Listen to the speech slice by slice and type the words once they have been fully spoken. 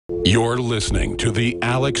You're listening to The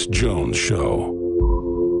Alex Jones Show.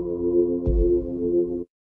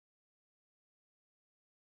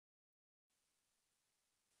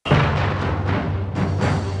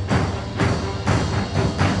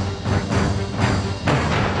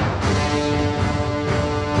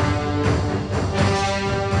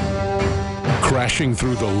 Crashing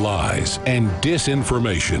through the lies and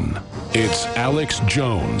disinformation. It's Alex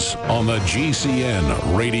Jones on the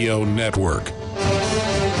GCN Radio Network.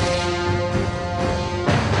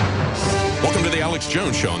 Welcome to the Alex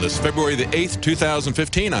Jones Show on this February the 8th,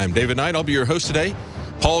 2015. I'm David Knight. I'll be your host today.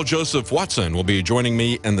 Paul Joseph Watson will be joining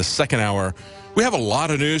me in the second hour. We have a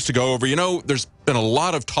lot of news to go over. You know, there's been a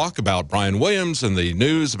lot of talk about Brian Williams and the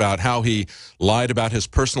news about how he lied about his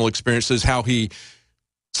personal experiences, how he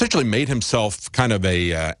essentially made himself kind of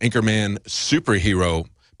a anchorman superhero.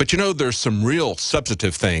 But you know, there's some real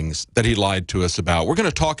substantive things that he lied to us about. We're going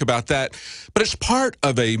to talk about that, but it's part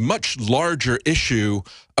of a much larger issue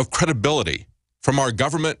of credibility from our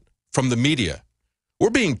government, from the media. We're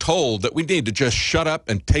being told that we need to just shut up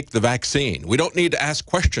and take the vaccine. We don't need to ask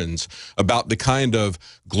questions about the kind of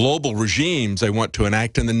global regimes they want to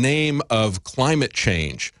enact in the name of climate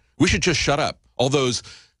change. We should just shut up. All those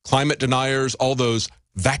climate deniers, all those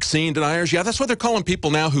vaccine deniers, yeah, that's what they're calling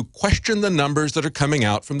people now who question the numbers that are coming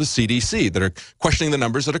out from the CDC, that are questioning the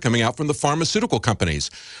numbers that are coming out from the pharmaceutical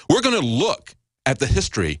companies. We're going to look at the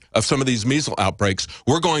history of some of these measles outbreaks.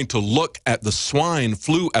 We're going to look at the swine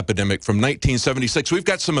flu epidemic from 1976. We've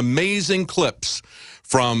got some amazing clips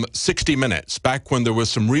from 60 Minutes, back when there was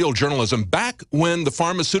some real journalism, back when the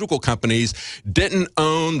pharmaceutical companies didn't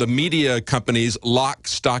own the media companies lock,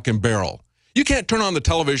 stock, and barrel. You can't turn on the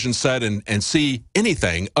television set and see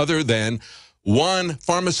anything other than one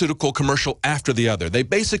pharmaceutical commercial after the other. They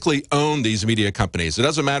basically own these media companies. It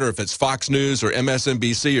doesn't matter if it's Fox News or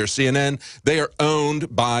MSNBC or CNN. They are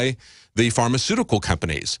owned by the pharmaceutical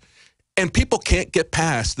companies. And people can't get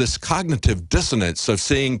past this cognitive dissonance of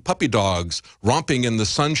seeing puppy dogs romping in the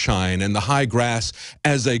sunshine and the high grass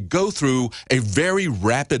as they go through a very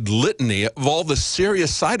rapid litany of all the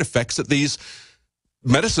serious side effects that these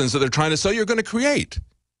medicines that they're trying to sell you are going to create.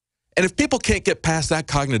 And if people can't get past that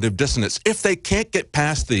cognitive dissonance, if they can't get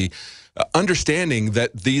past the understanding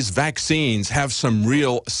that these vaccines have some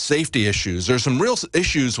real safety issues, there's some real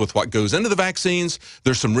issues with what goes into the vaccines,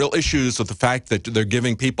 there's some real issues with the fact that they're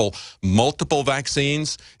giving people multiple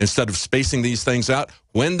vaccines instead of spacing these things out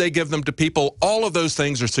when they give them to people, all of those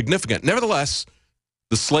things are significant. Nevertheless,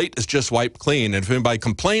 the slate is just wiped clean. And if anybody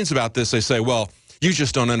complains about this, they say, well, you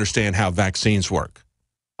just don't understand how vaccines work.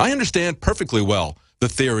 I understand perfectly well the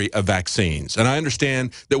theory of vaccines, and I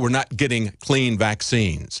understand that we're not getting clean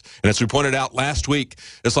vaccines. And as we pointed out last week,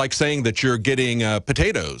 it's like saying that you're getting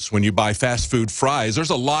potatoes when you buy fast food fries. There's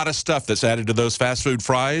a lot of stuff that's added to those fast food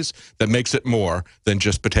fries that makes it more than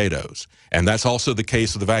just potatoes. And that's also the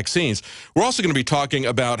case with the vaccines. We're also going to be talking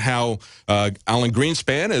about how Alan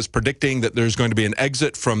Greenspan is predicting that there's going to be an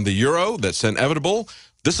exit from the euro that's inevitable.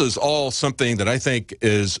 This is all something that I think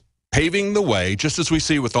is paving the way, just as we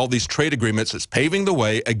see with all these trade agreements, it's paving the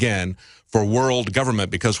way again for world government,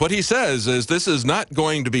 because what he says is this is not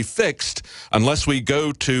going to be fixed unless we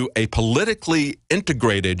go to a politically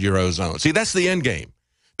integrated Eurozone. See, that's the end game.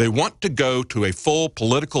 They want to go to a full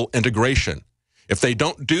political integration. If they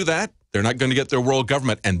don't do that, they're not going to get their world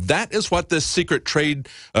government. And that is what this secret trade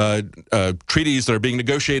treaties that are being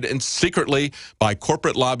negotiated and secretly by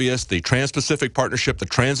corporate lobbyists, the Trans-Pacific Partnership, the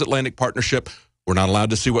Transatlantic Partnership. We're not allowed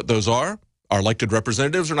to see what those are. Our elected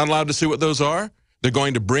representatives are not allowed to see what those are. They're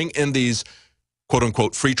going to bring in these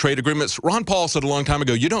quote-unquote free trade agreements. Ron Paul said a long time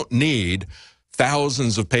ago, you don't need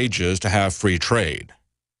thousands of pages to have free trade.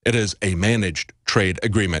 It is a managed trade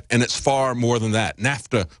agreement, and it's far more than that.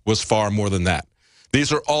 NAFTA was far more than that.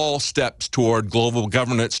 These are all steps toward global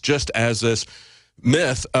governance, just as this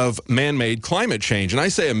myth of man-made climate change. And I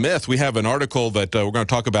say a myth. We have an article that we're going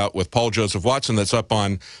to talk about with Paul Joseph Watson that's up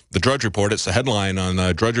on the Drudge Report. It's the headline on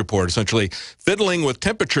Drudge Report, essentially, fiddling with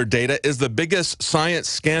temperature data is the biggest science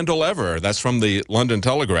scandal ever. That's from the London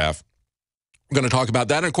Telegraph. We're going to talk about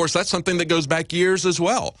that. And, of course, that's something that goes back years as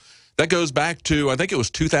well. That goes back to, I think it was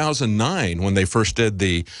 2009 when they first did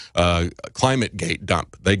the ClimateGate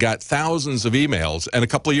dump. They got thousands of emails, and a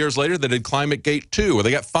couple of years later they did ClimateGate 2, where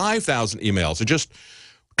they got 5,000 emails. It just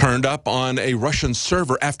turned up on a Russian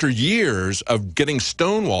server after years of getting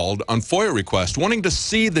stonewalled on FOIA requests, wanting to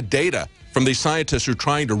see the data from these scientists who are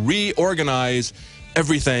trying to reorganize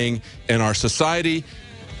everything in our society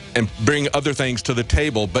and bring other things to the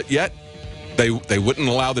table, but yet they wouldn't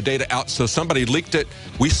allow the data out, so somebody leaked it.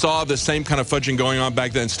 We saw the same kind of fudging going on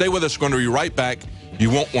back then. Stay with us. We're going to be right back. You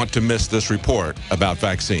won't want to miss this report about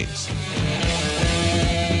vaccines.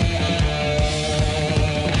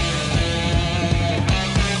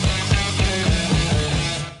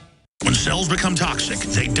 When cells become toxic,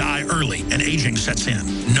 they die early and aging sets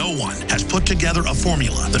in. No one has put together a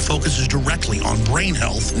formula that focuses directly on brain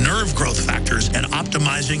health, nerve growth factors, and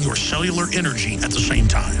optimizing your cellular energy at the same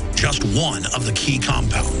time. Just one of the key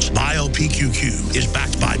compounds, BioPQQ, is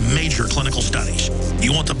backed by major clinical studies.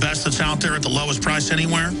 You want the best that's out there at the lowest price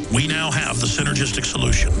anywhere? We now have the synergistic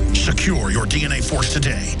solution. Secure your DNA Force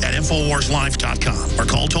today at InfoWarsLife.com or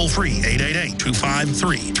call toll-free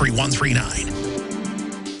 888-253-3139.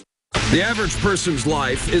 The average person's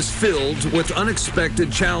life is filled with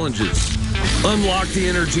unexpected challenges. Unlock the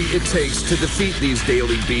energy it takes to defeat these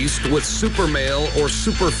daily beasts with super male or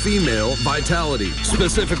super female vitality,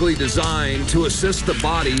 specifically designed to assist the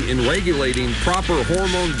body in regulating proper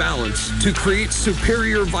hormone balance to create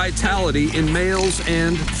superior vitality in males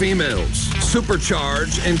and females.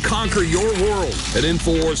 Supercharge and conquer your world at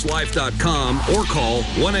InfoWarsLife.com or call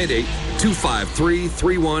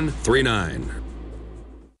 1-888-253-3139.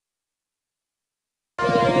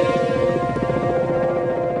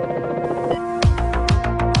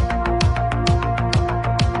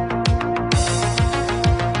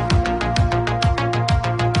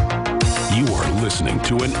 Listening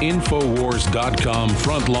to an Infowars.com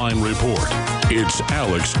frontline report. It's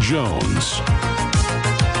Alex Jones.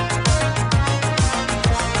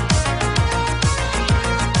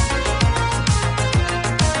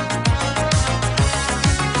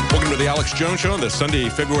 Welcome to the Alex Jones Show on this Sunday,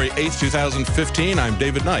 February 8th, 2015. I'm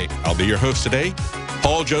David Knight. I'll be your host today.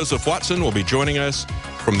 Paul Joseph Watson will be joining us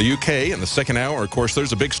from the UK in the second hour. Of course,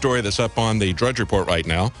 there's a big story that's up on the Drudge Report right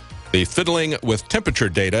now. The fiddling with temperature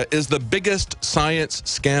data is the biggest science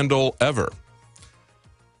scandal ever.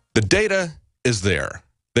 The data is there.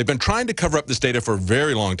 They've been trying to cover up this data for a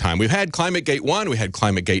very long time. We've had ClimateGate 1, we had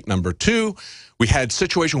ClimateGate number 2. We had a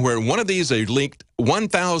situation where one of these, they leaked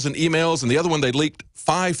 1,000 emails, and the other one, they leaked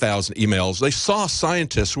 5,000 emails. They saw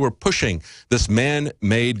scientists who were pushing this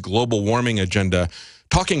man-made global warming agenda,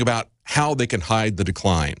 talking about how they can hide the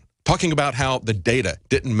decline, talking about how the data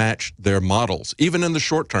didn't match their models, even in the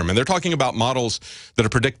short term. And they're talking about models that are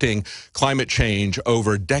predicting climate change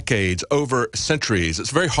over decades, over centuries.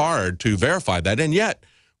 It's very hard to verify that, and yet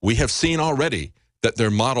we have seen already that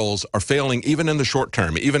their models are failing even in the short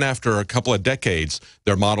term. Even after a couple of decades,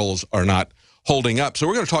 their models are not holding up. So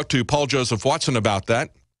we're going to talk to Paul Joseph Watson about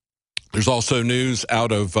that. There's also news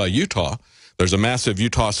out of Utah. There's a massive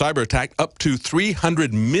Utah cyber attack, up to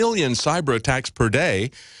 300 million cyber attacks per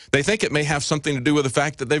day. They think it may have something to do with the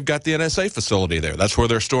fact that they've got the NSA facility there. That's where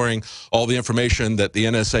they're storing all the information that the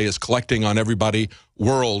NSA is collecting on everybody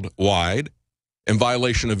worldwide in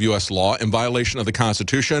violation of U.S. law, in violation of the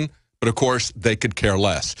Constitution. But, of course, they could care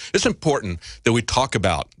less. It's important that we talk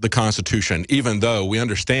about the Constitution, even though we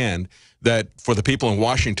understand that for the people in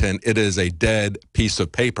Washington, it is a dead piece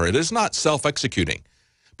of paper. It is not self-executing.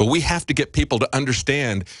 But we have to get people to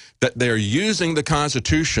understand that they're using the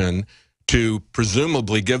Constitution to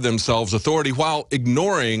presumably give themselves authority while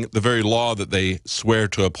ignoring the very law that they swear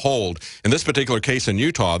to uphold. In this particular case in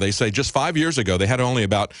Utah, they say just 5 years ago, they had only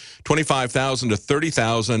about 25,000 to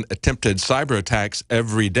 30,000 attempted cyber attacks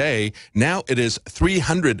every day. Now it is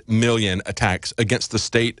 300 million attacks against the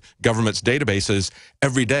state government's databases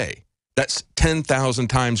every day. That's 10,000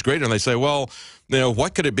 times greater. And they say, well, you know,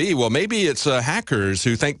 what could it be? Well, maybe it's hackers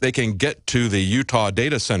who think they can get to the Utah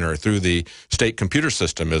data center through the state computer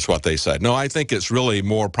system, is what they said. No, I think it's really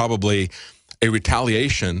more probably a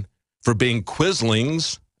retaliation for being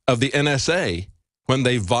quislings of the NSA when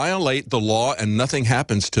they violate the law and nothing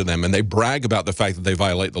happens to them, and they brag about the fact that they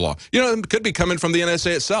violate the law. You know, it could be coming from the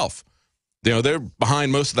NSA itself. You know, they're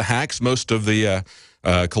behind most of the hacks, most of the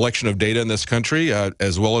collection of data in this country,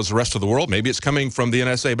 as well as the rest of the world. Maybe it's coming from the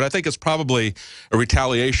NSA, but I think it's probably a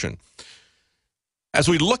retaliation. As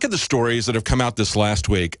we look at the stories that have come out this last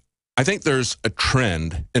week, I think there's a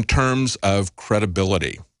trend in terms of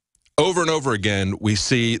credibility. Over and over again, we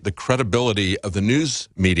see the credibility of the news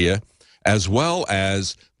media as well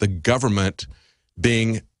as the government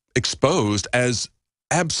being exposed as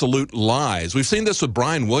absolute lies. We've seen this with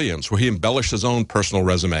Brian Williams, where he embellished his own personal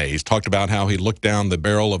resume. He's talked about how he looked down the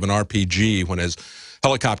barrel of an RPG when his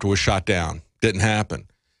helicopter was shot down. Didn't happen.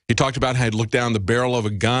 He talked about how he looked down the barrel of a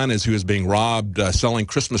gun as he was being robbed, selling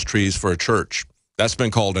Christmas trees for a church. That's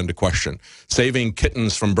been called into question. Saving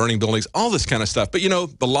kittens from burning buildings, all this kind of stuff. But, you know,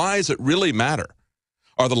 the lies that really matter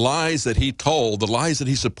are the lies that he told, the lies that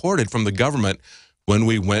he supported from the government when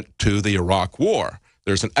we went to the Iraq War.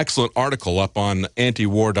 There's an excellent article up on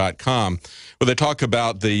antiwar.com where they talk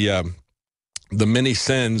about the the many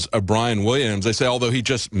sins of Brian Williams. They say, although he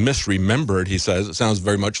just misremembered, he says, it sounds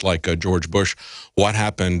very much like George Bush, what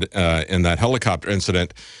happened in that helicopter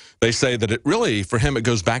incident. They say that it really, for him, it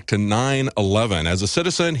goes back to 9/11. As a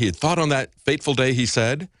citizen, he had thought on that fateful day, he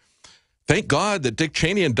said, thank God that Dick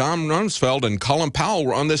Cheney and Don Rumsfeld and Colin Powell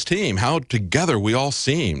were on this team. How together we all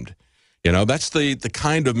seemed. You know, that's the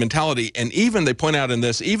kind of mentality. And even, they point out in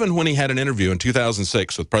this, even when he had an interview in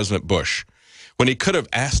 2006 with President Bush, when he could have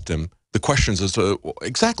asked him the questions as to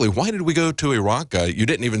exactly why did we go to Iraq? You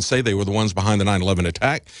didn't even say they were the ones behind the 9/11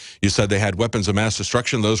 attack. You said they had weapons of mass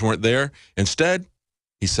destruction. Those weren't there. Instead,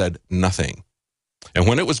 he said nothing. And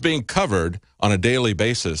when it was being covered on a daily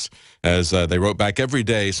basis, as they wrote back every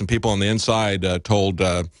day, some people on the inside told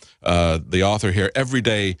the author here, every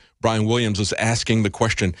day Brian Williams was asking the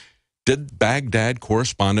question, did Baghdad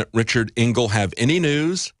correspondent Richard Engel have any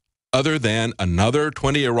news other than another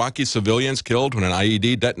 20 Iraqi civilians killed when an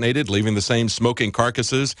IED detonated, leaving the same smoking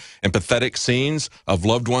carcasses and pathetic scenes of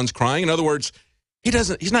loved ones crying? In other words,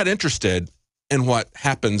 he's not interested in what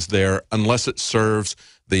happens there unless it serves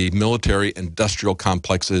the military-industrial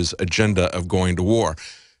complex's agenda of going to war.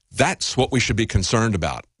 That's what we should be concerned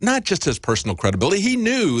about, not just his personal credibility. He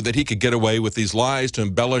knew that he could get away with these lies to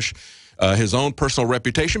embellish his own personal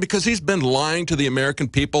reputation because he's been lying to the American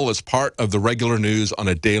people as part of the regular news on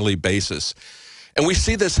a daily basis. And we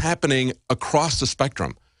see this happening across the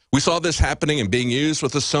spectrum. We saw this happening and being used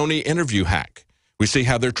with the Sony interview hack. We see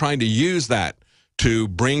how they're trying to use that to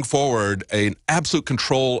bring forward an absolute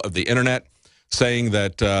control of the internet, saying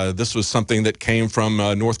that this was something that came from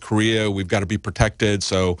North Korea. We've got to be protected,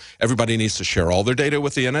 so everybody needs to share all their data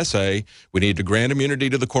with the NSA. We need to grant immunity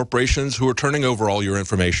to the corporations who are turning over all your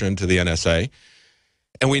information to the NSA.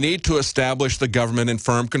 And we need to establish the government and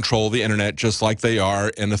firm control of the internet just like they are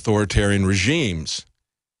in authoritarian regimes.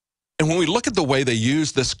 And when we look at the way they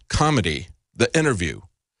use this comedy, the interview,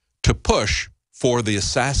 to push for the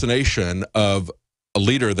assassination of a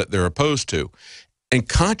leader that they're opposed to, and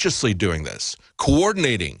consciously doing this,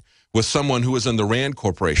 coordinating with someone who is in the RAND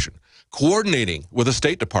Corporation, coordinating with the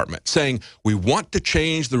State Department, saying, we want to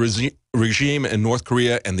change the regime in North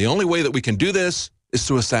Korea, and the only way that we can do this is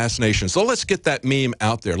through assassination. So let's get that meme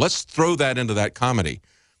out there. Let's throw that into that comedy.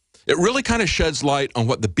 It really kind of sheds light on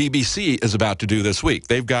what the BBC is about to do this week.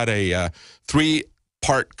 They've got a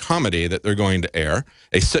three-part comedy that they're going to air,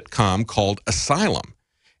 a sitcom called Asylum.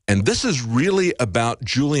 And this is really about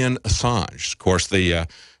Julian Assange, of course, the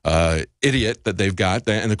idiot that they've got.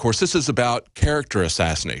 And, of course, this is about character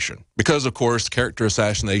assassination because, of course, character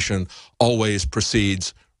assassination always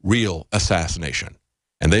precedes real assassination.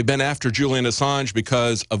 And they've been after Julian Assange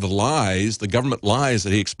because of the lies, the government lies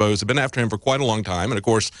that he exposed. They've been after him for quite a long time. And, of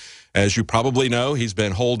course, as you probably know, he's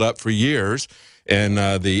been holed up for years in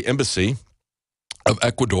the embassy of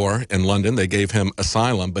Ecuador in London. They gave him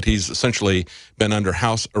asylum, but he's essentially been under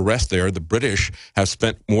house arrest there. The British have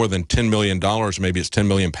spent more than $10 million, maybe it's 10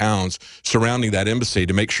 million pounds, surrounding that embassy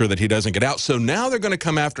to make sure that he doesn't get out. So now they're going to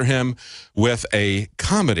come after him with a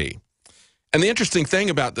comedy. And the interesting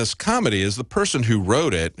thing about this comedy is the person who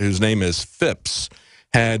wrote it, whose name is Phipps,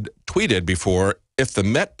 had tweeted before, if the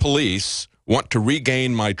Met Police want to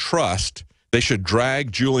regain my trust, they should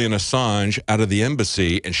drag Julian Assange out of the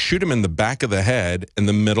embassy and shoot him in the back of the head in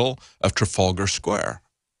the middle of Trafalgar Square.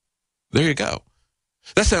 There you go.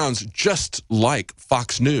 That sounds just like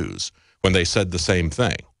Fox News when they said the same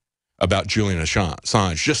thing about Julian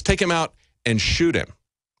Assange. Just take him out and shoot him.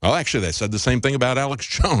 Well, actually, they said the same thing about Alex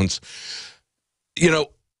Jones. You know,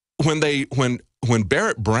 when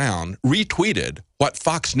Barrett Brown retweeted what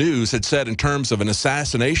Fox News had said in terms of an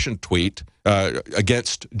assassination tweet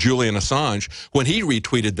against Julian Assange, when he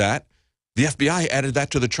retweeted that, the FBI added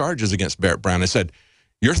that to the charges against Barrett Brown. They said,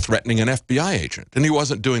 you're threatening an FBI agent. And he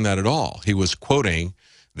wasn't doing that at all. He was quoting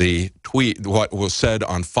the tweet, what was said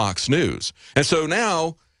on Fox News. And so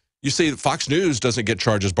now you see that Fox News doesn't get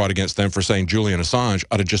charges brought against them for saying Julian Assange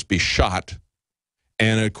ought to just be shot.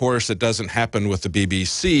 And, of course, it doesn't happen with the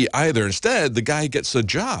BBC either. Instead, the guy gets a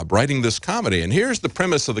job writing this comedy. And here's the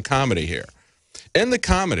premise of the comedy here. In the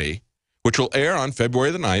comedy, which will air on February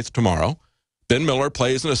the 9th, tomorrow, Ben Miller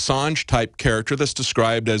plays an Assange-type character that's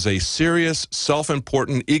described as a serious,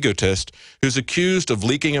 self-important egotist who's accused of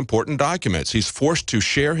leaking important documents. He's forced to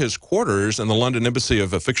share his quarters in the London embassy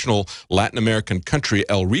of a fictional Latin American country,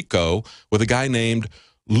 El Rico, with a guy named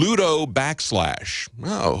Ludo Backslash.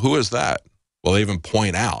 Oh, who is that? Well, they even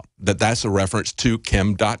point out that that's a reference to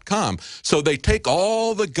Kim.com. So they take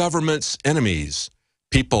all the government's enemies,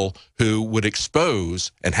 people who would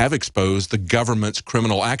expose and have exposed the government's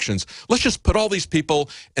criminal actions. Let's just put all these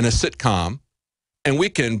people in a sitcom, and we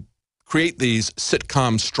can create these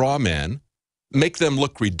sitcom straw men make them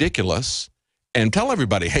look ridiculous and tell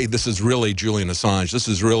everybody, hey, this is really Julian Assange. This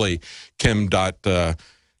is really Kim.com.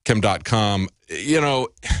 You know,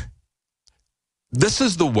 this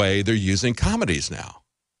is the way they're using comedies now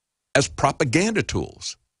as propaganda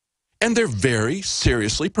tools. And they're very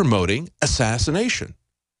seriously promoting assassination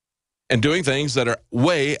and doing things that are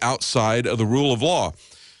way outside of the rule of law.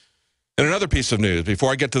 And another piece of news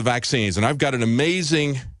before I get to the vaccines, and I've got an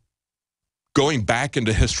amazing, going back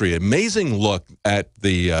into history, amazing look at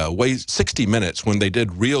the way 60 Minutes, when they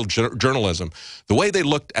did real journalism, the way they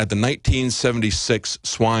looked at the 1976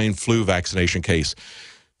 swine flu vaccination case.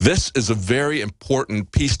 This is a very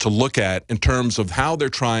important piece to look at in terms of how they're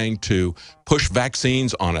trying to push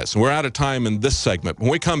vaccines on us. And we're out of time in this segment. When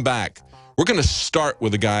we come back, we're going to start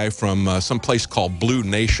with a guy from some place called Blue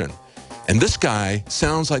Nation. And this guy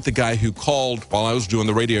sounds like the guy who called while I was doing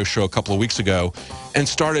the radio show a couple of weeks ago and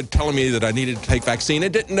started telling me that I needed to take vaccine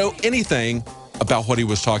and didn't know anything about what he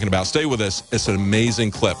was talking about. Stay with us. It's an amazing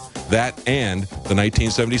clip. That and the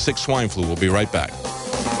 1976 swine flu. We'll be right back.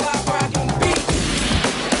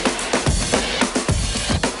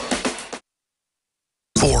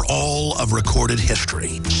 For all of recorded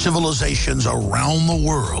history, civilizations around the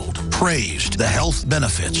world praised the health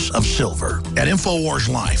benefits of silver. At InfoWars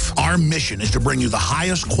Life, our mission is to bring you the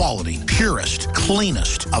highest quality, purest,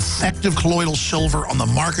 cleanest, effective colloidal silver on the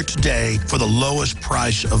market today for the lowest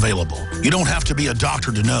price available. You don't have to be a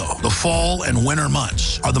doctor to know. The fall and winter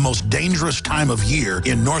months are the most dangerous time of year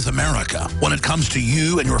in North America when it comes to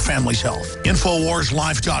you and your family's health.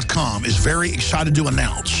 InfoWarsLife.com is very excited to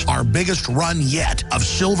announce our biggest run yet of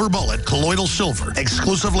Silver Bullet colloidal silver,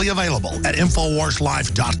 exclusively available at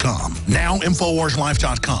InfoWarsLife.com. Now,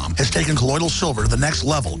 InfoWarsLife.com has taken colloidal silver to the next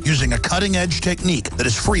level using a cutting-edge technique that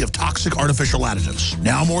is free of toxic artificial additives.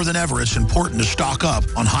 Now more than ever, it's important to stock up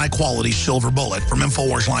on high-quality Silver Bullet from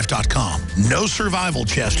InfoWarsLife.com. No survival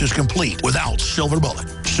chest is complete without Silver Bullet.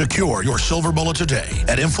 Secure your Silver Bullet today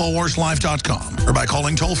at InfoWarsLife.com or by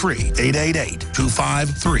calling toll-free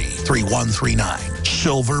 888-253-3139.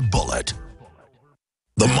 Silver Bullet.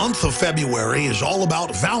 The month of February is all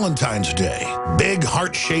about Valentine's Day. Big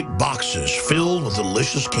heart-shaped boxes filled with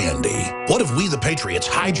delicious candy. What if we, the Patriots,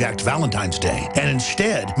 hijacked Valentine's Day and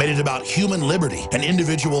instead made it about human liberty and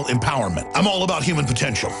individual empowerment? I'm all about human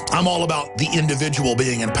potential. I'm all about the individual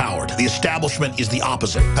being empowered. The establishment is the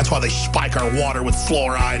opposite. That's why they spike our water with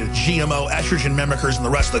fluoride and GMO, estrogen mimickers, and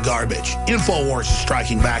the rest of the garbage. InfoWars is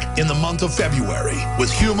striking back in the month of February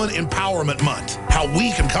with Human Empowerment Month. How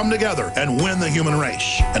we can come together and win the human race.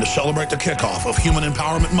 And to celebrate the kickoff of Human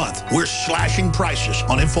Empowerment Month, we're slashing prices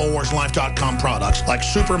on InfoWarsLife.com products like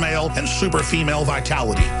Super Male and Super Female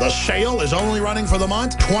Vitality. The sale is only running for the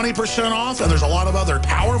month, 20% off, and there's a lot of other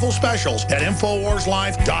powerful specials at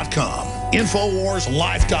InfoWarsLife.com.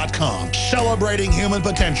 InfoWarsLife.com, celebrating human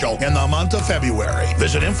potential in the month of February.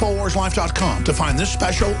 Visit InfoWarsLife.com to find this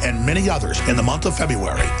special and many others in the month of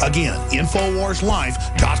February. Again,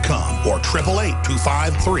 InfoWarsLife.com or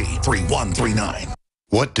 888-253-3139.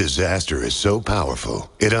 What disaster is so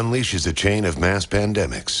powerful, it unleashes a chain of mass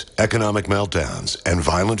pandemics, economic meltdowns, and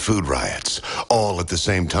violent food riots, all at the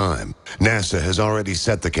same time? NASA has already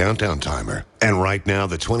set the countdown timer, and right now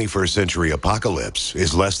the 21st century apocalypse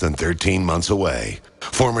is less than 13 months away.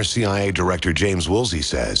 Former CIA Director James Woolsey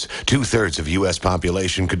says 2/3 of U.S.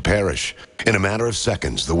 population could perish. In a matter of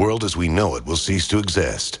seconds, the world as we know it will cease to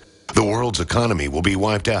exist. The world's economy will be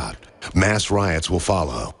wiped out. Mass riots will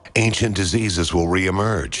follow. Ancient diseases will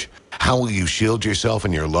reemerge. How will you shield yourself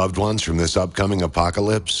and your loved ones from this upcoming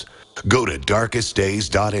apocalypse? Go to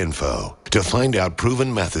darkestdays.info to find out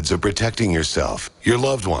proven methods of protecting yourself, your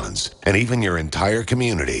loved ones, and even your entire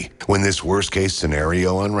community when this worst-case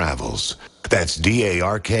scenario unravels. That's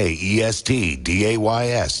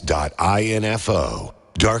DARKESTDAYS.info.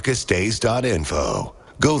 darkestdays.info.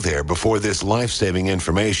 Go there before this life-saving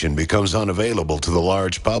information becomes unavailable to the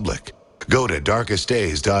large public. Go to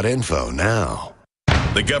darkestdays.info now.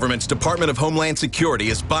 The government's Department of Homeland Security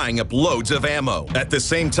is buying up loads of ammo. At the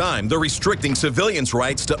same time, they're restricting civilians'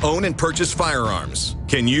 rights to own and purchase firearms.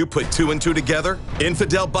 Can you put two and two together?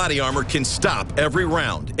 Infidel Body Armor can stop every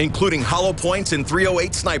round, including hollow points and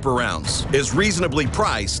 .308 sniper rounds, is reasonably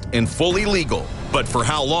priced and fully legal. But for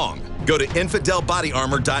how long? Go to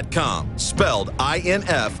InfidelBodyArmor.com, spelled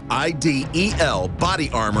INFIDEL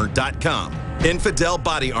bodyarmor.com. Infidel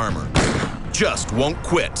Body Armor just won't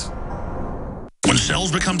quit. When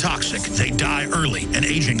cells become toxic, they die early and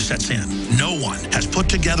aging sets in. No one has put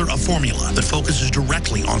together a formula that focuses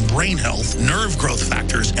directly on brain health, nerve growth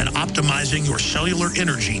factors, and optimizing your cellular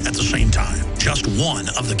energy at the same time. Just one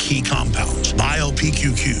of the key compounds,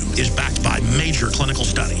 BioPQQ, is backed by major clinical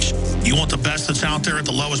studies. You want the best that's out there at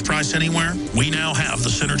the lowest price anywhere? We now have the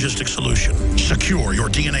synergistic solution. Secure your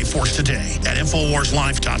DNA Force today at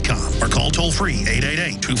InfoWarsLife.com or call toll-free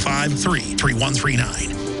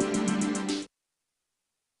 888-253-3139.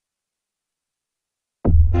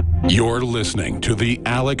 You're listening to The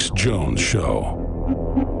Alex Jones Show.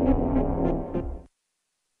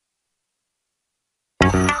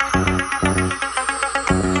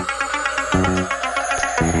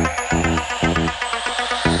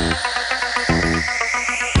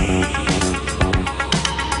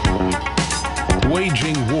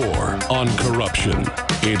 Waging war on corruption.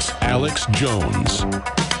 It's Alex Jones.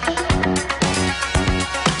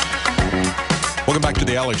 Welcome back to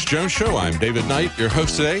the Alex Jones Show. I'm David Knight, your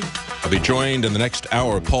host today. I'll be joined in the next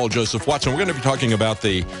hour by Paul Joseph Watson. We're going to be talking about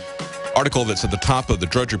the article that's at the top of the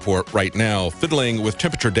Drudge Report right now. Fiddling with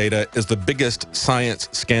temperature data is the biggest science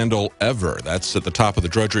scandal ever. That's at the top of the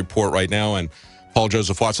Drudge Report right now, and Paul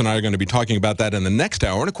Joseph Watson and I are going to be talking about that in the next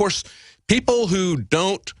hour. And, of course, people who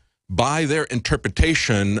don't buy their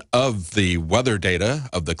interpretation of the weather data,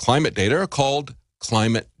 of the climate data, are called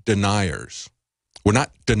climate deniers. We're not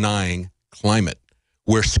denying climate.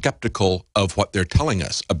 We're skeptical of what they're telling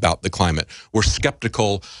us about the climate. We're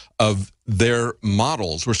skeptical of their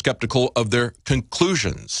models. We're skeptical of their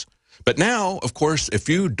conclusions. But now, of course, if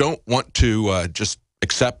you don't want to just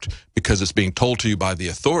accept because it's being told to you by the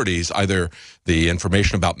authorities, either the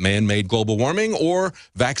information about man-made global warming or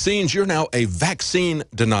vaccines, you're now a vaccine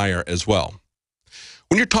denier as well.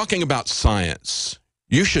 When you're talking about science,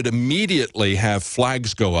 you should immediately have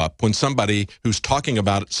flags go up when somebody who's talking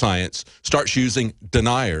about science starts using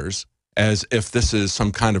deniers as if this is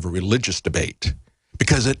some kind of a religious debate,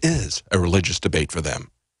 because it is a religious debate for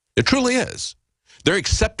them. It truly is. They're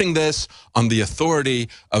accepting this on the authority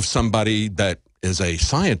of somebody that is a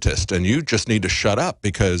scientist, and you just need to shut up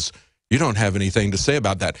because you don't have anything to say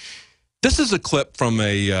about that. This is a clip from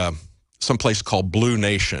someplace called Blue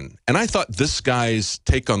Nation. And I thought this guy's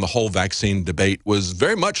take on the whole vaccine debate was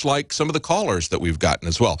very much like some of the callers that we've gotten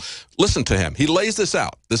as well. Listen to him. He lays this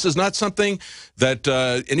out. This is not something that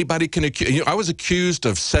anybody can accuse. You know, I was accused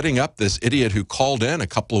of setting up this idiot who called in a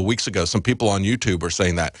couple of weeks ago. Some people on YouTube are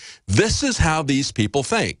saying that. This is how these people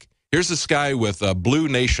think. Here's this guy with Blue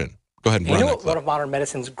Nation. Go ahead and run that clip. You know what one of modern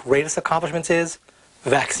medicine's greatest accomplishments is?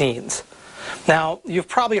 Vaccines. Now, you've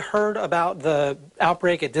probably heard about the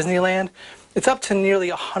outbreak at Disneyland. It's up to nearly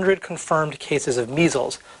 100 confirmed cases of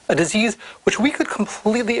measles, a disease which we could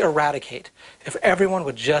completely eradicate if everyone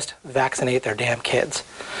would just vaccinate their damn kids.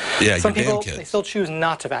 Yeah, Some your people, damn kids. they still choose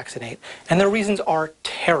not to vaccinate, and their reasons are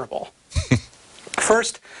terrible.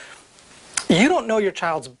 First, you don't know your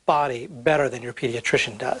child's body better than your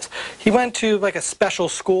pediatrician does. He went to like a special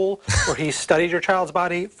school where he studied your child's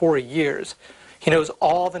body for years. He knows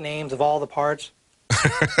all the names of all the parts,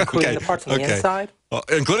 including the parts on the inside. Well,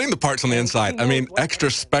 including the parts on the inside. I mean, extra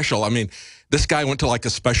special. I mean, this guy went to like a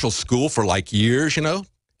special school for like years, you know,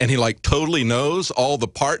 and he like totally knows all the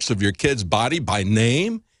parts of your kid's body by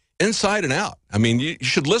name, inside and out. I mean, you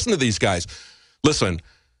should listen to these guys. Listen,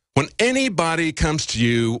 when anybody comes to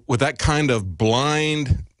you with that kind of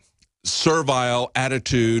blind, servile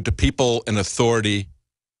attitude to people in authority,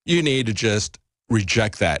 you need to just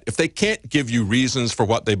reject that. If they can't give you reasons for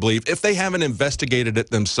what they believe, if they haven't investigated it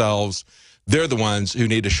themselves, they're the ones who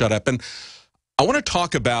need to shut up. And I want to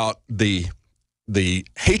talk about the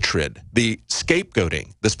hatred, the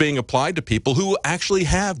scapegoating that's being applied to people who actually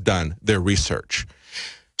have done their research.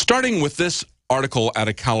 Starting with this article out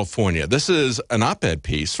of California. This is an op-ed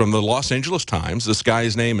piece from the Los Angeles Times. This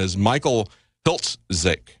guy's name is Michael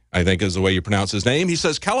Hiltzik, I think is the way you pronounce his name. He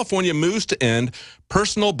says California moves to end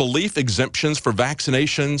personal belief exemptions for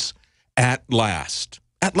vaccinations at last.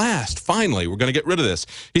 At last, finally, we're going to get rid of this.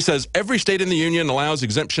 He says every state in the union allows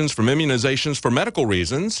exemptions from immunizations for medical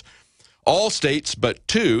reasons. All states but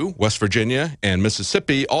two, West Virginia and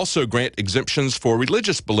Mississippi, also grant exemptions for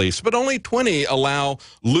religious beliefs, but only 20 allow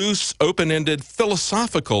loose, open-ended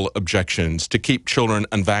philosophical objections to keep children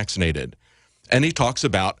unvaccinated. And he talks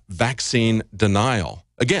about vaccine denial.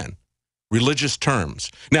 Again, religious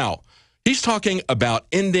terms. Now, he's talking about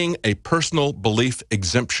ending a personal belief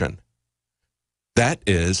exemption. That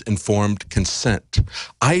is informed consent.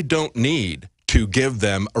 I don't need to give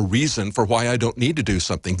them a reason for why I don't need to do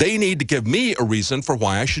something. They need to give me a reason for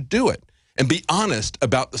why I should do it and be honest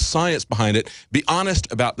about the science behind it, be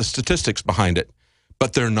honest about the statistics behind it,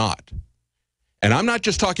 but they're not. And I'm not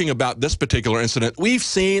just talking about this particular incident. We've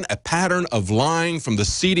seen a pattern of lying from the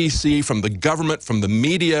CDC, from the government, from the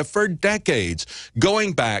media for decades,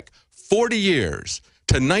 going back 40 years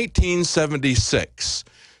to 1976.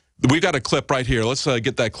 We've got a clip right here. Let's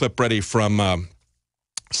get that clip ready from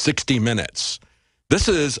 60 Minutes. This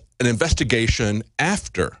is an investigation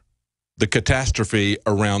after the catastrophe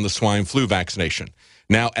around the swine flu vaccination.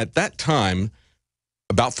 Now, at that time,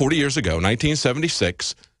 about 40 years ago,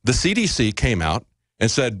 1976, the CDC came out and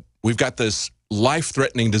said, we've got this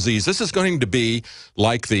life-threatening disease. This is going to be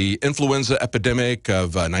like the influenza epidemic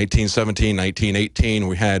of 1917, 1918.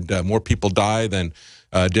 We had more people die than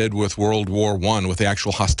did with World War I, with the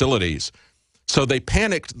actual hostilities. So they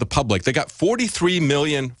panicked the public. They got 46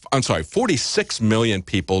 million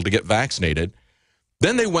people to get vaccinated.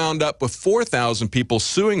 Then they wound up with 4,000 people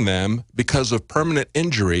suing them because of permanent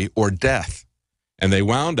injury or death. And they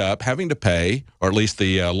wound up having to pay, or at least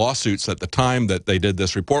the lawsuits at the time that they did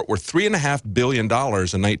this report were $3.5 billion in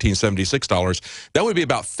 1976 dollars. That would be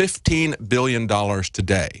about $15 billion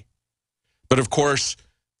today. But of course,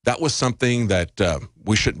 that was something that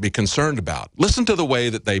we shouldn't be concerned about. Listen to the way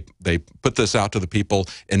that they put this out to the people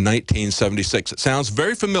in 1976. It sounds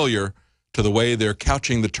very familiar to the way they're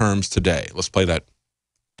couching the terms today. Let's play that.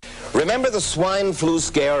 Remember the swine flu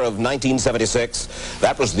scare of 1976?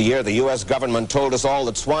 That was the year the U.S. government told us all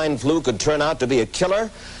that swine flu could turn out to be a killer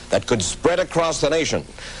that could spread across the nation.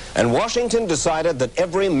 And Washington decided that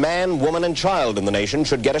every man, woman, and child in the nation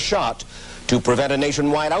should get a shot to prevent a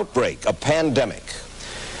nationwide outbreak, a pandemic.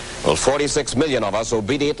 Well, 46 million of us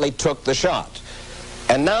obediently took the shot.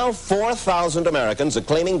 And now 4,000 Americans are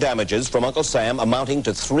claiming damages from Uncle Sam amounting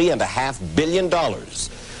to $3.5 billion.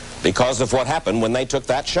 Because of what happened when they took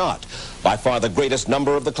that shot. By far the greatest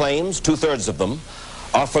number of the claims, 2/3 of them,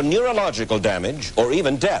 are for neurological damage or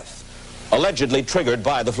even death, allegedly triggered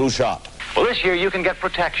by the flu shot. Well, this year you can get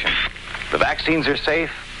protection. The vaccines are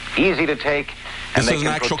safe, easy to take, and they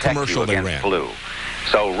can protect you against flu.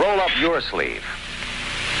 So roll up your sleeve.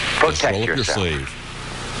 Protect yourself. Roll up your sleeve.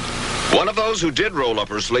 One of those who did roll up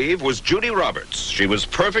her sleeve was Judy Roberts. She was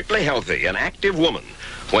perfectly healthy, an active woman,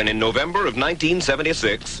 when in November of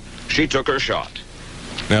 1976, she took her shot.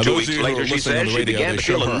 Now, 2 weeks later, she said she began to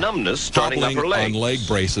feel a numbness starting up her legs. On leg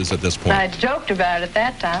braces at this point. I joked about it at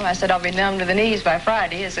that time. I said I'll be numb to the knees by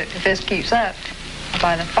Friday if this keeps up.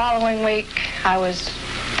 By the following week, I was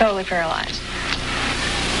totally paralyzed.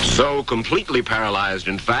 So completely paralyzed,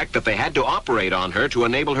 in fact, that they had to operate on her to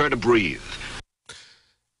enable her to breathe.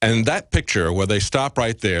 And that picture where they stop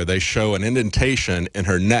right there, they show an indentation in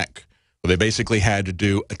her neck where they basically had to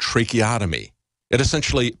do a tracheotomy. It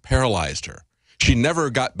essentially paralyzed her. She never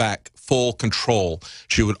got back full control.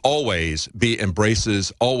 She would always be in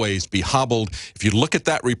braces, always be hobbled. If you look at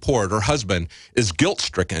that report, her husband is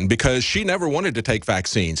guilt-stricken because she never wanted to take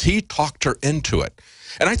vaccines. He talked her into it.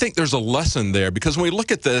 And I think there's a lesson there because when we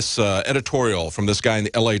look at this editorial from this guy in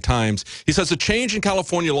the LA Times, he says a change in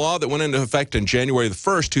California law that went into effect in January the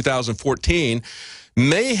 1st, 2014,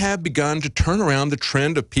 may have begun to turn around the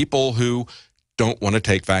trend of people who don't want to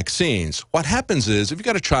take vaccines. What happens is if you've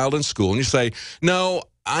got a child in school and you say, no,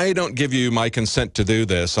 I don't give you my consent to do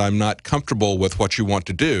this, I'm not comfortable with what you want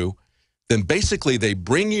to do, then basically they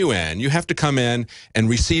bring you in. You have to come in and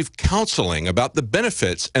receive counseling about the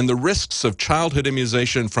benefits and the risks of childhood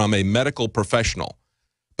immunization from a medical professional.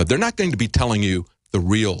 But they're not going to be telling you the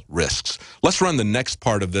real risks. Let's run the next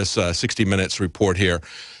part of this 60 Minutes report here,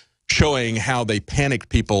 showing how they panicked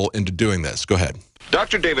people into doing this. Go ahead.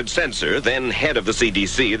 Dr. David Sencer, then head of the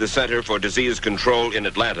CDC, the Center for Disease Control in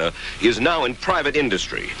Atlanta, is now in private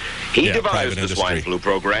industry. He devised the swine flu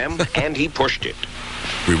program, and he pushed it.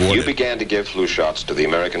 You began to give flu shots to the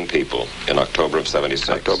American people in October of 76.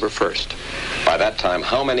 October 1st. By that time,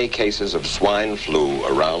 how many cases of swine flu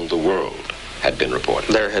around the world had been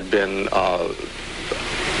reported? There had been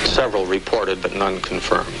several reported, but none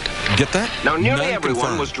confirmed. Get that? Now, nearly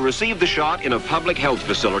everyone was to receive the shot in a public health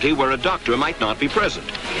facility where a doctor might not be present.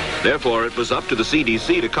 Therefore, it was up to the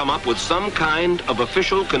CDC to come up with some kind of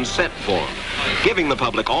official consent form, giving the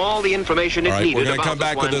public all the information it needed about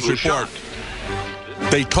the swine flu shot.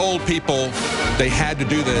 They told people they had to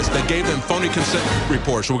do this. They gave them phony consent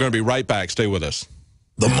reports. So we're going to be right back. Stay with us.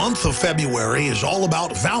 The month of February is all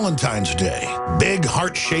about Valentine's Day. Big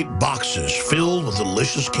heart-shaped boxes filled with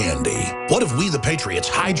delicious candy. What if we, the Patriots,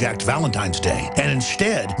 hijacked Valentine's Day and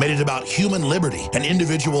instead made it about human liberty and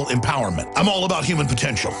individual empowerment? I'm all about human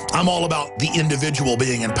potential. I'm all about the individual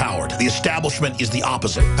being empowered. The establishment is the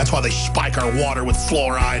opposite. That's why they spike our water with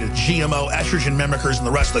fluoride, GMO, estrogen mimickers, and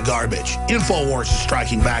the rest of the garbage. InfoWars is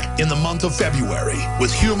striking back in the month of February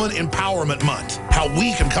with Human Empowerment Month. How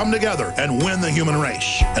we can come together and win the human race.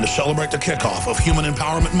 And to celebrate the kickoff of Human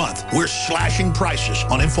Empowerment Month, we're slashing prices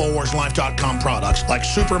on InfoWarsLife.com products like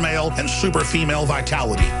Super Male and Super Female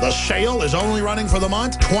Vitality. The sale is only running for the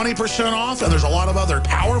month, 20% off, and there's a lot of other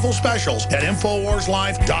powerful specials at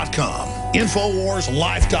InfoWarsLife.com.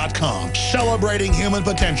 InfoWarsLife.com, celebrating human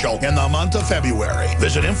potential in the month of February.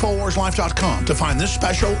 Visit InfoWarsLife.com to find this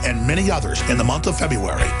special and many others in the month of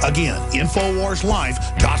February. Again,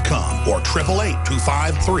 InfoWarsLife.com or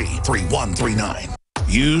 888-253-3139.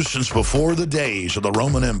 Used since before the days of the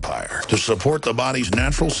Roman Empire to support the body's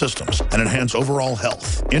natural systems and enhance overall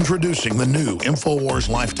health. Introducing the new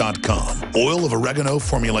InfoWarsLife.com oil of oregano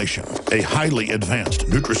formulation, a highly advanced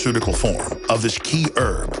nutraceutical form of this key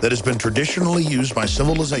herb that has been traditionally used by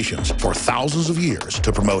civilizations for thousands of years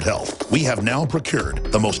to promote health. We have now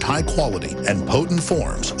procured the most high quality and potent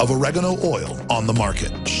forms of oregano oil on the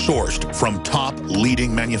market, sourced from top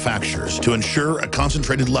leading manufacturers to ensure a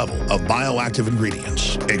concentrated level of bioactive ingredients.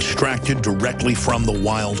 Extracted directly from the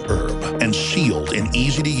wild herb and sealed in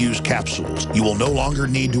easy-to-use capsules, you will no longer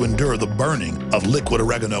need to endure the burning of liquid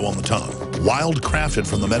oregano on the tongue. Wild crafted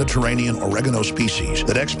from the Mediterranean oregano species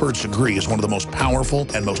that experts agree is one of the most powerful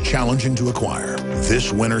and most challenging to acquire.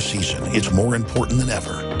 This winter season, it's more important than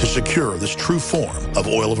ever to secure this true form of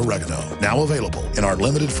oil of oregano. Now available in our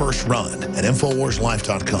limited first run at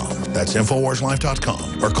InfoWarsLife.com. That's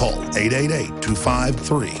InfoWarsLife.com or call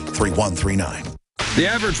 888-253-3139. The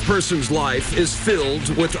average person's life is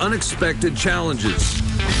filled with unexpected challenges.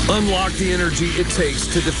 Unlock the energy it takes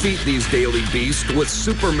to defeat these daily beasts with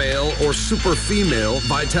Super Male or Super Female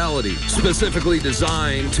Vitality, specifically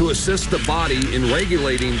designed to assist the body in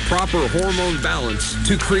regulating proper hormone balance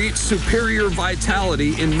to create superior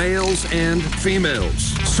vitality in males and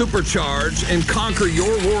females. Supercharge and conquer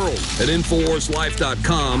your world at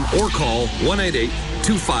InfoWarsLife.com or call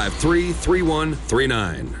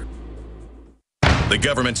 1-888-253-3139. The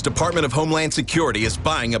government's Department of Homeland Security is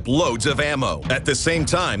buying up loads of ammo. At the same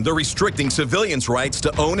time, they're restricting civilians' rights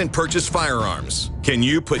to own and purchase firearms. Can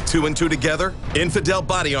you put two and two together? Infidel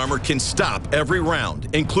Body Armor can stop every round,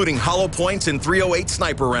 including hollow points and .308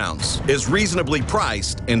 sniper rounds, is reasonably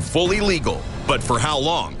priced and fully legal. But for how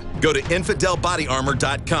long? Go to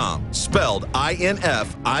InfidelBodyArmor.com, spelled I-N-F-I-D-E-L,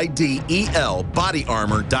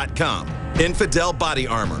 bodyarmor.com. Infidel Body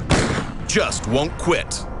Armor. Just won't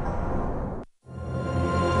quit.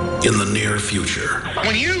 In the near future.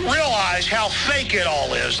 When you realize how fake it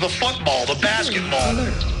all is, the football, the basketball.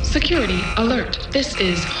 Alert. Security alert. This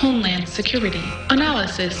is Homeland Security.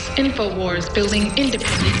 Analysis. InfoWars building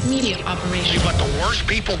independent media operation. You let the worst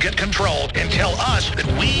people get control and tell us that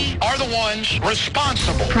we are the ones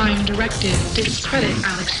responsible. Prime directive. Discredit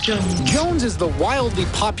Alex Jones. Jones is the wildly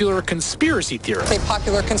popular conspiracy theorist. A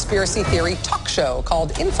popular conspiracy theory talk show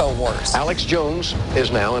called InfoWars. Alex Jones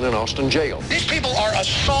is now in an Austin jail. These people are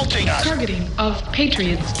assaulting us. Targeting of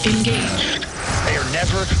Patriots engaged. They are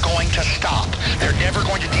never going to stop. They're never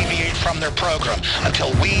going to deviate from their program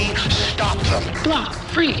until we stop them. Block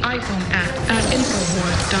free iPhone app at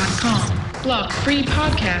Infowars.com. Block free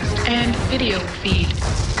podcast and video feed.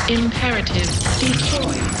 Imperative.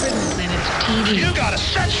 Destroy Prison Planet TV. You gotta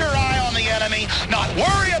set your eye on the enemy, not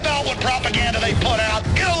worry about what propaganda they put out.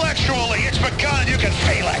 Intellectually, it's begun. You can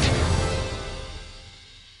feel it.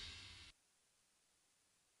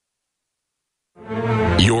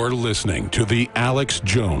 You're listening to The Alex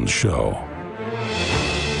Jones Show.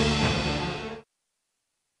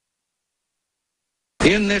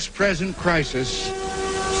 In this present crisis,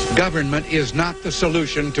 government is not the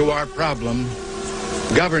solution to our problem.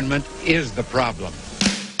 Government is the problem.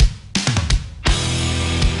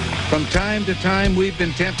 From time to time, we've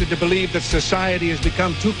been tempted to believe that society has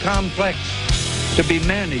become too complex to be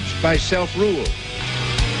managed by self-rule,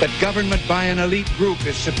 that government by an elite group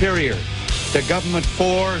is superior to government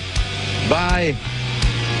for, by,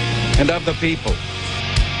 and of the people.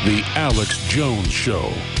 The Alex Jones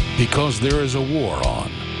Show, because there is a war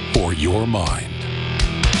on for your mind.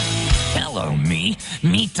 Hello, me.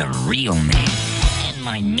 Meet the real me and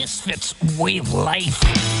my misfits way of life.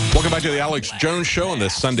 Welcome back to the Alex Jones Show on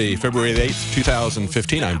this Sunday, February 8th,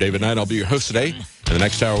 2015. I'm David Knight. I'll be your host today. In the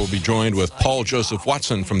next hour, we'll be joined with Paul Joseph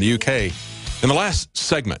Watson from the UK. In the last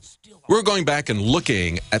segment, We're going back and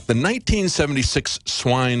looking at the 1976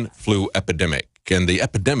 swine flu epidemic, and the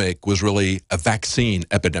epidemic was really a vaccine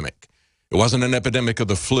epidemic. It wasn't an epidemic of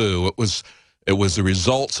the flu. It was the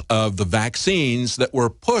result of the vaccines that were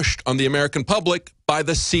pushed on the American public by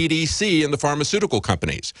the CDC and the pharmaceutical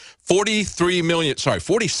companies.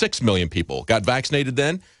 46 million people got vaccinated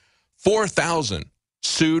then. 4,000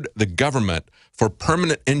 sued the government for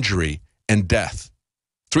permanent injury and death.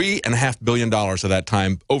 $3.5 billion at that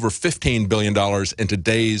time, over $15 billion in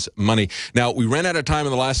today's money. Now, we ran out of time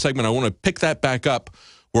in the last segment. I want to pick that back up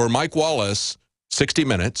where Mike Wallace, 60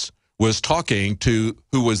 Minutes, was talking to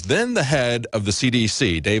who was then the head of the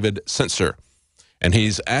CDC, David Sencer. And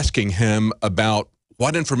he's asking him about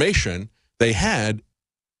what information they had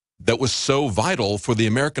that was so vital for the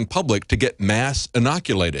American public to get mass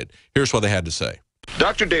inoculated. Here's what they had to say.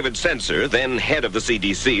 Dr. David Sencer, then head of the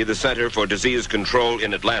CDC, the Center for Disease Control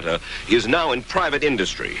in Atlanta, is now in private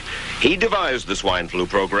industry. He devised the swine flu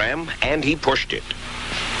program, and he pushed it.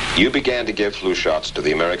 You began to give flu shots to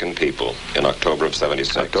the American people in October of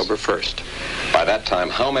 '76. October 1st. By that time,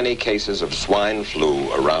 how many cases of swine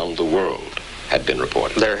flu around the world had been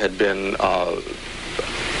reported? There had been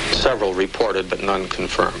several reported, but none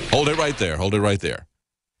confirmed. Hold it right there. Hold it right there.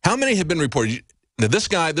 How many have been reported? Now,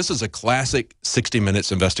 this is a classic 60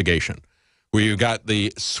 Minutes investigation where you got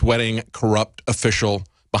the sweating, corrupt official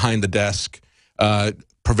behind the desk,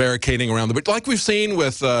 prevaricating around the, like we've seen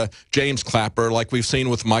with James Clapper, like we've seen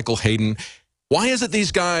with Michael Hayden. Why is it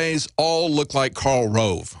these guys all look like Karl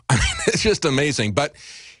Rove? I mean, it's just amazing. But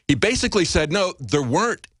he basically said, no, there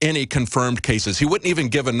weren't any confirmed cases. He wouldn't even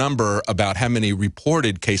give a number about how many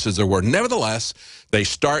reported cases there were. Nevertheless, they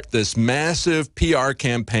start this massive PR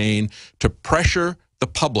campaign to pressure the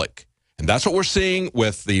public. And that's what we're seeing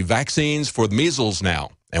with the vaccines for the measles now.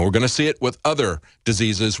 And we're going to see it with other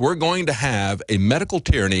diseases. We're going to have a medical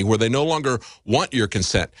tyranny where they no longer want your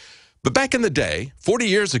consent. But back in the day, 40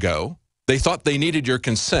 years ago, they thought they needed your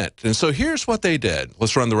consent. And so here's what they did.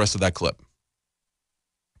 Let's run the rest of that clip.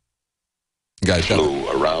 You guys got flu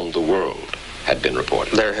around the world had been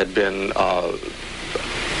reported. There had been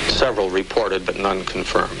several reported, but none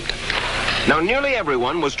confirmed. Now, nearly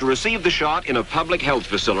everyone was to receive the shot in a public health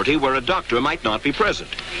facility where a doctor might not be present.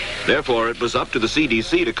 Therefore, it was up to the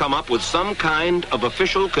CDC to come up with some kind of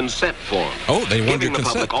official consent form. Oh, they wanted giving your the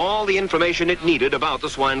consent. public all the information it needed about the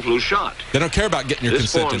swine flu shot. They don't care about getting your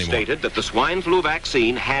consent anymore. This form stated that the swine flu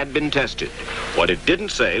vaccine had been tested. What it didn't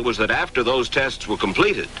say was that after those tests were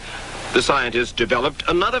completed, the scientists developed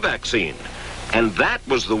another vaccine. And that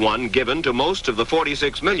was the one given to most of the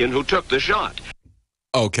 46 million who took the shot.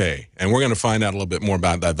 Okay, and we're going to find out a little bit more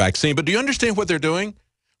about that vaccine. But do you understand what they're doing?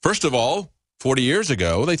 First of all, 40 years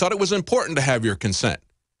ago, they thought it was important to have your consent.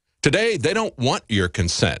 Today, they don't want your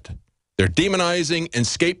consent. They're demonizing and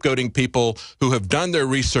scapegoating people who have done their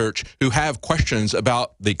research, who have questions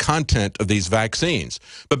about the content of these vaccines.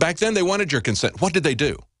 But back then, they wanted your consent. What did they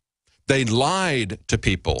do? They lied to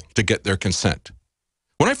people to get their consent.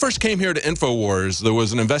 When I first came here to InfoWars, there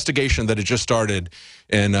was an investigation that had just started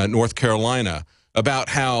in North Carolina about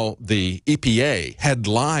how the EPA had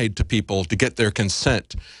lied to people to get their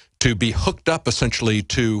consent to be hooked up essentially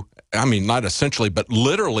to, I mean, not essentially, but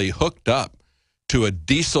literally hooked up to a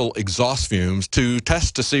diesel exhaust fumes to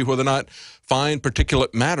test to see whether or not fine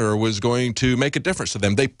particulate matter was going to make a difference to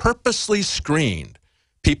them. They purposely screened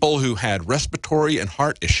people who had respiratory and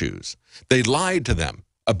heart issues. They lied to them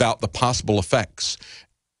about the possible effects.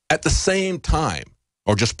 At the same time,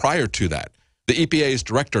 or just prior to that, the EPA's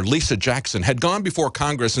director, Lisa Jackson, had gone before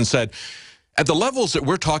Congress and said, at the levels that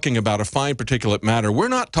we're talking about of fine particulate matter, we're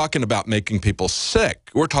not talking about making people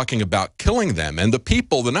sick. We're talking about killing them. And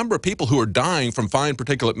the number of people who are dying from fine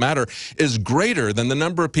particulate matter is greater than the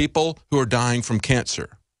number of people who are dying from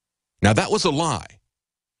cancer. Now, that was a lie.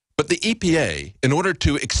 But the EPA, in order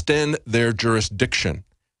to extend their jurisdiction,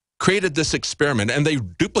 created this experiment, and they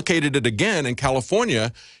duplicated it again in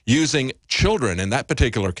California using children. In that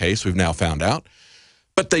particular case, we've now found out.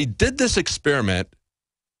 But they did this experiment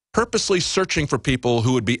purposely searching for people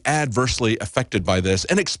who would be adversely affected by this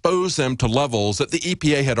and expose them to levels that the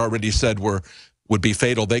EPA had already said would be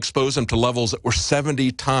fatal. They exposed them to levels that were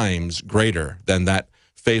 70 times greater than that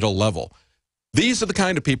fatal level. These are the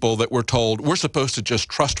kind of people that we're told we're supposed to just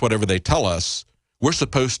trust whatever they tell us. We're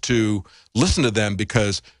supposed to listen to them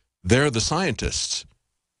because they're the scientists.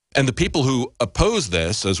 And the people who oppose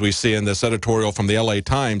this, as we see in this editorial from the LA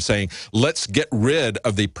Times saying, let's get rid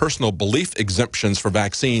of the personal belief exemptions for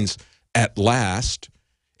vaccines at last.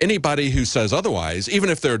 Anybody who says otherwise, even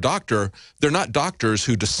if they're a doctor, they're not doctors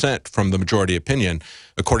who dissent from the majority opinion.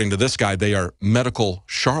 According to this guy, they are medical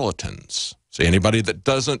charlatans. See, anybody that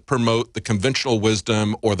doesn't promote the conventional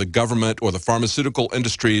wisdom or the government or the pharmaceutical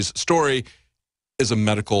industry's story is a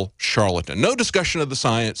medical charlatan. No discussion of the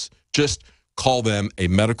science, just call them a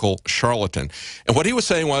medical charlatan. And what he was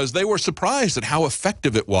saying was they were surprised at how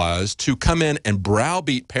effective it was to come in and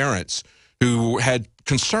browbeat parents who had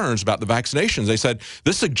concerns about the vaccinations. They said,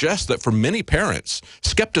 this suggests that for many parents,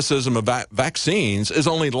 skepticism of vaccines is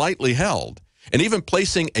only lightly held. And even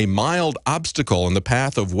placing a mild obstacle in the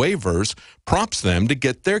path of waivers prompts them to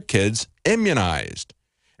get their kids immunized.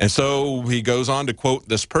 And so he goes on to quote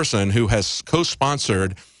this person who has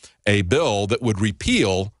co-sponsored a bill that would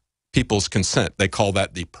repeal people's consent. They call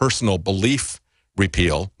that the personal belief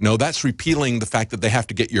repeal. No, that's repealing the fact that they have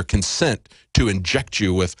to get your consent to inject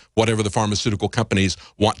you with whatever the pharmaceutical companies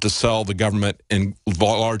want to sell the government in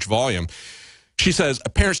large volume. She says, a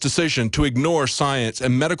parent's decision to ignore science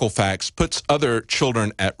and medical facts puts other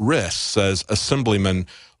children at risk, says Assemblyman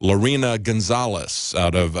Lorena Gonzalez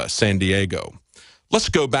out of San Diego. Let's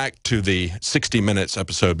go back to the 60 Minutes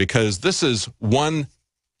episode, because this is one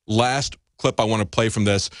last clip I want to play from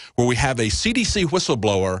this, where we have a CDC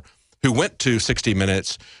whistleblower who went to 60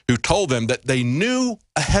 Minutes, who told them that they knew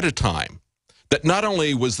ahead of time that not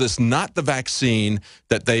only was this not the vaccine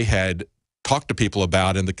that they had talked to people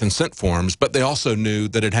about in the consent forms, but they also knew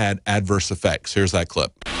that it had adverse effects. Here's that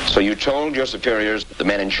clip. So you told your superiors, the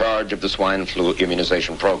men in charge of the swine flu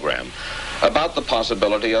immunization program, about the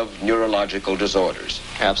possibility of neurological disorders?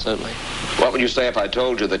 Absolutely. What would you say if I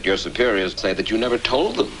told you that your superiors say that you never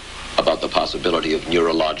told them about the possibility of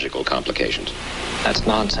neurological complications? That's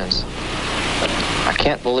nonsense. I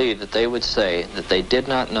can't believe that they would say that they did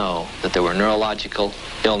not know that there were neurological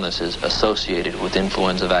illnesses associated with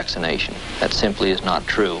influenza vaccination. That simply is not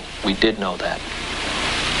true. We did know that.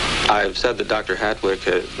 I've said that Dr. Hatwick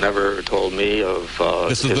has never told me of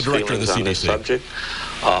this is his the director of the feelings on CDC. this subject.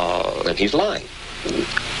 And he's lying.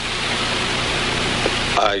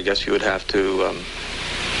 I guess you would have to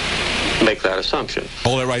make that assumption.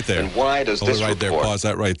 Hold it right there. And why does Hold this it right report... there. Pause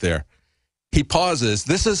that right there. He pauses.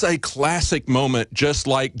 This is a classic moment, just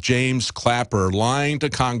like James Clapper lying to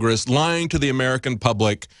Congress, lying to the American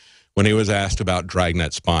public when he was asked about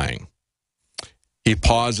dragnet spying. He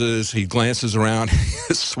pauses. He glances around.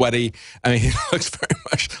 He's sweaty. I mean, he looks very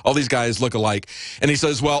much, all these guys look alike. And he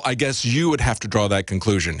says, well, I guess you would have to draw that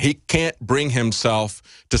conclusion. He can't bring himself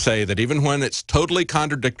to say that even when it's totally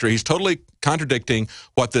contradictory, he's totally contradicting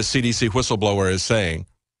what the CDC whistleblower is saying.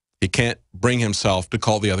 He can't bring himself to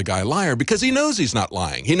call the other guy a liar because he knows he's not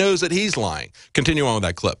lying. He knows that he's lying. Continue on with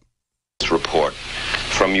that clip. This report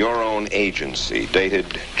from your own agency, dated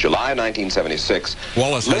July 1976,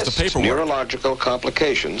 Wallace has the paperwork. Neurological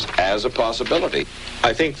complications as a possibility.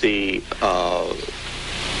 I think the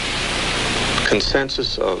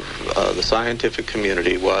consensus of the scientific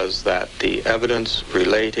community was that the evidence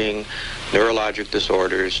relating neurologic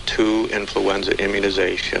disorders to influenza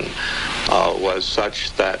immunization was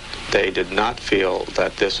such that they did not feel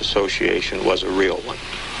that this association was a real one.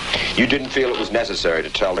 You didn't feel it was necessary to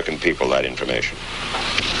tell the people that information?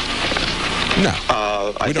 No.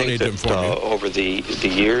 I think that over the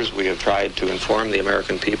years we have tried to inform the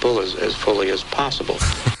American people as fully as possible.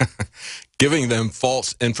 Giving them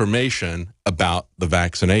false information about the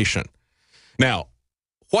vaccination. Now,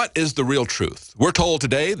 what is the real truth? We're told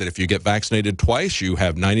today that if you get vaccinated twice, you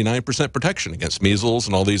have 99% protection against measles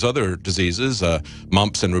and all these other diseases,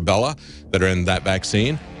 mumps and rubella that are in that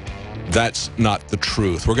vaccine. That's not the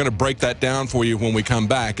truth. We're going to break that down for you when we come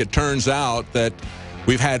back. It turns out that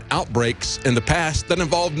we've had outbreaks in the past that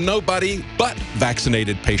involved nobody but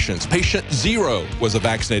vaccinated patients. Patient 0 was a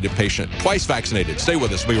vaccinated patient, twice vaccinated. Stay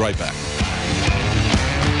with us. We'll be right back.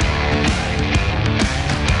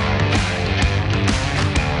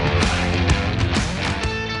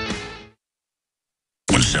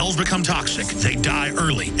 When cells become toxic, they die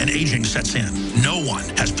early and aging sets in. No one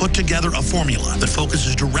has put together a formula that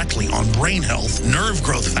focuses directly on brain health, nerve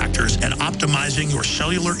growth factors, and optimizing your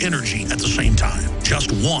cellular energy at the same time.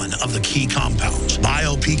 Just one of the key compounds,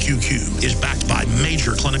 BioPQQ, is backed by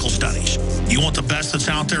major clinical studies. You want the best that's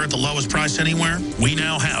out there at the lowest price anywhere? We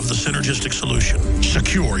now have the synergistic solution.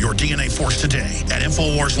 Secure your DNA force today at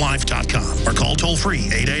InfoWarsLife.com or call toll-free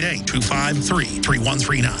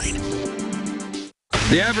 888-253-3139.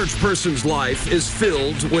 The average person's life is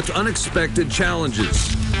filled with unexpected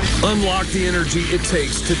challenges. Unlock the energy it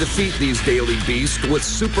takes to defeat these daily beasts with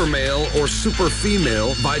super male or super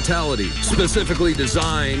female vitality, specifically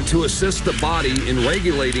designed to assist the body in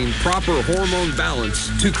regulating proper hormone balance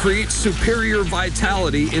to create superior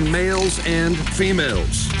vitality in males and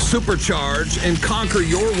females. Supercharge and conquer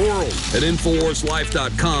your world at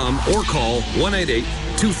InfoWarsLife.com or call 188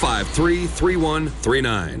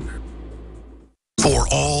 253-3139. For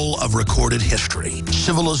all of recorded history,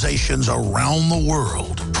 civilizations around the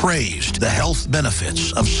world praised the health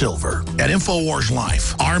benefits of silver. At InfoWars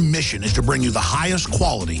Life, our mission is to bring you the highest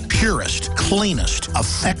quality, purest, cleanest,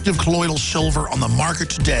 effective colloidal silver on the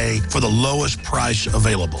market today for the lowest price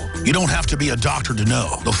available. You don't have to be a doctor to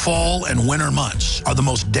know. The fall and winter months are the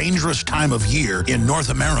most dangerous time of year in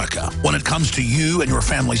North America when it comes to you and your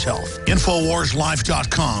family's health.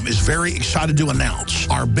 InfoWarsLife.com is very excited to announce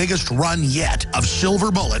our biggest run yet of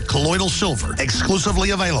Silver Bullet colloidal silver, exclusively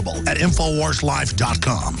available at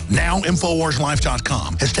InfoWarsLife.com. Now,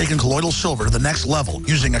 InfoWarsLife.com has taken colloidal silver to the next level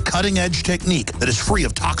using a cutting-edge technique that is free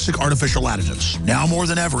of toxic artificial additives. Now more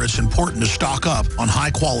than ever, it's important to stock up on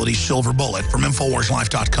high-quality Silver Bullet from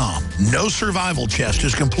InfoWarsLife.com. No survival chest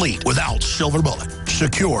is complete without Silver Bullet.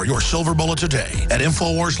 Secure your Silver Bullet today at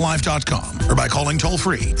InfoWarsLife.com or by calling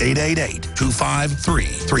toll-free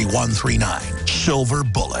 888-253-3139. Silver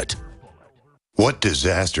Bullet. What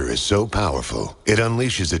disaster is so powerful, it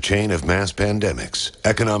unleashes a chain of mass pandemics,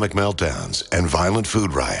 economic meltdowns, and violent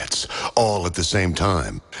food riots, all at the same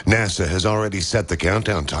time? NASA has already set the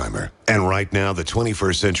countdown timer, and right now the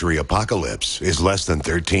 21st century apocalypse is less than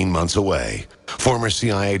 13 months away. Former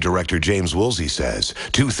CIA Director James Woolsey says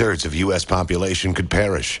 2/3 of U.S. population could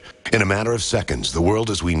perish. In a matter of seconds, the world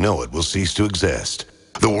as we know it will cease to exist.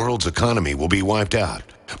 The world's economy will be wiped out.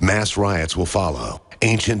 Mass riots will follow.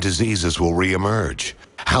 Ancient diseases will reemerge.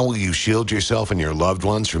 How will you shield yourself and your loved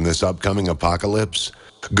ones from this upcoming apocalypse?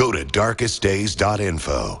 Go to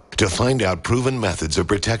darkestdays.info to find out proven methods of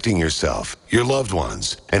protecting yourself, your loved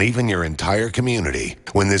ones, and even your entire community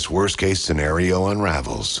when this worst-case scenario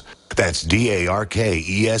unravels. That's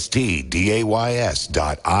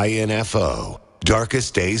darkestdays.info.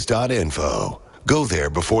 darkestdays.info. Go there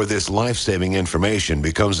before this life-saving information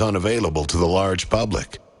becomes unavailable to the large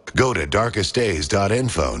public. Go to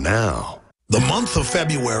darkestdays.info now. The month of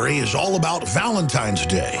February is all about Valentine's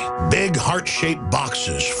Day. Big heart-shaped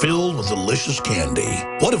boxes filled with delicious candy.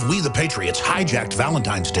 What if we, the Patriots, hijacked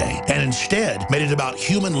Valentine's Day and instead made it about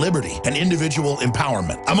human liberty and individual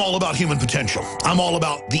empowerment? I'm all about human potential. I'm all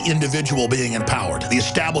about the individual being empowered. The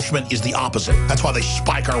establishment is the opposite. That's why they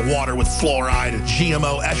spike our water with fluoride and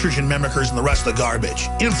GMO, estrogen mimickers, and the rest of the garbage.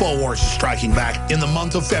 InfoWars is striking back in the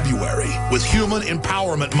month of February with Human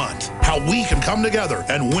Empowerment Month. How we can come together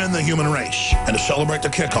and win the human race. And to celebrate the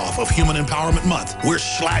kickoff of Human Empowerment Month, we're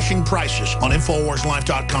slashing prices on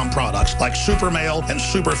InfoWarsLife.com products like Super Male and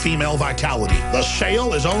Super Female Vitality. The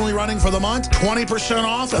sale is only running for the month, 20%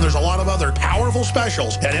 off, and there's a lot of other powerful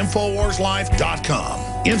specials at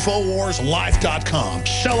InfoWarsLife.com. InfoWarsLife.com,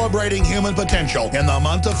 celebrating human potential in the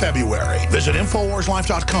month of February. Visit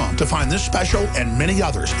InfoWarsLife.com to find this special and many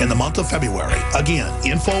others in the month of February. Again,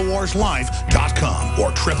 InfoWarsLife.com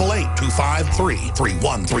or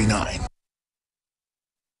 888-253-3139.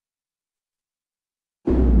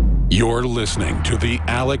 You're listening to The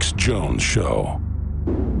Alex Jones Show.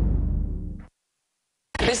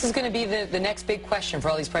 This is going to be the next big question for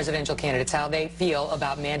all these presidential candidates, how they feel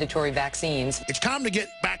about mandatory vaccines. It's time to get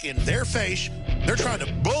back in their face. They're trying to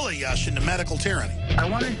bully us into medical tyranny. I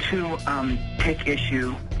wanted to take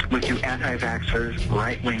issue with you anti-vaxxers,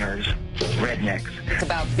 right-wingers, rednecks. It's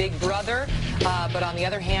about Big Brother, but on the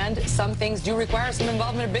other hand, some things do require some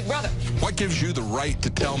involvement of Big Brother. What gives you the right to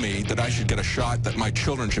tell me that I should get a shot, that my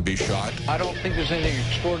children should be shot? I don't think there's anything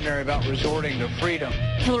extraordinary about resorting to freedom.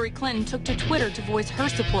 Hillary Clinton took to Twitter to voice her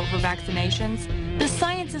support for vaccinations. The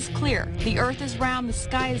science is clear. The earth is round, the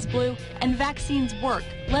sky is blue, and vaccines work.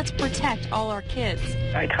 Let's protect all our kids.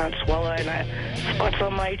 I can't swallow and I spots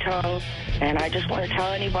on my tongue. And I just want to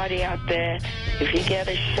tell anybody out there, if you get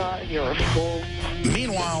a shot, you're a fool.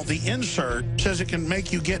 Meanwhile, the insert says it can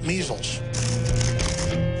make you get measles.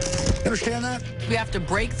 You understand that? We have to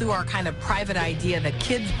break through our kind of private idea that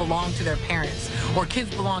kids belong to their parents or kids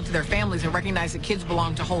belong to their families and recognize that kids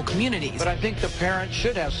belong to whole communities. But I think the parents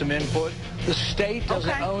should have some input. The state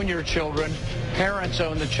doesn't own your children. Parents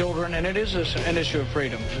own the children, and it is an issue of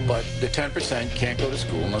freedom. But the 10% can't go to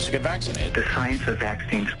school unless they get vaccinated. The science of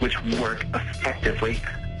vaccines, which work effectively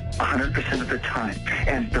 100% of the time,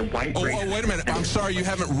 and the white race... Oh, wait a minute. I'm sorry, you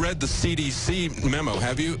haven't read the CDC memo,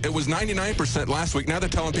 have you? It was 99% last week. Now they're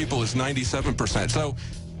telling people it's 97%. So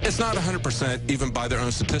it's not 100% even by their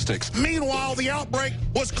own statistics. Meanwhile, the outbreak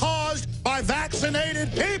was caused by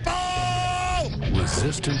vaccinated people!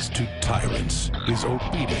 Resistance to tyrants is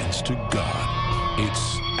obedience to God.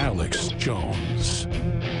 It's Alex Jones.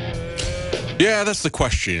 Yeah, that's the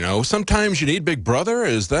question, you know. Sometimes you need Big Brother.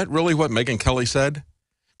 Is that really what Megyn Kelly said?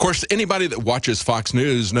 course, anybody that watches Fox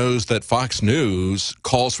News knows that Fox News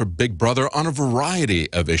calls for Big Brother on a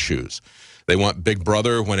variety of issues. They want Big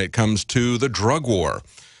Brother when it comes to the drug war.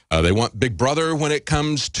 They want Big Brother when it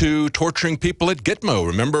comes to torturing people at Gitmo.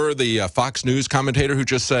 Remember the Fox News commentator who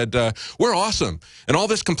just said, we're awesome. And all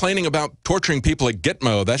this complaining about torturing people at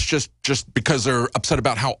Gitmo, that's just because they're upset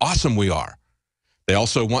about how awesome we are. They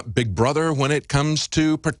also want Big Brother when it comes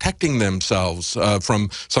to protecting themselves from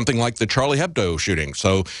something like the Charlie Hebdo shooting.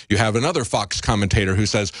 So you have another Fox commentator who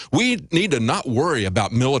says, we need to not worry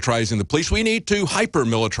about militarizing the police. We need to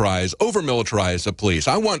hyper-militarize, over-militarize the police.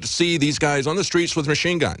 I want to see these guys on the streets with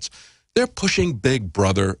machine guns. They're pushing Big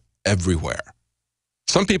Brother everywhere.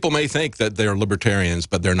 Some people may think that they're libertarians,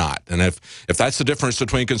 but they're not. And if that's the difference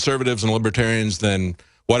between conservatives and libertarians, then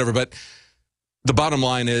whatever. But the bottom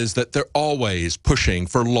line is that they're always pushing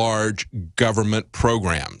for large government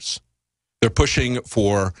programs. They're pushing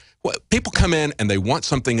for, well, people come in and they want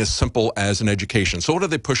something as simple as an education. So what do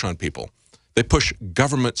they push on people? They push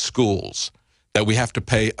government schools that we have to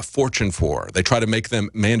pay a fortune for. They try to make them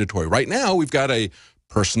mandatory. Right now, we've got a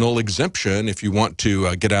personal exemption if you want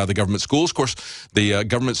to get out of the government schools. Of course, the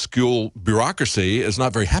government school bureaucracy is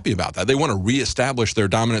not very happy about that. They want to reestablish their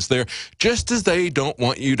dominance there, just as they don't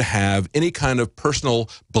want you to have any kind of personal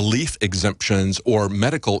belief exemptions or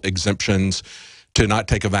medical exemptions to not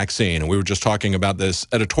take a vaccine. And we were just talking about this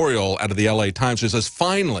editorial out of the LA Times. It says,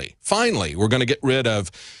 finally, we're going to get rid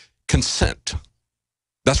of consent.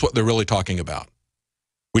 That's what they're really talking about.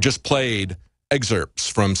 We just played excerpts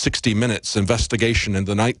from 60 Minutes investigation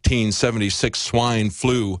into the 1976 swine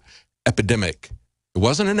flu epidemic. It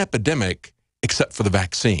wasn't an epidemic except for the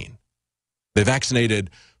vaccine. They vaccinated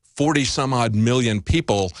 40-some-odd million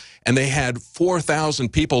people, and they had 4,000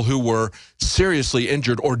 people who were seriously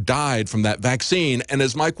injured or died from that vaccine. And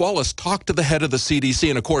as Mike Wallace talked to the head of the CDC,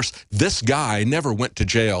 and of course, this guy never went to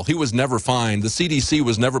jail. He was never fined. The CDC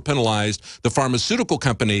was never penalized. The pharmaceutical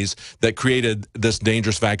companies that created this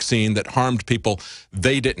dangerous vaccine that harmed people,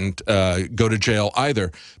 they didn't go to jail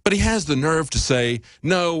either. But he has the nerve to say,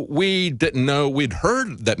 no, we didn't know. We'd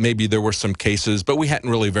heard that maybe there were some cases, but we hadn't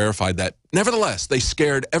really verified that. Nevertheless, they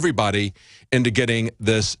scared everybody into getting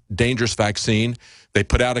this dangerous vaccine. They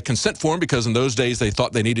put out a consent form because in those days they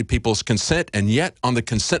thought they needed people's consent, and yet on the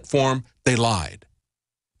consent form, they lied.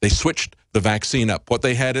 They switched the vaccine up. What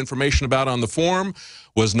they had information about on the form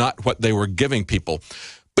was not what they were giving people.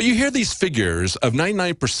 But you hear these figures of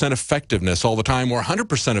 99% effectiveness all the time, or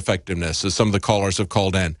 100% effectiveness, as some of the callers have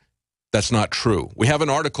called in. That's not true. We have an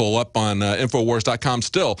article up on Infowars.com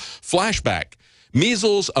still. Flashback.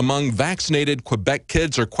 Measles among vaccinated Quebec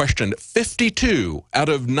kids are questioned. 52 out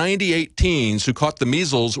of 98 teens who caught the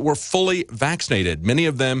measles were fully vaccinated, many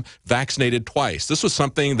of them vaccinated twice. This was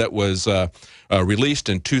something that was released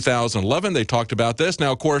in 2011. They talked about this.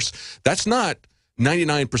 Now, of course, that's not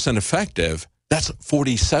 99% effective. That's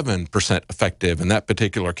 47% effective in that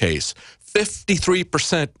particular case.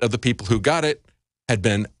 53% of the people who got it had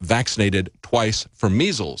been vaccinated twice for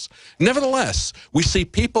measles. Nevertheless, we see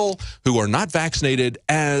people who are not vaccinated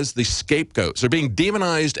as the scapegoats. They're being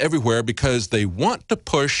demonized everywhere because they want to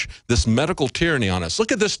push this medical tyranny on us.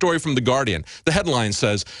 Look at this story from The Guardian. The headline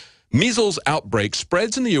says, measles outbreak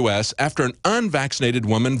spreads in the U.S. after an unvaccinated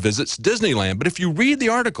woman visits Disneyland. But if you read the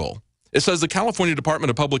article, it says the California Department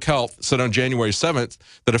of Public Health said on January 7th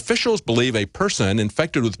that officials believe a person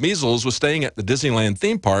infected with measles was staying at the Disneyland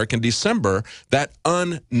theme park in December. That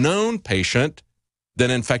unknown patient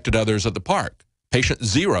then infected others at the park. Patient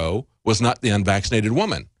 0 was not the unvaccinated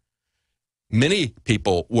woman. Many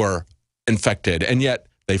people were infected, and yet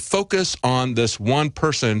they focus on this one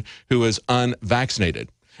person who is unvaccinated.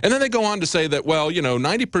 And then they go on to say that, well,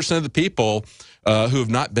 90% of the people who have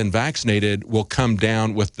not been vaccinated will come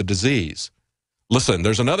down with the disease. Listen,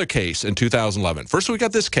 there's another case in 2011. First, we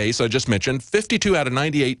got this case I just mentioned. 52 out of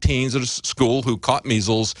 98 teens at a school who caught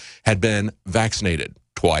measles had been vaccinated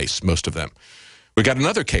twice, most of them. We got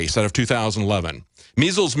another case out of 2011.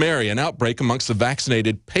 Measles Mary, an outbreak amongst the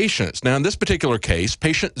vaccinated patients. Now, in this particular case,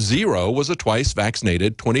 patient 0 was a twice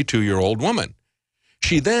vaccinated 22-year-old woman.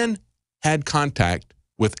 She then had contact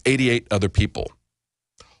with 88 other people.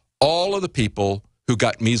 All of the people who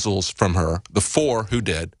got measles from her, the 4 who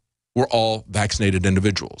did, were all vaccinated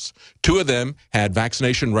individuals. 2 of them had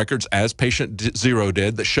vaccination records, as patient 0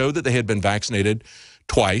 did, that showed that they had been vaccinated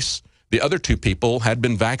twice. The other 2 people had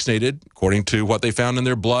been vaccinated, according to what they found in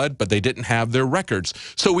their blood, but they didn't have their records.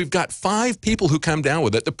 So we've got 5 people who come down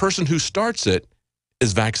with it. The person who starts it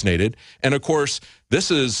is vaccinated. And of course,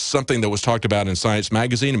 this is something that was talked about in Science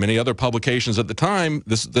Magazine and many other publications at the time.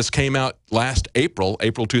 This came out last April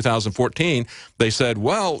 2014. They said,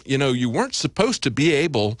 well, you know, you weren't supposed to be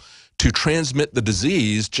able to transmit the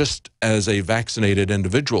disease just as a vaccinated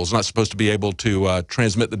individual. It's not supposed to be able to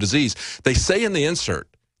transmit the disease. They say in the insert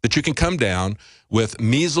that you can come down with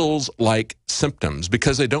measles-like symptoms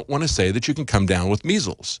because they don't want to say that you can come down with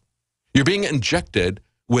measles. You're being injected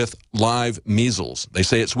with live measles. They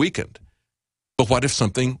say it's weakened. But what if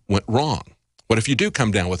something went wrong? What if you do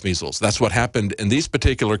come down with measles? That's what happened in these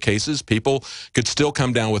particular cases. People could still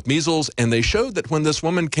come down with measles, and they showed that when this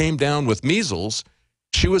woman came down with measles,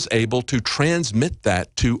 she was able to transmit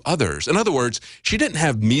that to others. In other words, she didn't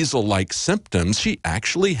have measles-like symptoms. She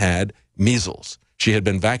actually had measles. She had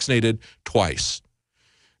been vaccinated twice.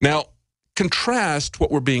 Now, contrast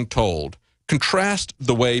what we're being told. Contrast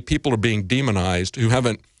the way people are being demonized who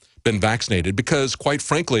haven't been vaccinated, because quite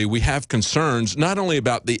frankly, we have concerns not only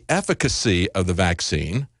about the efficacy of the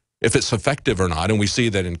vaccine, if it's effective or not, and we see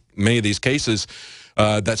that in many of these cases,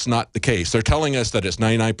 that's not the case. They're telling us that it's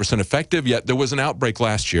 99% effective, yet there was an outbreak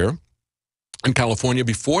last year in California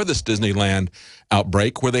before this Disneyland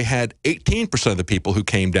outbreak where they had 18% of the people who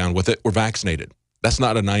came down with it were vaccinated. That's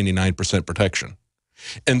not a 99% protection.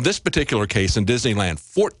 In this particular case in Disneyland,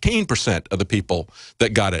 14% of the people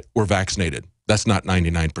that got it were vaccinated. That's not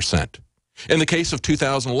 99%. In the case of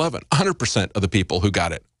 2011, 100% of the people who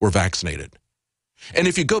got it were vaccinated. And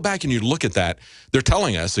if you go back and you look at that, they're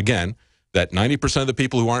telling us, again, that 90% of the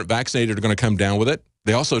people who aren't vaccinated are going to come down with it.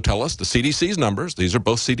 They also tell us, the CDC's numbers, these are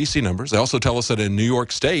both CDC numbers, they also tell us that in New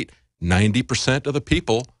York State, 90% of the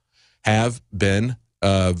people have been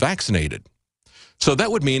vaccinated. So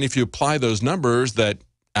that would mean if you apply those numbers that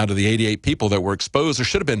out of the 88 people that were exposed, there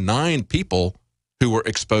should have been 9 people who were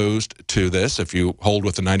exposed to this if you hold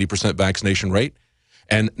with the 90% vaccination rate.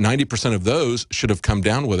 And 90% of those should have come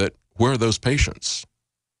down with it. Where are those patients?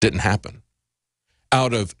 Didn't happen.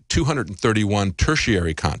 Out of 231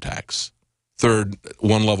 tertiary contacts, third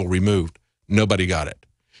one level removed, nobody got it.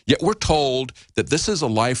 Yet we're told that this is a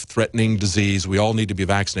life-threatening disease. We all need to be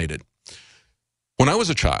vaccinated. When I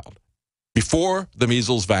was a child, before the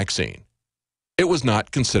measles vaccine, it was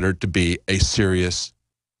not considered to be a serious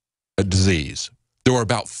disease. There were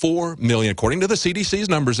about 4 million, according to the CDC's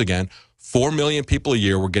numbers again, 4 million people a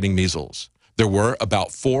year were getting measles. There were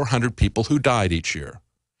about 400 people who died each year.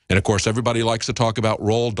 And of course, everybody likes to talk about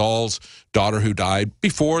Roald Dahl's daughter who died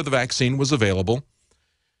before the vaccine was available.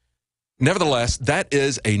 Nevertheless, that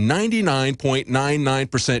is a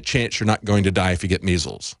 99.99% chance you're not going to die if you get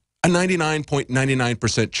measles. A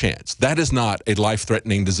 99.99% chance. That is not a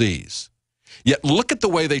life-threatening disease. Yet look at the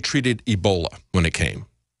way they treated Ebola when it came.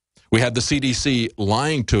 We had the CDC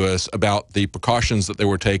lying to us about the precautions that they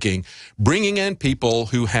were taking, bringing in people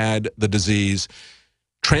who had the disease,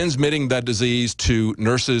 transmitting that disease to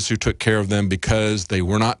nurses who took care of them because they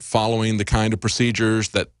were not following the kind of procedures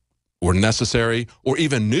that were necessary or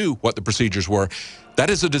even knew what the procedures were.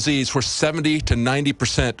 That is a disease where 70 to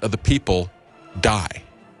 90% of the people die.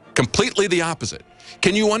 Completely the opposite.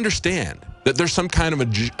 Can you understand that there's some kind of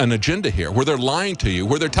an agenda here where they're lying to you,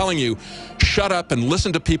 where they're telling you, shut up and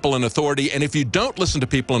listen to people in authority, and if you don't listen to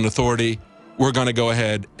people in authority, we're going to go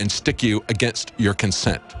ahead and stick you against your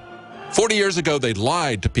consent. 40 years ago, they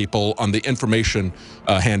lied to people on the information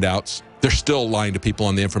handouts. They're still lying to people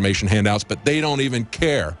on the information handouts, but they don't even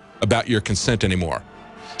care about your consent anymore.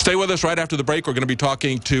 Stay with us right after the break. We're going to be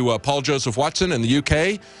talking to Paul Joseph Watson in the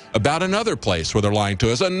UK about another place where they're lying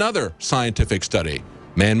to us, another scientific study,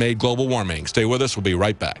 man-made global warming. Stay with us. We'll be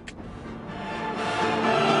right back.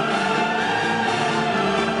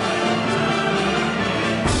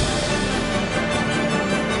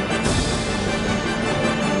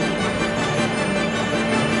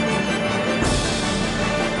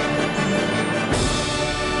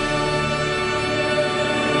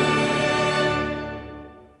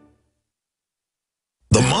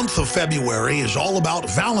 The month of February is all about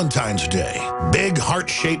Valentine's Day. Big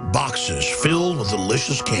heart-shaped boxes filled with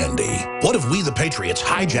delicious candy. What if we, the Patriots,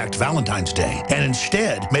 hijacked Valentine's Day and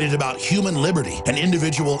instead made it about human liberty and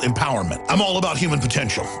individual empowerment? I'm all about human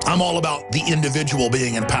potential. I'm all about the individual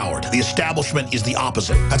being empowered. The establishment is the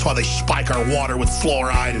opposite. That's why they spike our water with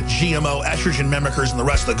fluoride and GMO, estrogen mimickers, and the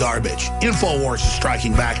rest of the garbage. InfoWars is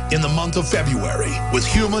striking back in the month of February with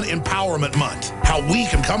Human Empowerment Month. How we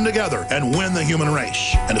can come together and win the human race.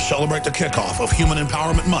 And to celebrate the kickoff of Human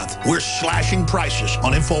Empowerment Month, we're slashing prices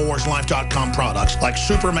on InfoWarsLife.com products like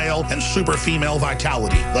Super Male and Super Female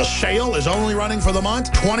Vitality. The sale is only running for the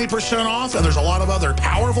month, 20% off, and there's a lot of other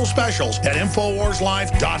powerful specials at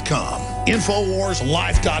InfoWarsLife.com.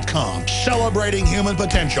 InfoWarsLife.com, celebrating human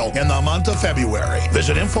potential in the month of February.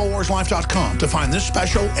 Visit InfoWarsLife.com to find this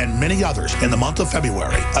special and many others in the month of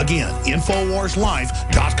February. Again,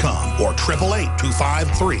 InfoWarsLife.com or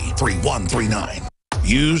 888-253-3139.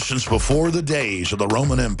 Used since before the days of the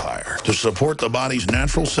Roman Empire to support the body's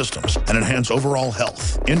natural systems and enhance overall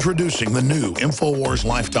health. Introducing the new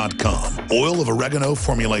InfoWarsLife.com oil of oregano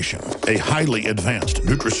formulation, a highly advanced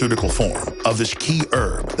nutraceutical form of this key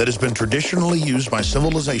herb that has been traditionally used by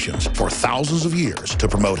civilizations for thousands of years to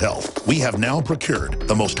promote health. We have now procured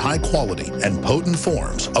the most high quality and potent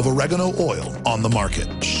forms of oregano oil on the market,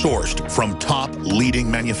 sourced from top leading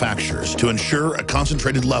manufacturers to ensure a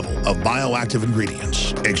concentrated level of bioactive ingredients.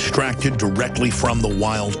 Extracted directly from the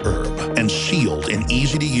wild herb and sealed in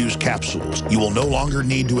easy-to-use capsules, you will no longer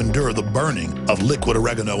need to endure the burning of liquid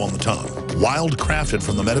oregano on the tongue. Wild crafted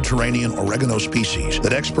from the Mediterranean oregano species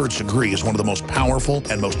that experts agree is one of the most powerful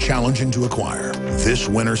and most challenging to acquire. This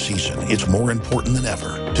winter season, it's more important than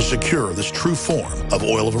ever to secure this true form of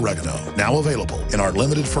oil of oregano. Now available in our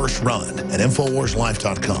limited first run at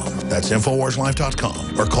InfoWarsLife.com. That's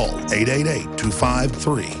InfoWarsLife.com or call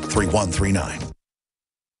 888-253-3139.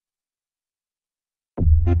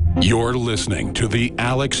 You're listening to The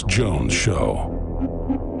Alex Jones Show.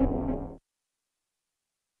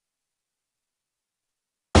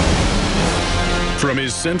 From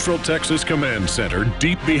his Central Texas Command Center,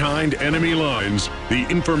 deep behind enemy lines, the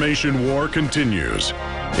information war continues.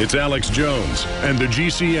 It's Alex Jones and the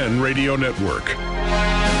GCN Radio Network.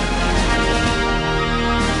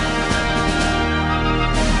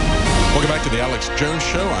 Welcome back to the Alex Jones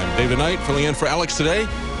Show. I'm David Knight, filling in for Alex today.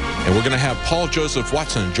 And we're going to have Paul Joseph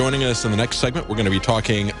Watson joining us in the next segment. We're going to be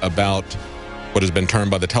talking about what has been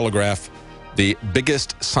termed by the Telegraph the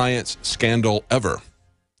biggest science scandal ever.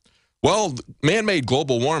 Well, man-made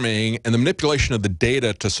global warming and the manipulation of the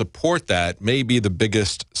data to support that may be the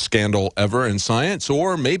biggest scandal ever in science,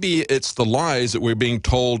 or maybe it's the lies that we're being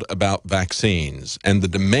told about vaccines and the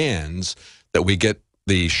demands that we get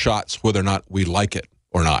the shots whether or not we like it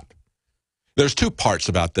or not. There's two parts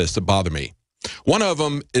about this that bother me. One of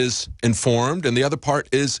them is informed, and the other part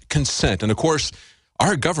is consent. And, of course,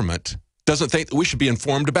 our government doesn't think that we should be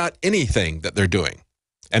informed about anything that they're doing.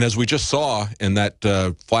 And as we just saw in that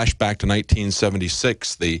flashback to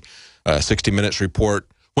 1976, the 60 Minutes report,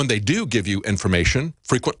 when they do give you information,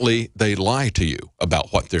 frequently they lie to you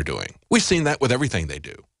about what they're doing. We've seen that with everything they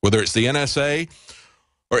do, whether it's the NSA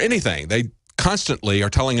or anything. They constantly are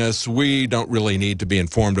telling us we don't really need to be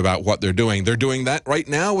informed about what they're doing. They're doing that right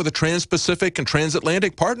now with the Trans-Pacific and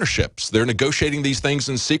Transatlantic partnerships. They're negotiating these things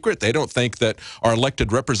in secret. They don't think that our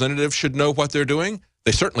elected representatives should know what they're doing.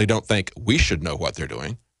 They certainly don't think we should know what they're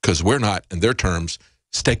doing, because we're not, in their terms,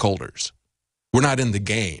 stakeholders. We're not in the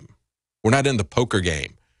game. We're not in the poker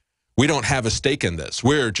game. We don't have a stake in this.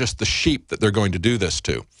 We're just the sheep that they're going to do this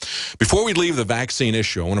to. Before we leave the vaccine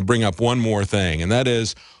issue, I want to bring up one more thing, and that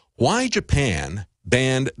is why Japan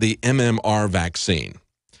banned the MMR vaccine.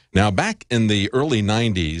 Now, back in the early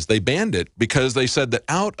 90s, they banned it because they said that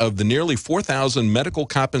out of the nearly 4,000 medical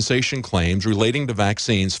compensation claims relating to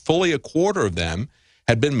vaccines, fully a quarter of them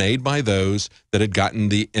had been made by those that had gotten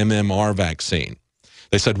the MMR vaccine.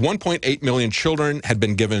 They said 1.8 million children had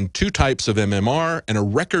been given two types of MMR, and a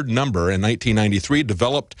record number in 1993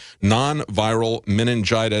 developed non-viral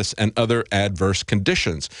meningitis and other adverse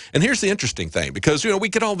conditions. And here's the interesting thing, because, we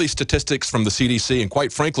get all these statistics from the CDC, and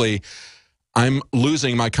quite frankly, I'm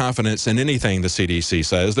losing my confidence in anything the CDC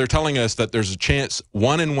says. They're telling us that there's a chance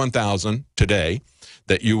 1 in 1,000 today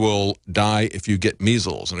that you will die if you get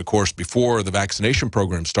measles. And, of course, before the vaccination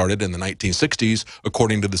program started in the 1960s,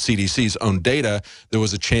 according to the CDC's own data, there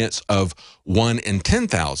was a chance of 1 in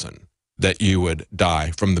 10,000 that you would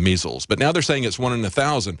die from the measles. But now they're saying it's 1 in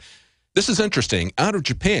 1,000. This is interesting. Out of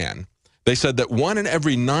Japan, they said that 1 in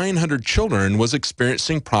every 900 children was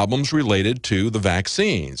experiencing problems related to the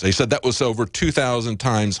vaccines. They said that was over 2,000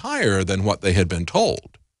 times higher than what they had been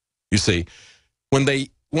told. You see, when they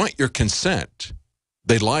want your consent,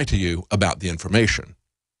 they lie to you about the information.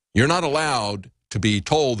 You're not allowed to be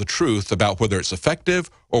told the truth about whether it's effective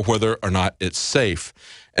or whether or not it's safe.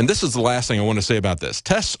 And this is the last thing I want to say about this.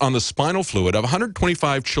 Tests on the spinal fluid of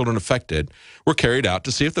 125 children affected were carried out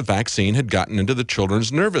to see if the vaccine had gotten into the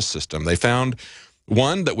children's nervous system. They found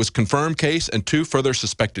 1 that was confirmed case and 2 further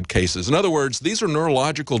suspected cases. In other words, these are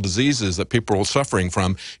neurological diseases that people are suffering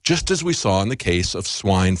from, just as we saw in the case of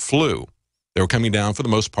swine flu. They were coming down, for the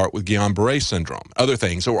most part, with Guillain-Barré syndrome, other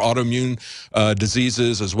things, or autoimmune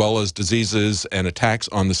diseases, as well as diseases and attacks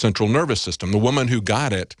on the central nervous system. The woman who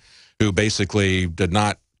got it, who basically did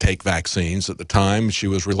not take vaccines at the time, she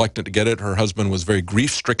was reluctant to get it. Her husband was very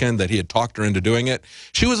grief-stricken that he had talked her into doing it.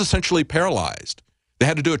 She was essentially paralyzed. They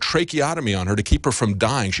had to do a tracheotomy on her to keep her from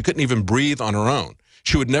dying. She couldn't even breathe on her own.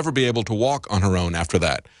 She would never be able to walk on her own after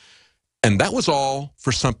that. And that was all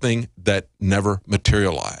for something that never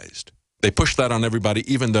materialized. They pushed that on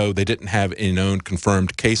everybody, even though they didn't have any known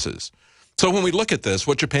confirmed cases. So when we look at this,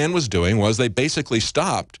 what Japan was doing was they basically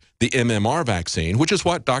stopped the MMR vaccine, which is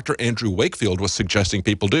what Dr. Andrew Wakefield was suggesting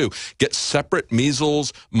people do. Get separate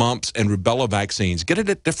measles, mumps, and rubella vaccines. Get it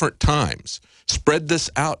at different times. Spread this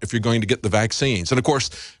out if you're going to get the vaccines. And of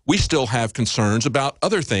course, we still have concerns about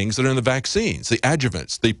other things that are in the vaccines, the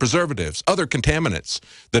adjuvants, the preservatives, other contaminants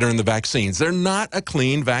that are in the vaccines. They're not a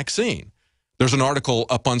clean vaccine. There's an article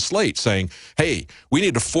up on Slate saying, hey, we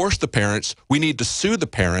need to force the parents, we need to sue the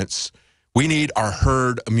parents, we need our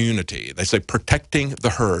herd immunity. They say protecting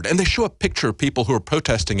the herd. And they show a picture of people who are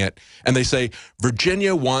protesting it, and they say,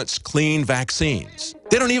 Virginia wants clean vaccines.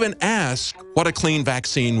 They don't even ask what a clean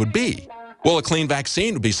vaccine would be. Well, a clean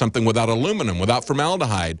vaccine would be something without aluminum, without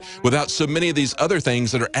formaldehyde, without so many of these other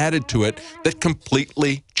things that are added to it that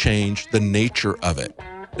completely change the nature of it.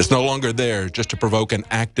 It's no longer there just to provoke an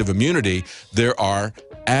active immunity. There are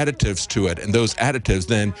additives to it, and those additives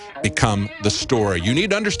then become the story. You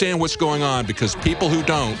need to understand what's going on, because people who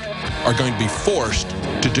don't are going to be forced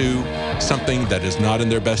to do something that is not in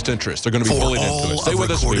their best interest. They're going to be bullied into it. Stay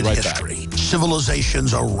with us, we'll be right back.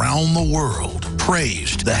 Civilizations around the world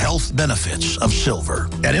praised the health benefits of silver.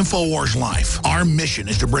 At InfoWars Life, our mission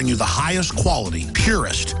is to bring you the highest quality,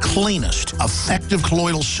 purest, cleanest, effective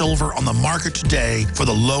colloidal silver on the market today for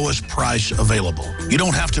the lowest price available. You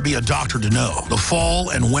don't have to be a doctor to know. The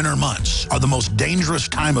fall and winter months are the most dangerous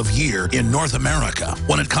time of year in North America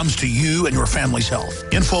when it comes to you and your family's health.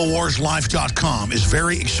 InfoWarsLife.com is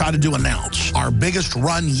very excited to announce our biggest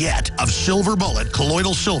run yet of Silver Bullet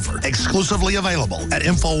colloidal silver, exclusively available at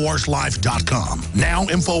InfoWarsLife.com. Now,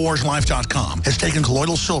 InfoWarsLife.com has taken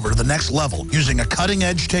colloidal silver to the next level using a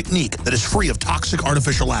cutting-edge technique that is free of toxic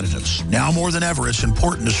artificial additives. Now more than ever, it's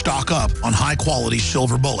important to stock up on high-quality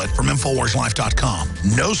Silver Bullet from InfoWarsLife.com.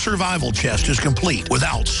 No survival chest is complete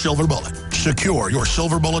without Silver Bullet. Secure your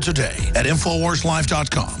Silver Bullet today at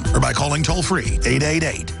InfoWarsLife.com or by calling toll-free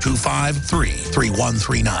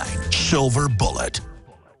 888-253-3139. Silver Bullet.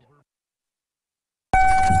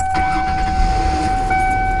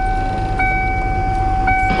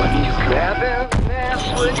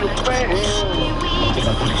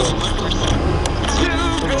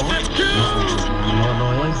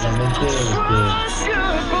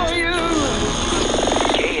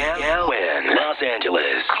 KLN, Los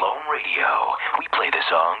Angeles. Clone Radio. We play the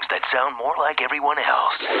songs that sound more like everyone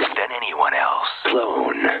else than anyone else.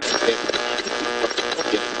 Clone.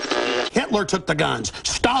 Hitler took the guns.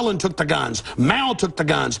 Stalin took the guns. Mao took the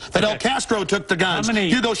guns. Fidel Castro took the guns.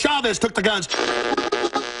 Hugo Chavez took the guns.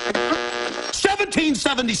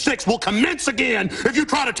 1776 will commence again if you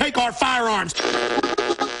try to take our firearms.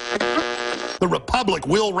 The Republic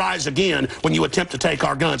will rise again when you attempt to take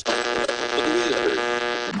our guns. I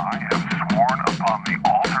have sworn upon the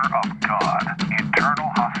altar of God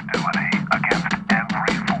eternal hostility against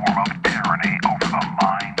every form of tyranny over the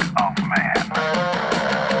mind of man.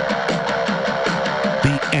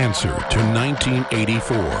 The answer to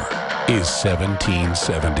 1984 is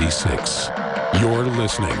 1776. You're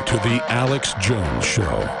listening to The Alex Jones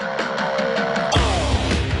Show.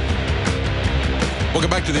 Welcome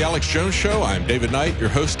back to The Alex Jones Show. I'm David Knight, your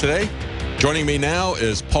host today. Joining me now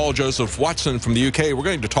is Paul Joseph Watson from the UK. We're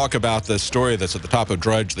going to talk about this story that's at the top of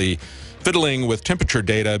Drudge, the fiddling with temperature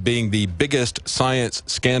data being the biggest science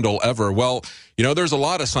scandal ever. Well, you know, there's a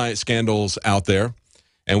lot of science scandals out there.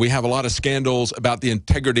 And we have a lot of scandals about the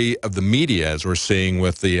integrity of the media, as we're seeing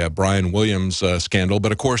with the Brian Williams scandal.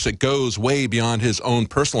 But, of course, it goes way beyond his own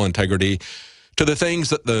personal integrity to the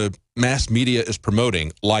things that the mass media is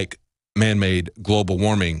promoting, like man-made global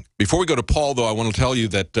warming. Before we go to Paul, though, I want to tell you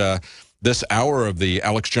that this hour of the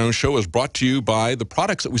Alex Jones Show is brought to you by the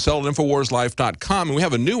products that we sell at InfoWarsLife.com. And we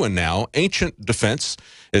have a new one now, Ancient Defense.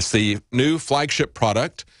 It's the new flagship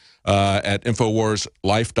product at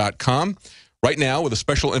InfoWarsLife.com. Right now, with a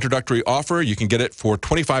special introductory offer, you can get it for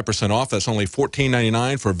 25% off. That's only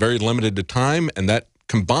 $14.99 for a very limited time, and that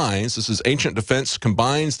combines, this is Ancient Defense,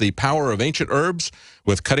 combines the power of ancient herbs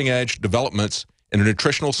with cutting-edge developments in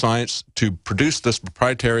nutritional science to produce this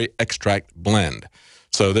proprietary extract blend.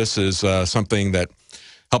 So this is something that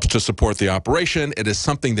helps to support the operation. It is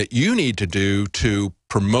something that you need to do to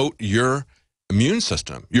promote your immune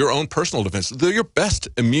system, your own personal defense. Your best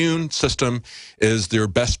immune system is your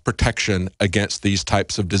best protection against these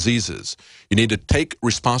types of diseases. You need to take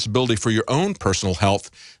responsibility for your own personal health.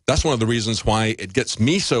 That's one of the reasons why it gets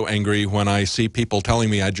me so angry when I see people telling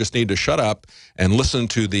me I just need to shut up and listen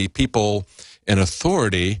to the people in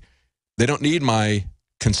authority. They don't need my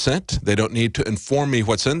consent. They don't need to inform me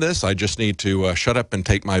what's in this. I just need to shut up and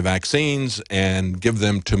take my vaccines and give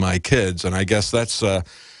them to my kids. And I guess that's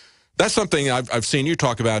something I've seen you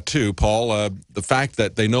talk about too, Paul, the fact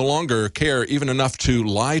that they no longer care even enough to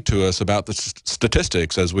lie to us about the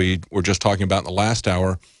statistics, as we were just talking about in the last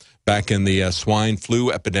hour, back in the swine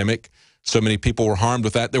flu epidemic. So many people were harmed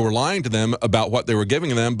with that. They were lying to them about what they were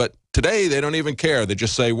giving them, but today they don't even care. They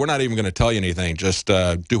just say, we're not even going to tell you anything. Just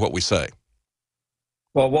do what we say.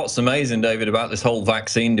 Well, what's amazing, David, about this whole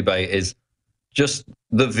vaccine debate is just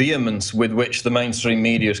the vehemence with which the mainstream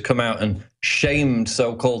media has come out and shamed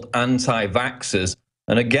so-called anti-vaxxers.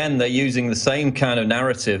 And again, they're using the same kind of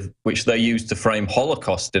narrative which they used to frame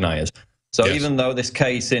Holocaust deniers. So even though this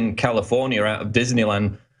case in California out of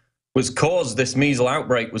Disneyland was caused, this measles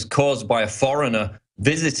outbreak was caused by a foreigner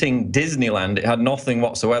visiting Disneyland, it had nothing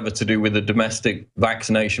whatsoever to do with the domestic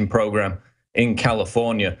vaccination program in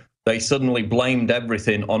California. They suddenly blamed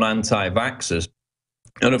everything on anti-vaxxers.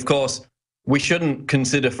 And of course, we shouldn't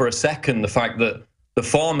consider for a second the fact that the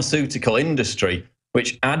pharmaceutical industry,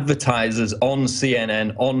 which advertises on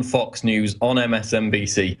CNN, on Fox News, on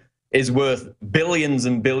MSNBC, is worth billions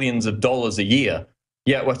and billions of dollars a year.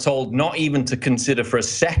 Yet we're told not even to consider for a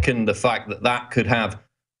second the fact that that could have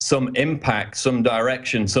some impact, some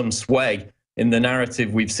direction, some sway in the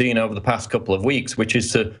narrative we've seen over the past couple of weeks, which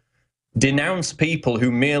is to denounce people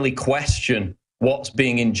who merely question what's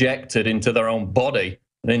being injected into their own body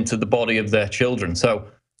and into the body of their children. So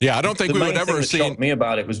yeah, I don't think we would ever have seen. What shocked me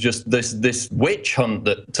about it was just this witch hunt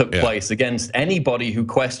that took place against anybody who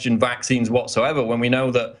questioned vaccines whatsoever, when we know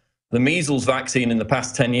that the measles vaccine in the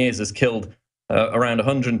past 10 years has killed around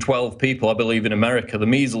 112 people, I believe, in America. The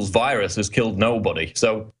measles virus has killed nobody.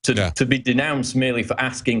 So to be denounced merely for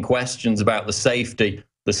asking questions about the safety,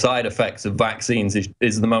 the side effects of vaccines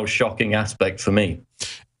is the most shocking aspect for me.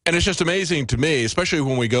 And it's just amazing to me, especially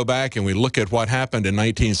when we go back and we look at what happened in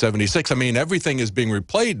 1976. I mean, everything is being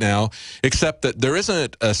replayed now, except that there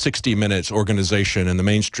isn't a 60 Minutes organization in the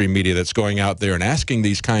mainstream media that's going out there and asking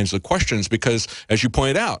these kinds of questions because, as you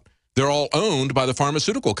pointed out, they're all owned by the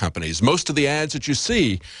pharmaceutical companies. Most of the ads that you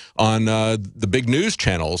see on the big news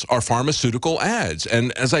channels are pharmaceutical ads.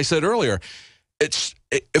 And as I said earlier,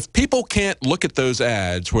 if people can't look at those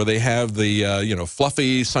ads where they have the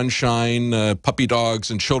fluffy sunshine puppy dogs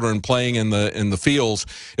and children playing in the fields,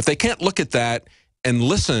 if they can't look at that and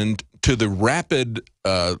listen to the rapid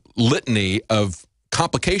litany of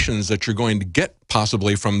complications that you're going to get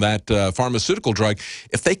possibly from that pharmaceutical drug,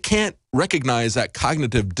 if they can't recognize that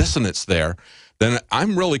cognitive dissonance there, then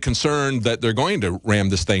I'm really concerned that they're going to ram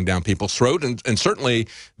this thing down people's throat. And certainly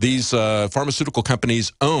these pharmaceutical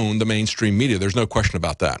companies own the mainstream media. There's no question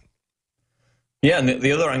about that. Yeah, and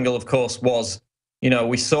the other angle, of course, was,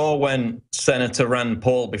 we saw when Senator Rand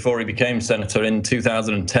Paul, before he became senator in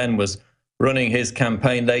 2010, was running his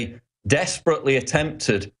campaign, they desperately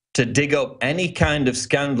attempted to dig up any kind of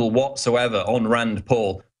scandal whatsoever on Rand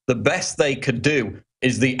Paul. The best they could do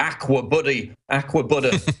is the Aqua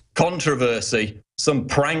Butter controversy, some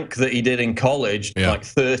prank that he did in college like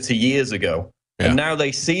 30 years ago. And now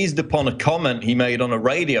they seized upon a comment he made on a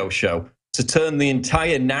radio show to turn the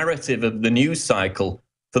entire narrative of the news cycle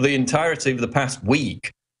for the entirety of the past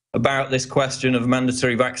week about this question of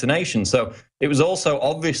mandatory vaccination. So it was also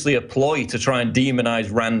obviously a ploy to try and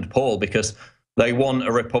demonize Rand Paul because they want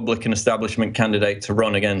a Republican establishment candidate to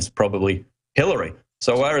run against probably Hillary.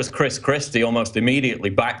 So whereas Chris Christie almost immediately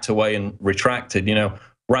backed away and retracted,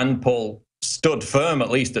 Rand Paul stood firm, at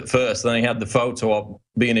least at first. Then he had the photo of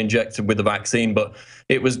being injected with the vaccine, but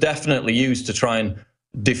it was definitely used to try and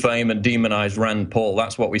defame and demonize Rand Paul.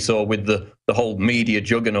 That's what we saw with the whole media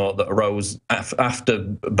juggernaut that arose after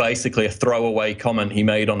basically a throwaway comment he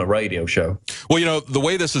made on a radio show. Well, the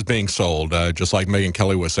way this is being sold, just like Megyn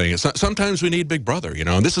Kelly was saying, sometimes we need Big Brother,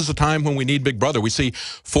 and this is a time when we need Big Brother. We see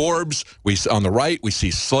Forbes, on the right, we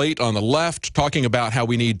see Slate on the left talking about how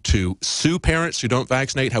we need to sue parents who don't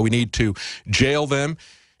vaccinate, how we need to jail them.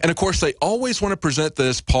 And of course, they always want to present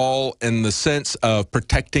this, Paul, in the sense of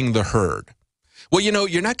protecting the herd. Well,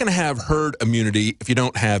 you're not going to have herd immunity if you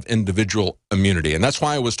don't have individual immunity. And that's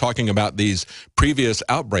why I was talking about these previous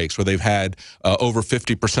outbreaks where they've had over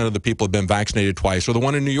 50% of the people have been vaccinated twice, or the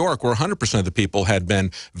one in New York where 100% of the people had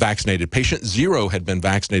been vaccinated. Patient zero had been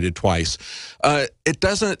vaccinated twice. They're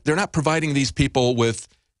not providing these people with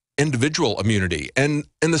individual immunity. And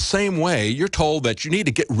in the same way, you're told that you need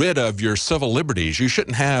to get rid of your civil liberties. You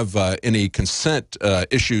shouldn't have any consent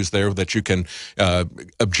issues there that you can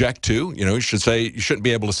object to. You know, you shouldn't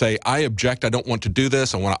be able to say, I object, I don't want to do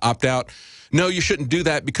this, I want to opt out. No, you shouldn't do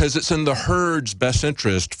that because it's in the herd's best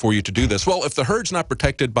interest for you to do this. Well, if the herd's not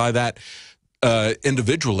protected by that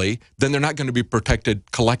individually, then they're not going to be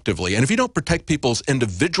protected collectively. And if you don't protect people's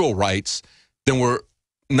individual rights, then we're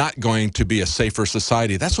not going to be a safer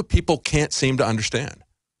society. That's what people can't seem to understand.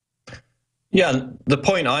 Yeah, the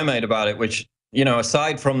point I made about it, which, you know,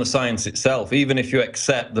 aside from the science itself, even if you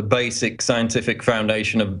accept the basic scientific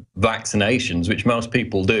foundation of vaccinations, which most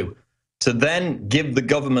people do, to then give the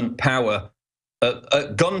government power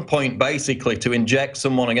at gunpoint, basically, to inject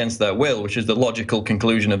someone against their will, which is the logical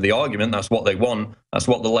conclusion of the argument. That's what they want. That's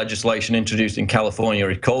what the legislation introduced in California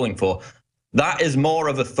is calling for. That is more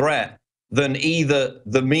of a threat than either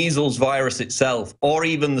the measles virus itself or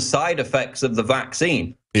even the side effects of the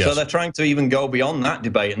vaccine. Yes. So they're trying to even go beyond that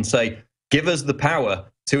debate and say, give us the power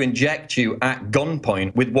to inject you at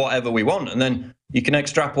gunpoint with whatever we want. And then you can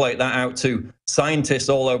extrapolate that out to scientists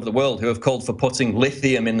all over the world who have called for putting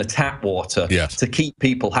lithium in the tap water to keep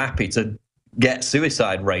people happy, to get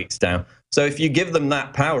suicide rates down. So if you give them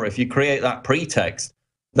that power, if you create that pretext,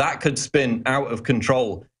 that could spin out of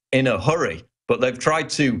control in a hurry. But they've tried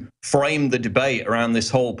to frame the debate around this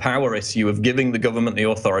whole power issue of giving the government the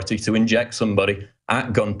authority to inject somebody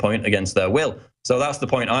at gunpoint against their will. So that's the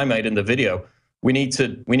point I made in the video. We need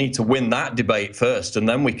to win that debate first, and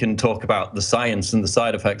then we can talk about the science and the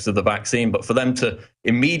side effects of the vaccine. But for them to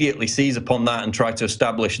immediately seize upon that and try to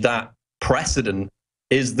establish that precedent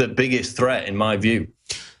is the biggest threat, in my view.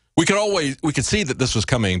 We could see that this was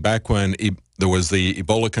coming back when there was the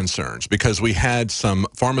Ebola concerns, because we had some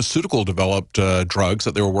pharmaceutical developed drugs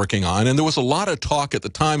that they were working on. And there was a lot of talk at the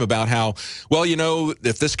time about how, well, you know,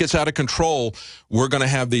 if this gets out of control, we're going to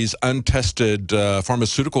have these untested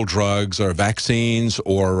pharmaceutical drugs or vaccines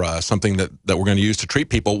or something that we're going to use to treat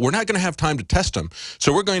people. We're not going to have time to test them.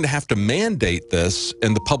 So we're going to have to mandate this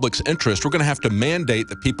in the public's interest. We're going to have to mandate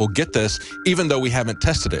that people get this, even though we haven't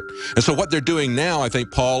tested it. And so what they're doing now, I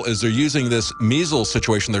think, Paul, is they're using this measles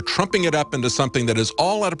situation. They're trumping it up into something that is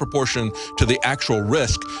all out of proportion to the actual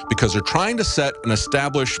risk, because they're trying to set an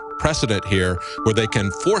established precedent here where they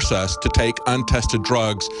can force us to take untested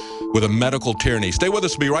drugs with a medical tyranny. Stay with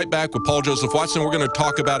us. We'll be right back with Paul Joseph Watson. We're going to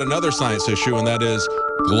talk about another science issue, and that is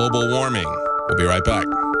global warming. We'll be right back.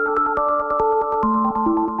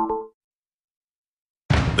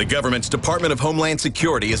 The government's Department of Homeland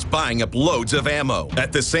Security is buying up loads of ammo.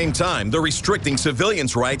 At the same time, they're restricting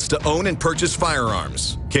civilians' rights to own and purchase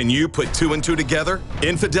firearms. Can you put two and two together?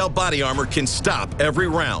 Infidel Body Armor can stop every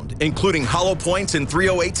round, including hollow points and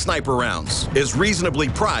 .308 sniper rounds, is reasonably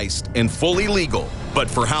priced and fully legal. But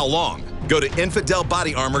for how long? Go to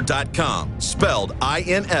InfidelBodyArmor.com, spelled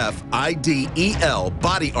I-N-F-I-D-E-L,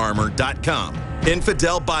 bodyarmor.com.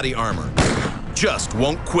 Infidel Body Armor. Just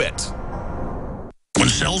won't quit. When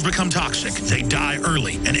cells become toxic, they die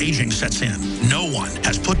early and aging sets in. No one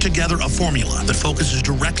has put together a formula that focuses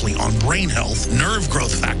directly on brain health, nerve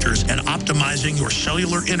growth factors, and optimizing your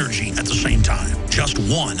cellular energy at the same time. Just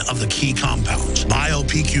one of the key compounds,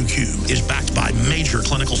 BioPQQ, is backed by major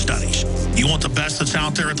clinical studies. You want the best that's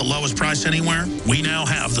out there at the lowest price anywhere? We now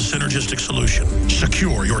have the synergistic solution.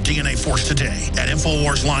 Secure your DNA force today at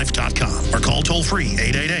InfoWarsLife.com or call toll-free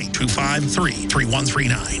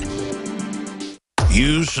 888-253-3139.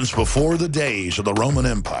 Used since before the days of the Roman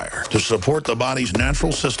Empire to support the body's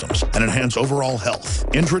natural systems and enhance overall health.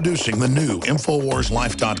 Introducing the new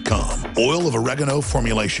InfoWarsLife.com oil of oregano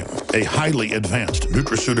formulation, a highly advanced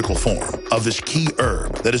nutraceutical form of this key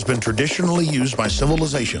herb that has been traditionally used by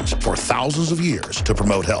civilizations for thousands of years to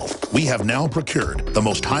promote health. We have now procured the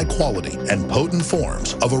most high quality and potent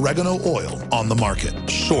forms of oregano oil on the market,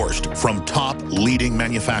 sourced from top leading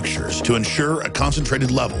manufacturers to ensure a concentrated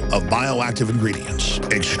level of bioactive ingredients.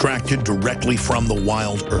 Extracted directly from the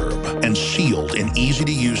wild herb and sealed in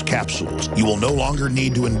easy-to-use capsules, you will no longer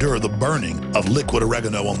need to endure the burning of liquid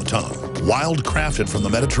oregano on the tongue. Wild crafted from the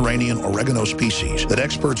Mediterranean oregano species that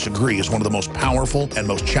experts agree is one of the most powerful and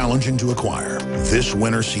most challenging to acquire. This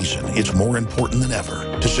winter season, it's more important than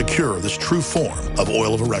ever to secure this true form of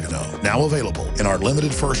oil of oregano. Now available in our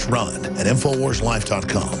limited first run at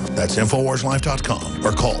InfoWarsLife.com. That's InfoWarsLife.com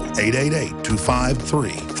or call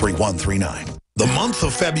 888-253-3139. The month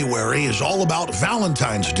of February is all about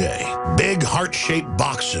Valentine's Day. Big heart-shaped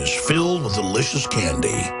boxes filled filled with delicious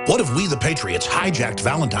candy. What if we, the Patriots, hijacked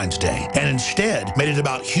Valentine's Day and instead made it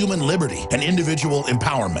about human liberty and individual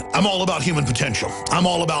empowerment? I'm all about human potential. I'm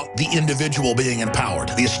all about the individual being empowered.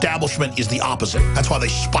 The establishment is the opposite. That's why they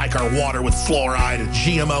spike our water with fluoride and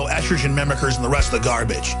GMO, estrogen mimickers, and the rest of the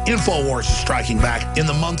garbage. InfoWars is striking back in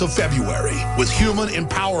the month of February with Human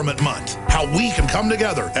Empowerment Month. How we can come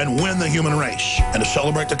together and win the human race. And to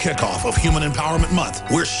celebrate the kickoff of Human Empowerment Month,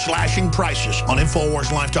 we're slashing prices on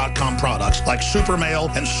InfoWarsLife.com products like Super Male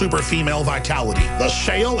and Super Female Vitality. The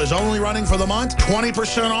sale is only running for the month,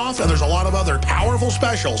 20% off, and there's a lot of other powerful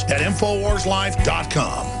specials at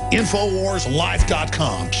InfoWarsLife.com.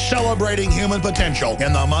 InfoWarsLife.com, celebrating human potential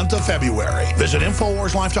in the month of February. Visit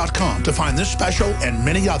InfoWarsLife.com to find this special and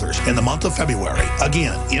many others in the month of February.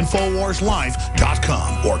 Again,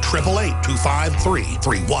 InfoWarsLife.com or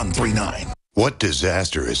 888-253-3139. What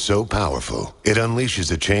disaster is so powerful, it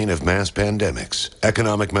unleashes a chain of mass pandemics,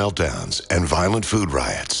 economic meltdowns, and violent food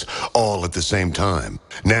riots, all at the same time?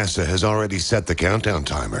 NASA has already set the countdown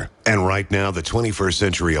timer, and right now the 21st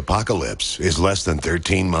century apocalypse is less than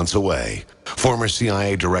 13 months away. Former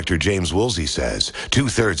CIA Director James Woolsey says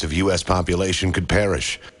 2/3 of U.S. population could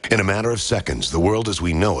perish. In a matter of seconds, the world as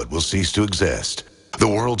we know it will cease to exist. The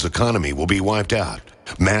world's economy will be wiped out.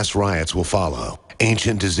 Mass riots will follow.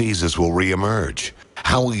 Ancient diseases will reemerge.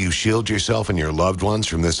 How will you shield yourself and your loved ones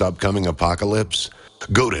from this upcoming apocalypse?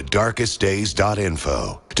 Go to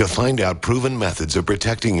darkestdays.info to find out proven methods of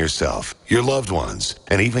protecting yourself, your loved ones,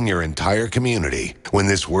 and even your entire community when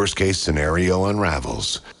this worst-case scenario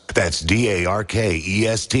unravels. That's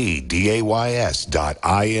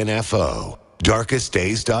darkestdays.info.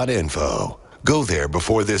 darkestdays.info. Go there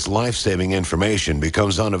before this life-saving information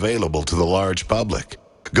becomes unavailable to the large public.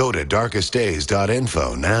 Go to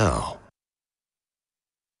darkestdays.info now.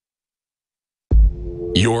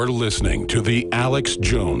 You're listening to The Alex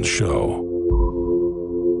Jones Show.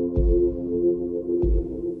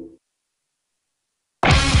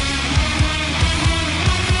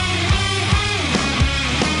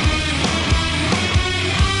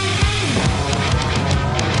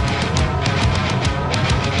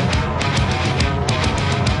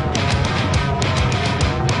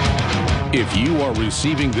 If you are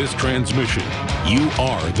receiving this transmission, you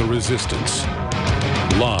are the resistance.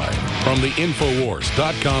 Live from the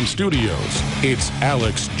Infowars.com studios, it's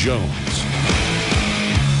Alex Jones.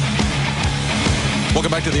 Welcome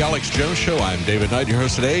back to the Alex Jones Show. I'm David Knight, your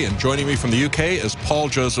host today, and joining me from the UK is Paul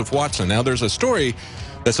Joseph Watson. Now, there's a story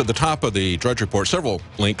that's at the top of the Drudge Report, several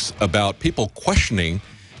links about people questioning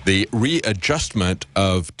the readjustment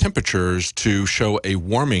of temperatures to show a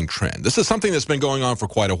warming trend. This is something that's been going on for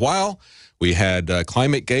quite a while. We had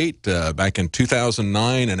ClimateGate back in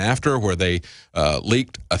 2009 and after, where they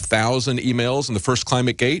leaked 1,000 emails in the first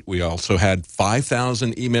ClimateGate. We also had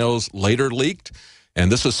 5,000 emails later leaked.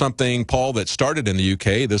 And this is something, Paul, that started in the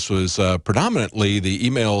UK. This was predominantly the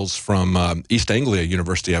emails from East Anglia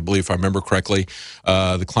University, I believe, if I remember correctly,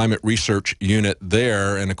 the climate research unit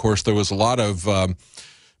there. And, of course, there was a lot of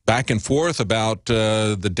back and forth about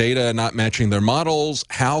the data not matching their models.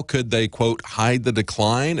 How could they, quote, hide the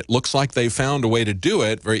decline? It looks like they found a way to do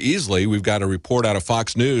it very easily. We've got a report out of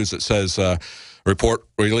Fox News that says, a report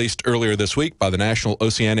released earlier this week by the National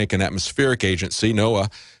Oceanic and Atmospheric Agency,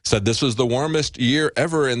 NOAA, said this was the warmest year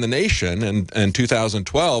ever in the nation in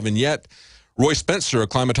 2012, and yet Roy Spencer, a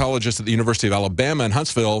climatologist at the University of Alabama in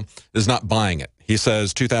Huntsville, is not buying it. He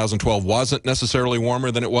says 2012 wasn't necessarily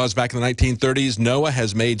warmer than it was back in the 1930s. NOAA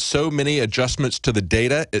has made so many adjustments to the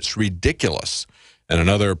data, it's ridiculous. And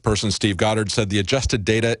another person, Steve Goddard, said the adjusted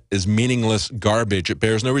data is meaningless garbage. It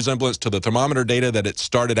bears no resemblance to the thermometer data that it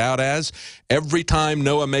started out as. Every time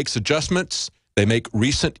NOAA makes adjustments, they make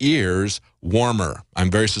recent years warmer.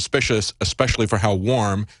 I'm very suspicious, especially for how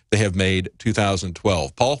warm they have made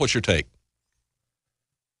 2012. Paul, what's your take?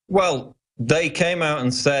 Well, they came out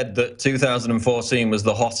and said that 2014 was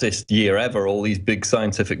the hottest year ever, all these big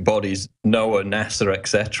scientific bodies, NOAA, NASA,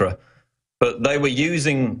 etc. But they were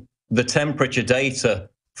using the temperature data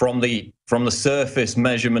from the surface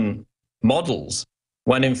measurement models,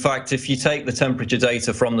 when in fact, if you take the temperature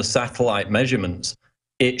data from the satellite measurements,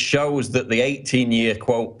 it shows that the 18-year,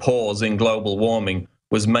 quote, pause in global warming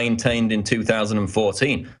was maintained in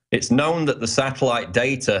 2014. It's known that the satellite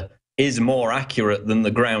data is more accurate than the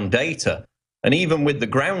ground data. And even with the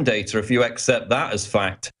ground data, if you accept that as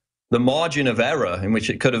fact, the margin of error in which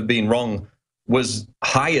it could have been wrong was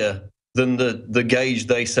higher than the gauge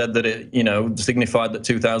they said that it, signified that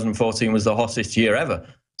 2014 was the hottest year ever.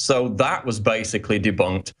 So that was basically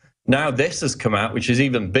debunked. Now this has come out, which is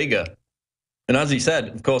even bigger. And as he said,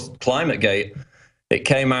 of course, ClimateGate, it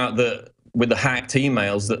came out that with the hacked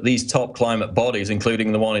emails that these top climate bodies,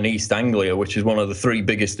 including the one in East Anglia, which is one of the 3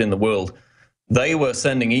 biggest in the world, they were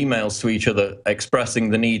sending emails to each other expressing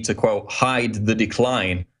the need to, quote, hide the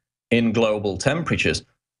decline in global temperatures.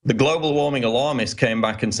 The global warming alarmists came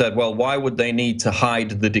back and said, well, why would they need to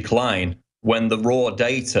hide the decline when the raw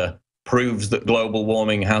data proves that global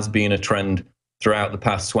warming has been a trend throughout the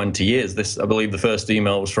past 20 years? This, I believe the first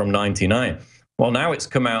email was from 99. Well, now it's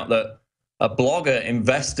come out that a blogger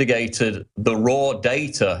investigated the raw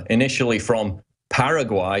data initially from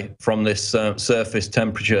Paraguay, from this surface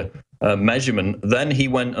temperature measurement. Then he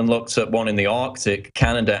went and looked at one in the Arctic,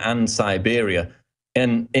 Canada, and Siberia.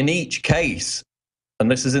 And in each case, and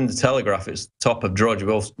this is in the Telegraph, it's top of Drudge,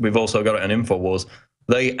 we've also got it on InfoWars,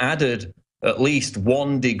 they added at least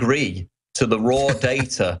 1 degree to the raw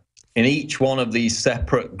data in each one of these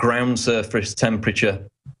separate ground surface temperature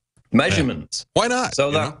measurements. Why not? So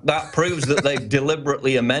that proves that they've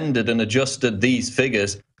deliberately amended and adjusted these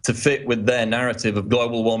figures to fit with their narrative of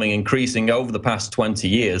global warming increasing over the past 20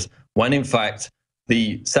 years, when in fact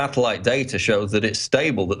the satellite data shows that it's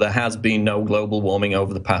stable, that there has been no global warming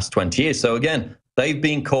over the past 20 years. So again, they've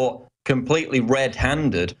been caught completely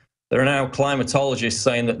red-handed. There are now climatologists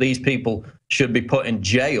saying that these people should be put in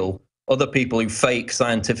jail. Other people who fake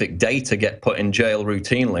scientific data get put in jail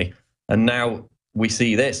routinely. And now we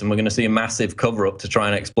see this, and we're going to see a massive cover-up to try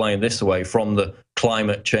and explain this away from the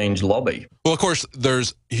climate change lobby. Well, of course,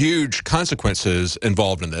 there's huge consequences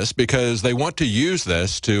involved in this because they want to use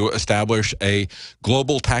this to establish a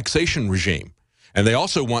global taxation regime. And they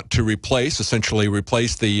also want to essentially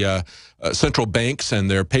replace the central banks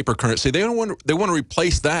and their paper currency. They want to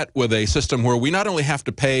replace that with a system where we not only have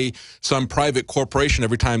to pay some private corporation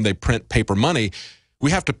every time they print paper money, we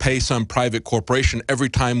have to pay some private corporation every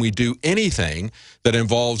time we do anything that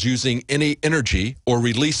involves using any energy or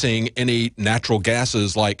releasing any natural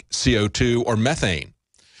gases like CO2 or methane.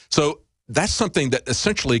 So that's something that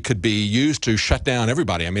essentially could be used to shut down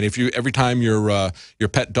everybody. I mean, if every time your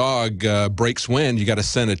pet dog breaks wind, you got to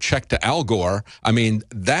send a check to Al Gore. I mean,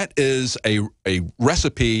 that is a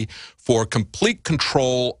recipe for complete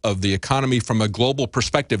control of the economy from a global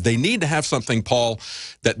perspective. They need to have something, Paul,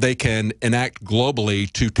 that they can enact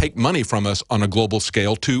globally to take money from us on a global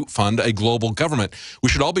scale to fund a global government. We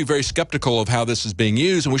should all be very skeptical of how this is being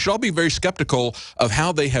used, and we should all be very skeptical of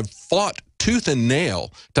how they have fought tooth and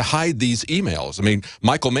nail to hide these emails. I mean,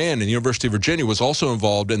 Michael Mann in the University of Virginia was also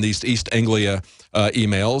involved in these East Anglia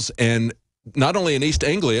emails, and not only in East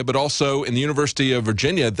Anglia, but also in the University of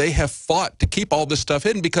Virginia, they have fought to keep all this stuff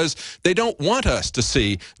hidden because they don't want us to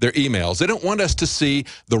see their emails. They don't want us to see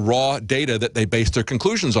the raw data that they base their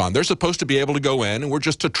conclusions on. They're supposed to be able to go in, and we're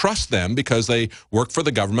just to trust them because they work for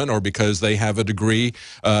the government or because they have a degree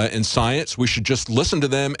in science. We should just listen to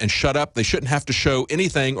them and shut up. They shouldn't have to show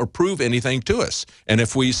anything or prove anything to us. And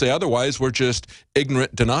if we say otherwise, we're just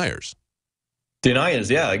ignorant deniers. Deniers,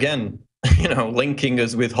 yeah, again, linking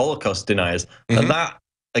us with Holocaust deniers. And that,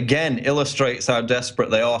 again, illustrates how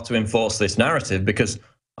desperate they are to enforce this narrative, because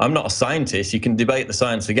I'm not a scientist. You can debate the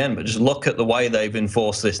science again, but just look at the way they've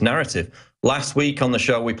enforced this narrative. Last week on the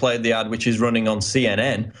show, we played the ad, which is running on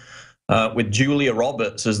CNN, with Julia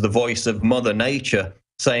Roberts as the voice of Mother Nature,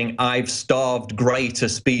 saying, "I've starved greater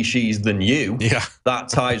species than you." Yeah. That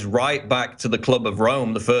ties right back to the Club of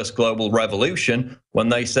Rome, the first global revolution, when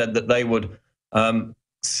they said that they would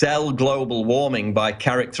sell global warming by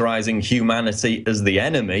characterizing humanity as the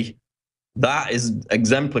enemy. That is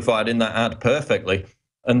exemplified in that ad perfectly.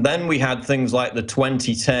 And then we had things like the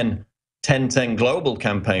 2010 1010 Global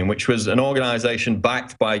campaign, which was an organization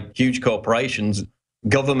backed by huge corporations,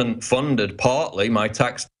 government funded partly. My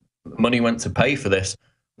tax money went to pay for this,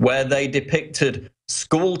 where they depicted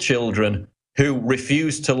school children who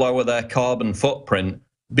refused to lower their carbon footprint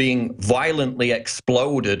being violently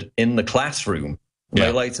exploded in the classroom. Yeah.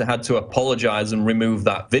 They later had to apologize and remove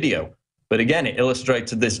that video. But again, it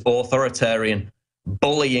illustrated this authoritarian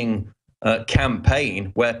bullying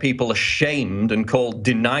campaign where people are shamed and called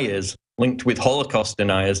deniers, linked with Holocaust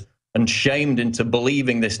deniers, and shamed into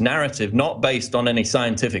believing this narrative, not based on any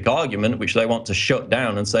scientific argument, which they want to shut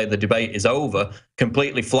down and say the debate is over,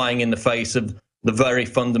 completely flying in the face of the very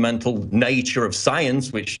fundamental nature of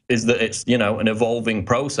science, which is that it's, an evolving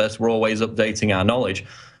process. We're always updating our knowledge.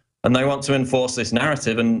 And they want to enforce this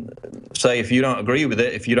narrative and say, if you don't agree with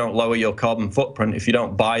it, if you don't lower your carbon footprint, if you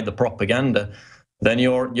don't buy the propaganda, then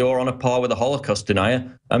you're on a par with a Holocaust denier,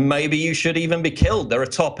 and maybe you should even be killed. There are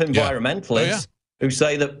top environmentalists who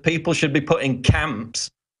say that people should be put in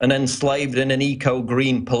camps and enslaved in an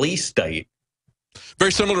eco-green police state.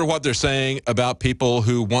 Very similar to what they're saying about people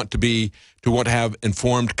who want to have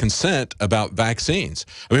informed consent about vaccines.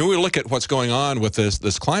 I mean, we look at what's going on with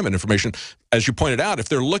this climate information. As you pointed out, if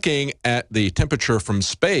they're looking at the temperature from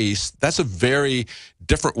space, that's a very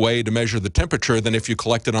different way to measure the temperature than if you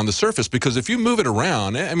collect it on the surface. Because if you move it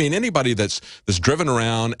around, I mean, anybody that's driven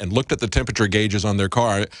around and looked at the temperature gauges on their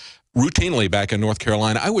car routinely back in North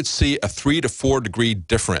Carolina, I would see a 3 to 4 degree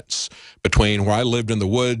difference between where I lived in the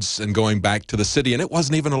woods and going back to the city, and it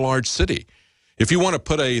wasn't even a large city. If you want to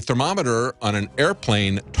put a thermometer on an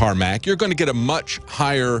airplane tarmac, you're going to get a much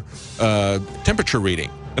higher temperature reading.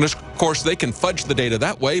 And of course, they can fudge the data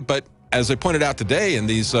that way, but as I pointed out today in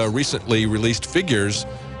these recently released figures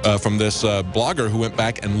from this blogger who went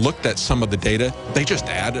back and looked at some of the data, they just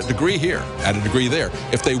add a degree here, add a degree there.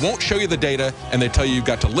 If they won't show you the data and they tell you you've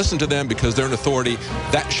got to listen to them because they're an authority,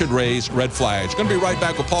 that should raise red flags. Going to be right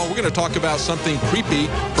back with Paul. We're going to talk about something creepy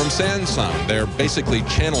from Samsung. They're basically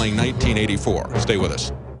channeling 1984. Stay with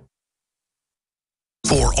us.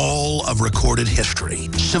 For all of recorded history,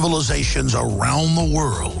 civilizations around the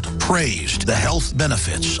world praised the health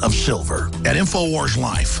benefits of silver. At InfoWars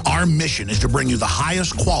Life, our mission is to bring you the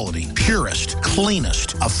highest quality, purest,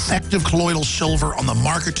 cleanest, effective colloidal silver on the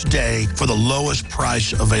market today for the lowest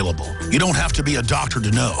price available. You don't have to be a doctor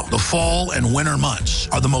to know. The fall and winter months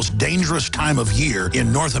are the most dangerous time of year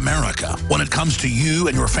in North America when it comes to you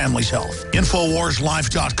and your family's health.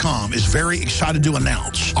 InfoWarsLife.com is very excited to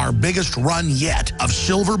announce our biggest run yet of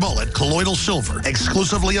Silver Bullet colloidal silver,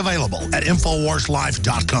 exclusively available at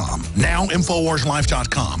InfoWarsLife.com. Now,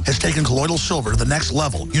 InfoWarsLife.com has taken colloidal silver to the next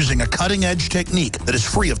level using a cutting-edge technique that is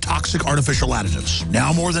free of toxic artificial additives.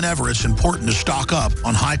 Now more than ever, it's important to stock up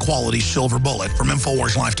on high-quality Silver Bullet from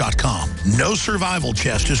InfoWarsLife.com. No survival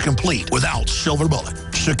chest is complete without Silver Bullet.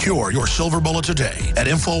 Secure your Silver Bullet today at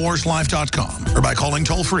InfoWarsLife.com or by calling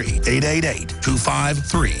toll-free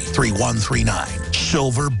 888-253-3139.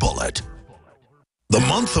 Silver Bullet. The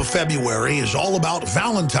month of February is all about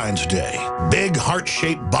Valentine's Day. Big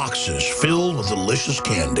heart-shaped boxes filled with delicious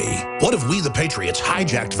candy. What if we, the Patriots,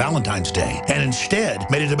 hijacked Valentine's Day and instead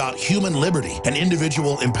made it about human liberty and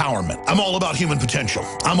individual empowerment? I'm all about human potential.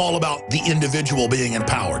 I'm all about the individual being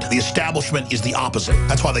empowered. The establishment is the opposite.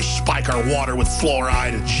 That's why they spike our water with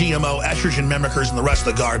fluoride and GMO, estrogen mimickers, and the rest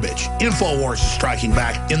of the garbage. InfoWars is striking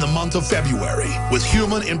back in the month of February with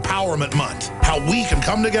Human Empowerment Month. How we can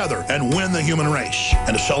come together and win the human race.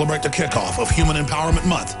 And to celebrate the kickoff of Human Empowerment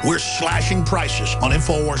Month, we're slashing prices on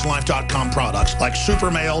InfoWarsLife.com products like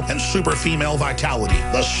Super Male and Super Female Vitality.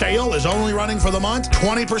 The sale is only running for the month,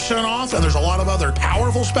 20% off, and there's a lot of other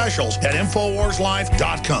powerful specials at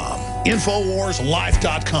InfoWarsLife.com.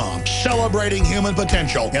 InfoWarsLife.com, celebrating human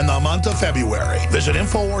potential in the month of February. Visit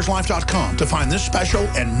InfoWarsLife.com to find this special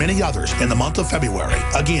and many others in the month of February.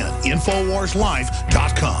 Again,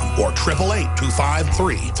 InfoWarsLife.com or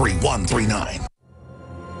 888-253-3139.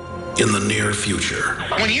 In the near future.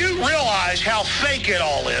 When you realize how fake it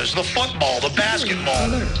all is, the football, the basketball.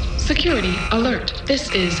 Alert. Security alert. This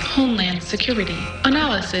is Homeland Security.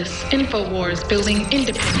 Analysis. InfoWars building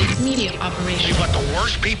independent media operations. We let the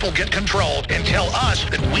worst people get controlled and tell us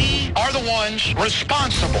that we are the ones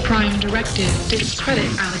responsible. Prime directive. Discredit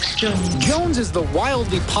Alex Jones. Jones is the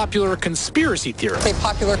wildly popular conspiracy theorist. A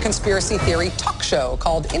popular conspiracy theory talk show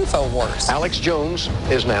called InfoWars. Alex Jones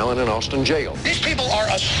is now in an Austin jail. These people are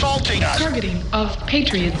assaulting us. Targeting of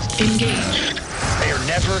Patriots engaged. They are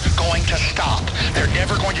never going to stop. They're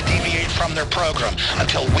never going to deviate from their program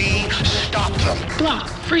until we stop them. Block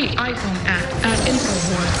free iPhone app at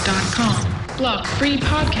Infowars.com. Block free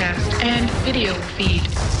podcast and video feed.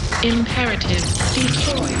 Imperative.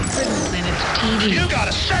 Destroy Prison Planet TV. You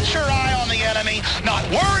gotta set your eye on the enemy, not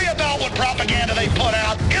worry about what propaganda they put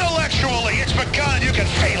out. Intellectually, it's begun. You can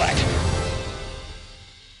feel it.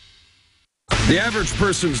 The average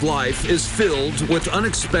person's life is filled with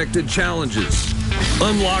unexpected challenges.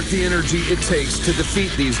 Unlock the energy it takes to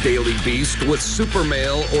defeat these daily beasts with Super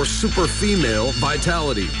Male or Super Female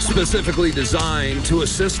Vitality, specifically designed to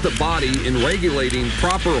assist the body in regulating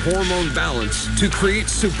proper hormone balance to create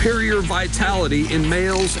superior vitality in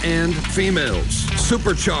males and females.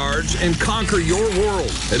 Supercharge and conquer your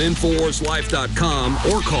world at InfoWarsLife.com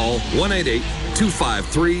or call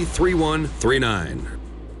 1-888-253-3139.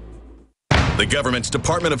 The government's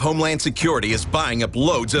Department of Homeland Security is buying up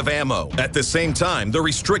loads of ammo. At the same time, they're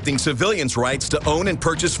restricting civilians' rights to own and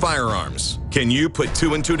purchase firearms. Can you put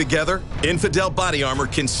 2 and 2 together? Infidel Body Armor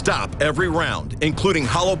can stop every round, including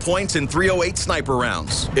hollow points and .308 sniper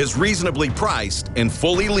rounds, is reasonably priced and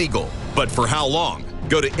fully legal. But for how long?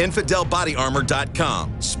 Go to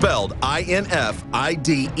InfidelBodyArmor.com, spelled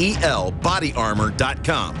INFIDEL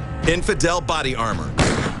bodyarmor.com. Infidel Body Armor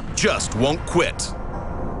just won't quit.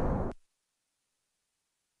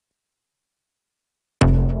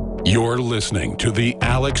 You're listening to The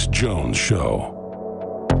Alex Jones Show.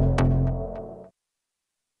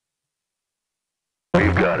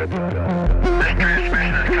 We've got it. This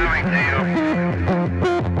transmission is coming to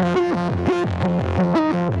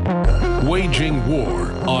you. Waging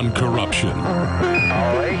war on corruption. All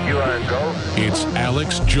right, you are go. It's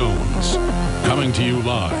Alex Jones, coming to you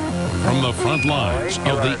live from the front lines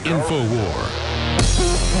of the InfoWar.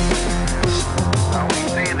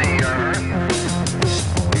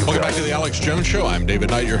 Welcome back to the Alex Jones Show. I'm David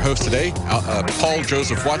Knight, your host today. Paul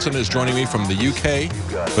Joseph Watson is joining me from the UK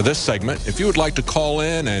for this segment. If you would like to call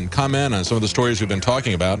in and comment on some of the stories we've been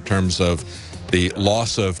talking about in terms of the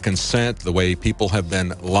loss of consent, the way people have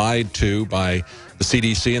been lied to by the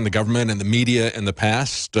CDC and the government and the media in the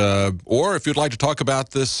past, or if you'd like to talk about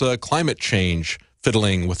this climate change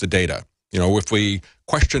fiddling with the data. You know, if we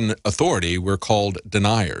question authority, we're called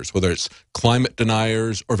deniers, whether it's climate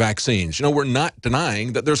deniers or vaccines. You know, we're not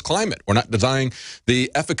denying that there's climate. We're not denying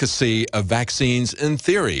the efficacy of vaccines in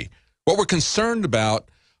theory. What we're concerned about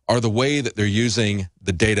are the way that they're using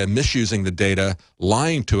the data, misusing the data,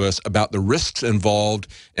 lying to us about the risks involved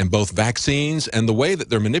in both vaccines and the way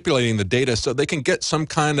that they're manipulating the data so they can get some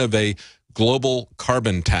kind of a global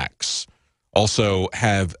carbon tax. Also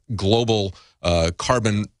have global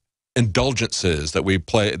carbon indulgences that we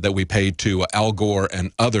pay to Al Gore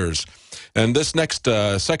and others. And this next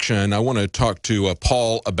section, I want to talk to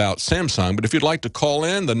Paul about Samsung. But if you'd like to call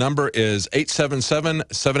in, the number is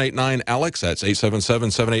 877-789-ALEX. That's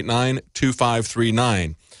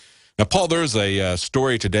 877-789-2539. Now, Paul, there's a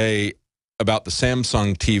story today about the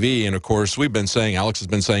Samsung TV. And, of course, Alex has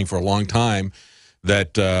been saying for a long time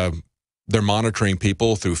that they're monitoring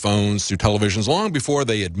people through phones, through televisions, long before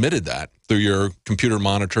they admitted that, through your computer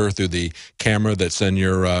monitor, through the camera that's in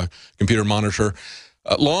your computer monitor.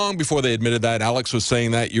 Long before they admitted that, Alex was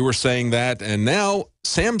saying that, you were saying that, and now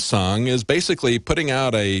Samsung is basically putting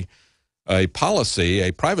out a policy,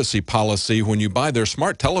 a privacy policy, when you buy their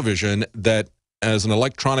smart television that, as an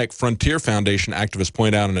Electronic Frontier Foundation activist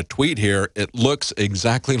pointed out in a tweet here, it looks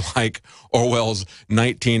exactly like Orwell's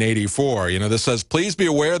 1984. You know, this says, please be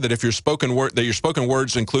aware that if your spoken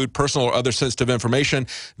words include personal or other sensitive information,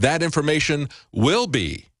 that information will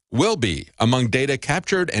be among data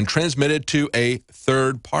captured and transmitted to a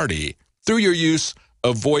third party through your use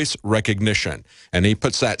of voice recognition. And he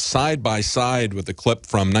puts that side by side with the clip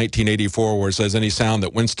from 1984 where it says any sound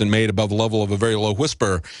that Winston made above the level of a very low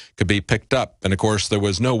whisper could be picked up. And of course, there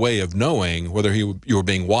was no way of knowing whether you were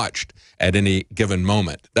being watched at any given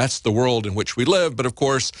moment. That's the world in which we live. But of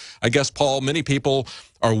course, I guess, Paul, many people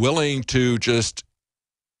are willing to just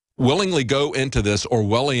willingly go into this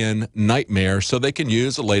Orwellian nightmare so they can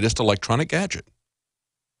use the latest electronic gadget.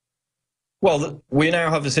 Well, we now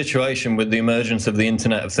have a situation with the emergence of the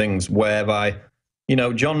Internet of Things whereby, you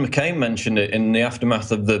know, John McCain mentioned it in the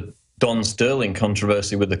aftermath of the Don Sterling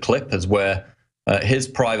controversy with the Clippers, where his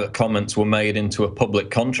private comments were made into a public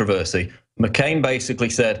controversy. McCain basically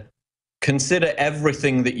said, consider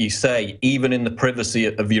everything that you say, even in the privacy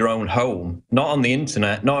of your own home, not on the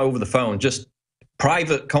internet, not over the phone, just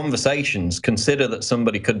private conversations. Consider that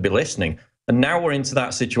somebody could be listening. And now we're into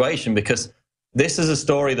that situation because this is a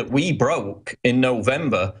story that we broke in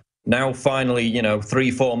November. Now, finally, you know,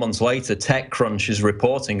 3-4 months later, TechCrunch is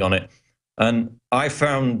reporting on it. And I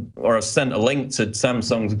found, or I sent a link to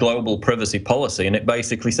Samsung's global privacy policy, and it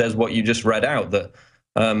basically says what you just read out, that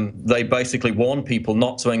they basically warn people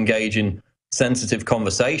not to engage in sensitive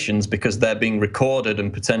conversations because they're being recorded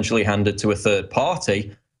and potentially handed to a third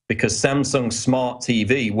party, because Samsung Smart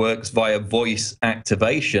TV works via voice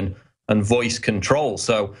activation and voice control.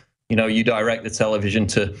 So, you know, you direct the television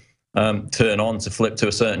to turn on, to flip to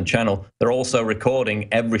a certain channel. They're also recording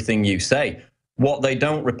everything you say. What they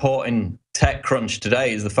don't report in TechCrunch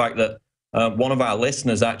today is the fact that one of our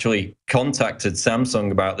listeners actually contacted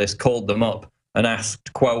Samsung about this, called them up and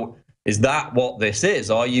asked, quote, is that what this is?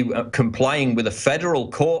 Are you complying with a federal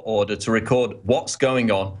court order to record what's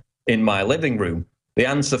going on in my living room? The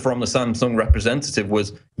answer from the Samsung representative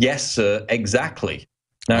was, yes, sir, exactly.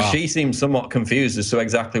 Now, wow. She seemed somewhat confused as to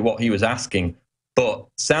exactly what he was asking, but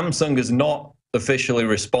Samsung has not officially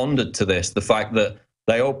responded to this, the fact that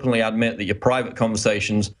they openly admit that your private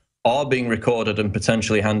conversations are being recorded and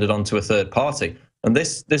potentially handed on to a third party. And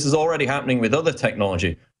this is already happening with other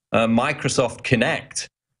technology. Microsoft Kinect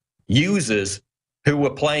users who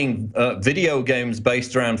were playing video games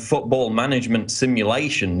based around football management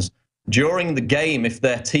simulations, during the game, if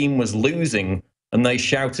their team was losing and they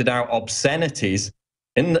shouted out obscenities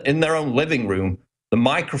in their own living room, the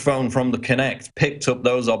microphone from the Kinect picked up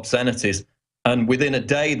those obscenities, and within a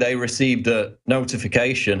day they received a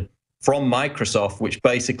notification from Microsoft, which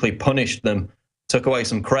basically punished them, took away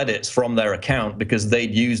some credits from their account because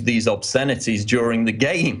they'd used these obscenities during the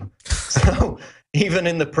game. So even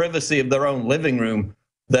in the privacy of their own living room,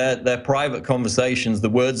 their private conversations, the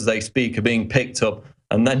words they speak are being picked up,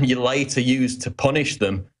 and then you later used to punish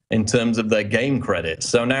them in terms of their game credits.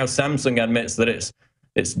 So now Samsung admits that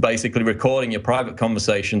it's basically recording your private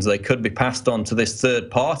conversations. They could be passed on to this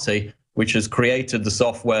third party, which has created the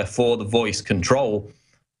software for the voice control.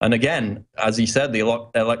 And again, as he said, the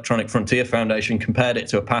Electronic Frontier Foundation compared it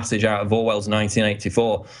to a passage out of Orwell's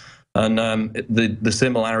 1984. And the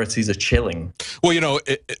similarities are chilling. Well, you know,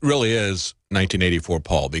 it really is 1984,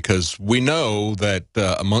 Paul, because we know that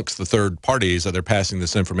amongst the third parties that they're passing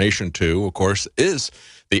this information to, of course, is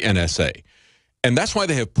the NSA. And that's why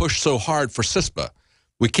they have pushed so hard for CISPA.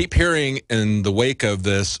 We keep hearing in the wake of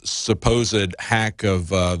this supposed hack of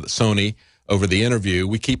Sony over the interview,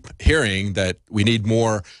 we keep hearing that we need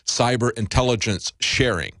more cyber intelligence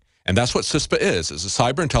sharing. And that's what CISPA is a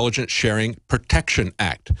Cyber Intelligence Sharing Protection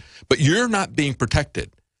Act. But you're not being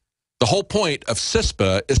protected. The whole point of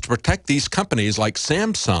CISPA is to protect these companies like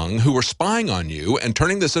Samsung who are spying on you and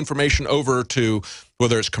turning this information over to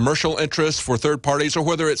whether it's commercial interests for third parties or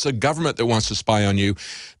whether it's a government that wants to spy on you.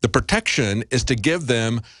 The protection is to give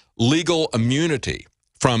them legal immunity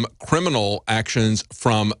from criminal actions,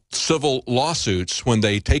 from civil lawsuits when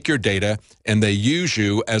they take your data and they use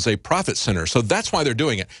you as a profit center. So that's why they're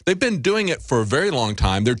doing it. They've been doing it for a very long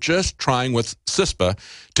time. They're just trying with CISPA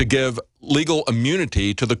to give legal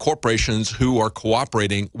immunity to the corporations who are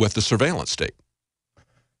cooperating with the surveillance state.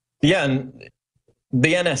 Yeah, and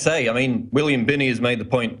the NSA, I mean, William Binney has made the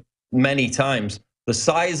point many times. The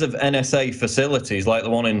size of NSA facilities, like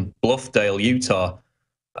the one in Bluffdale, Utah,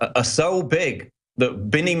 are so big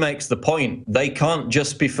that Binney makes the point, they can't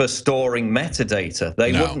just be for storing metadata.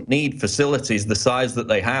 They wouldn't need facilities the size that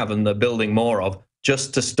they have and they're building more of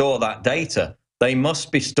just to store that data. They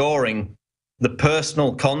must be storing the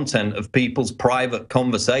personal content of people's private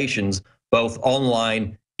conversations, both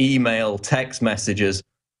online, email, text messages,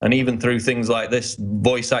 and even through things like this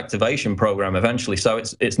voice activation program eventually. So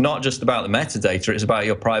it's not just about the metadata, it's about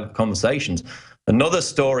your private conversations. Another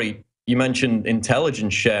story, you mentioned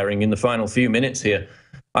intelligence sharing in the final few minutes here.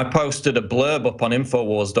 I posted a blurb up on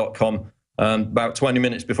Infowars.com about 20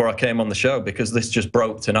 minutes before I came on the show because this just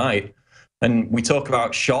broke tonight. And we talk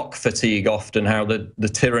about shock fatigue often, how the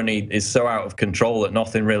tyranny is so out of control that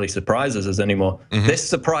nothing really surprises us anymore. Mm-hmm. This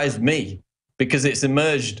surprised me because it's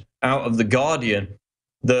emerged out of The Guardian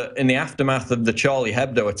that in the aftermath of the Charlie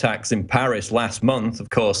Hebdo attacks in Paris last month, of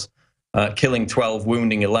course, killing 12,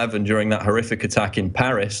 wounding 11 during that horrific attack in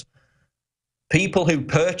Paris, people who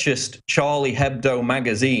purchased Charlie Hebdo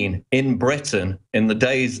magazine in Britain in the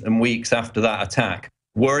days and weeks after that attack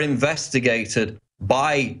were investigated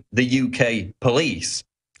by the UK police.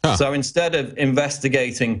 So instead of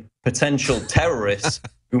investigating potential terrorists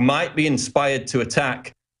who might be inspired to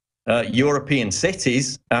attack European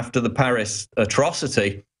cities after the Paris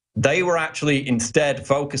atrocity, they were actually instead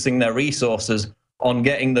focusing their resources on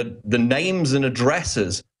getting the names and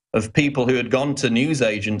addresses of people who had gone to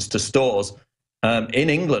newsagents, to stores, in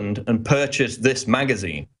England and purchased this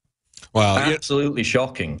magazine. Wow, absolutely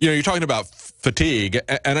shocking. You know, you're talking about fatigue,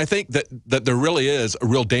 and I think that there really is a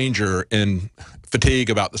real danger in fatigue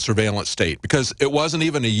about the surveillance state, because it wasn't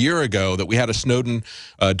even a year ago that we had a Snowden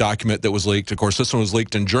document that was leaked. Of course, this one was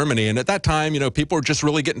leaked in Germany, and at that time, you know, people were just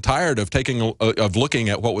really getting tired of looking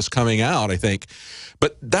at what was coming out, I think.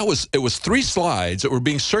 But it was 3 slides that were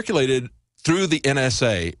being circulated through the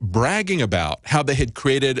NSA bragging about how they had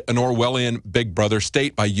created an Orwellian Big Brother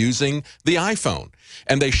state by using the iPhone.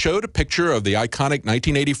 And they showed a picture of the iconic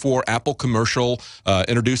 1984 Apple commercial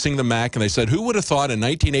introducing the Mac, and they said, who would have thought in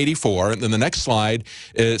 1984, and then the next slide,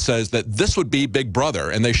 it says that this would be Big Brother,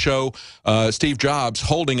 and they show Steve Jobs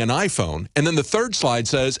holding an iPhone. And then the third slide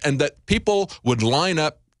says, and that people would line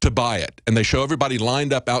up to buy it, and they show everybody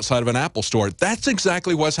lined up outside of an Apple store. That's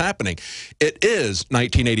exactly what's happening. It is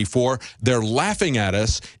 1984. They're laughing at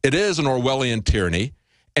us. It is an Orwellian tyranny,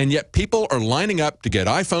 and yet people are lining up to get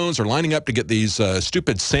iPhones, or lining up to get these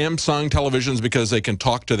stupid Samsung televisions because they can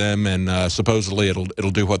talk to them, and supposedly it'll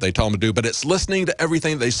do what they tell them to do. But it's listening to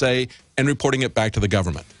everything they say and reporting it back to the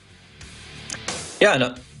government. Yeah,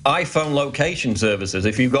 and iPhone location services.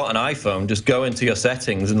 If you've got an iPhone, just go into your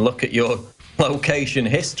settings and look at your location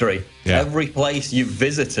history. Yeah. Every place you've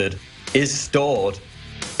visited is stored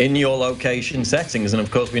in your location settings. And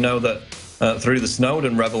of course, we know that through the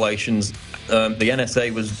Snowden revelations, the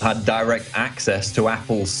NSA had direct access to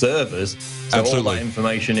Apple's servers. So Absolutely. all that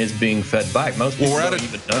information is being fed back. Most people don't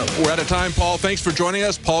even know. We're out of time, Paul. Thanks for joining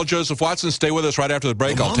us. Paul Joseph Watson, stay with us right after the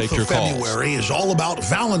break. I'll take your calls. February is all about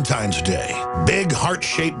Valentine's Day. Big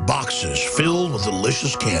heart-shaped boxes filled with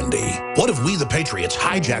delicious candy. What if we, the Patriots,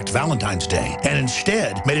 hijacked Valentine's Day and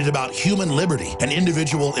instead made it about human liberty and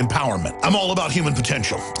individual empowerment? I'm all about human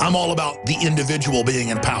potential. I'm all about the individual being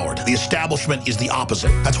empowered. The establishment is the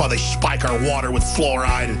opposite. That's why they spike our water with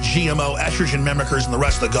fluoride, GMO, estrogen mimickers, and the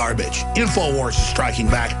rest of the garbage. InfoWars is striking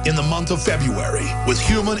back in the month of February with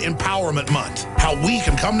Human Empowerment Month. How we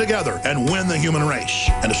can come together and win the human race.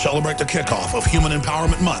 And to celebrate the kickoff of Human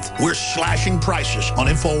Empowerment Month, we're slashing prices on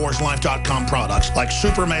InfoWarsLife.com products like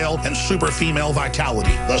Super Male and Super Female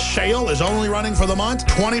Vitality. The sale is only running for the month,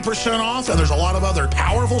 20% off, and there's a lot of other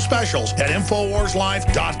powerful specials at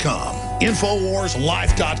InfoWarsLife.com.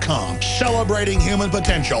 InfoWarsLife.com, celebrating human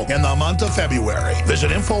potential in the month of February.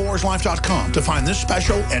 Visit InfoWarsLife.com to find this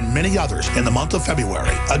special and many others in the month of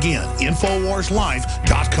February. Again,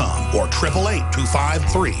 InfoWarsLife.com or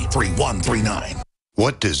 888-253-3139.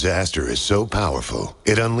 What disaster is so powerful,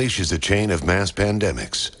 it unleashes a chain of mass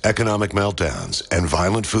pandemics, economic meltdowns, and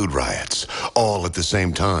violent food riots, all at the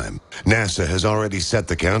same time? NASA has already set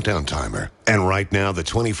the countdown timer, and right now the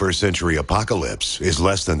 21st century apocalypse is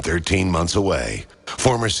less than 13 months away.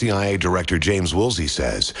 Former CIA Director James Woolsey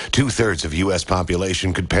says 2/3 of U.S.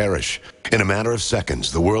 population could perish. In a matter of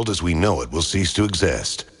seconds, the world as we know it will cease to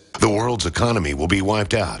exist. The world's economy will be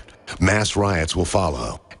wiped out. Mass riots will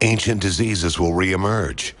follow. Ancient diseases will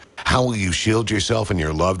reemerge. How will you shield yourself and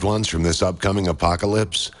your loved ones from this upcoming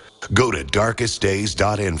apocalypse? Go to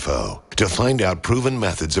darkestdays.info to find out proven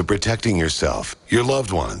methods of protecting yourself, your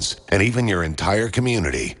loved ones, and even your entire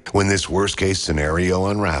community when this worst-case scenario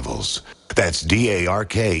unravels. That's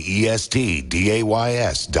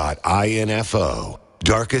darkestdays.info.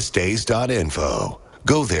 darkestdays.info.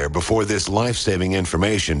 Go there before this life-saving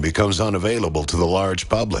information becomes unavailable to the large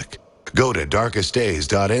public. Go to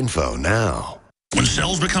darkestdays.info now. When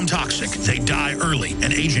cells become toxic, they die early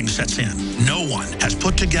and aging sets in. No one has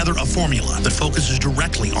put together a formula that focuses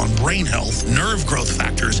directly on brain health, nerve growth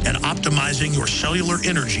factors, and optimizing your cellular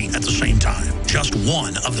energy at the same time. Just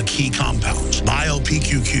one of the key compounds,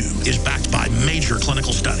 BioPQQ, is backed by major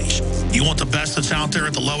clinical studies. You want the best that's out there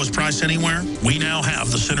at the lowest price anywhere? We now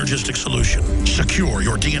have the synergistic solution. Secure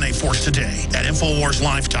your DNA Force today at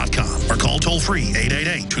InfoWarsLife.com or call toll-free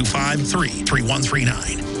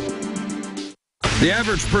 888-253-3139. The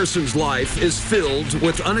average person's life is filled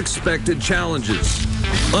with unexpected challenges.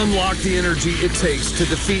 Unlock the energy it takes to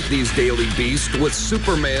defeat these daily beasts with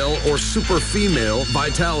Super Male or Super Female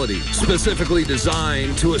Vitality, specifically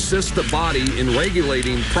designed to assist the body in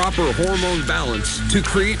regulating proper hormone balance to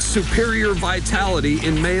create superior vitality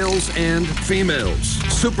in males and females.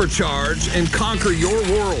 Supercharge and conquer your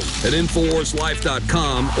world at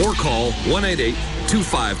InfoWarsLife.com or call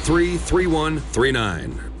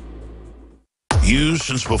 1-888-253-3139. Used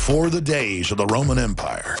since before the days of the Roman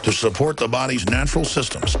Empire to support the body's natural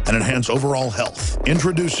systems and enhance overall health.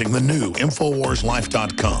 Introducing the new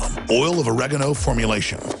InfoWarsLife.com oil of oregano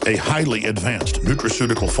formulation, a highly advanced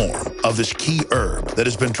nutraceutical form of this key herb that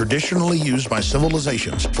has been traditionally used by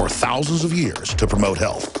civilizations for thousands of years to promote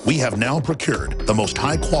health. We have now procured the most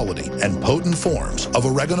high quality and potent forms of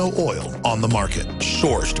oregano oil on the market,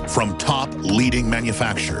 sourced from top leading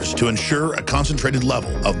manufacturers to ensure a concentrated level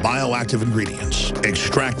of bioactive ingredients.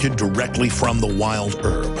 Extracted directly from the wild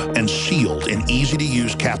herb and sealed in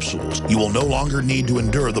easy-to-use capsules, you will no longer need to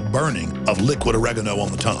endure the burning of liquid oregano on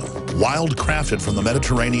the tongue. Wild crafted from the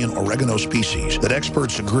Mediterranean oregano species that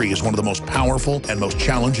experts agree is one of the most powerful and most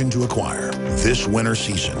challenging to acquire. This winter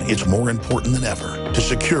season, it's more important than ever to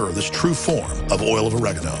secure this true form of oil of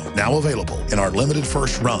oregano. Now available in our limited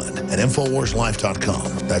first run at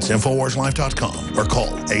InfoWarsLife.com. That's InfoWarsLife.com or call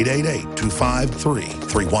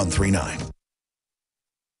 888-253-3139.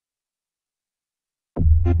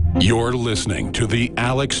 You're listening to The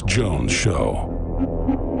Alex Jones Show.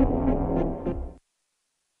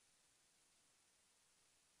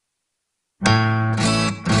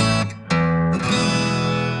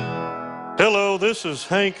 Hello, this is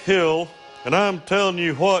Hank Hill, and I'm telling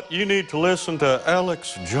you what, you need to listen to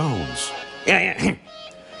Alex Jones. Yeah.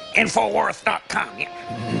 Infowars.com.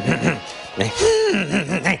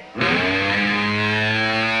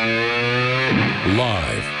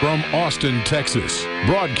 Live from Austin, Texas,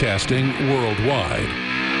 broadcasting worldwide,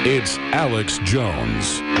 it's Alex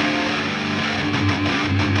Jones.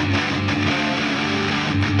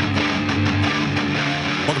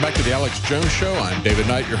 Welcome back to the Alex Jones Show. I'm David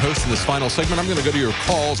Knight, your host in this final segment. I'm going to go to your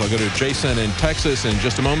calls. I'll go to Jason in Texas in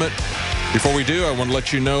just a moment. Before we do, I want to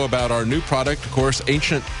let you know about our new product, of course,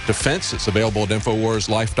 Ancient Defense. It's available at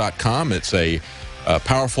InfoWarsLife.com. It's a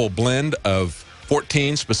powerful blend of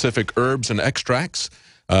 14 specific herbs and extracts.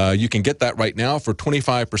 You can get that right now for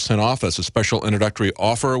 25% off. That's a special introductory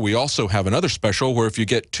offer. We also have another special where if you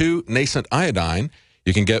get 2 Nascent Iodine,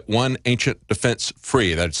 you can get 1 Ancient Defense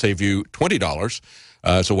free. That'd save you $20.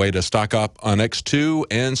 It's a way to stock up on X2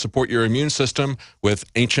 and support your immune system with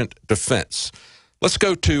Ancient Defense. Let's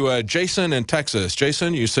go to Jason in Texas.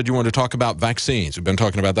 Jason, you said you wanted to talk about vaccines. We've been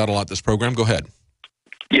talking about that a lot this program. Go ahead.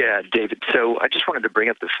 Yeah, David. So I just wanted to bring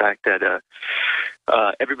up the fact that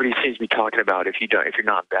everybody seems to be talking about if you're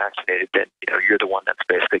not vaccinated, then you're the one that's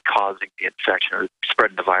basically causing the infection or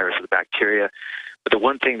spreading the virus or the bacteria. But the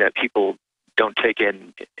one thing that people don't take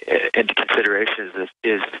into consideration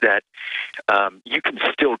is that you can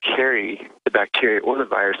still carry the bacteria or the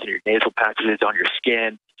virus in your nasal passages, on your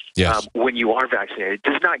skin. Yes. When you are vaccinated.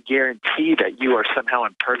 It does not guarantee that you are somehow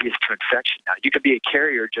impervious to infection. Now, you could be a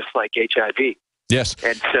carrier just like HIV. Yes.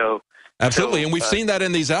 And so... Absolutely, and we've seen that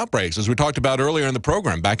in these outbreaks. As we talked about earlier in the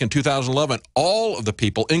program, back in 2011, all of the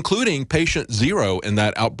people, including patient 0 in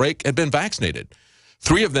that outbreak, had been vaccinated.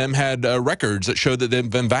 3 of them had records that showed that they've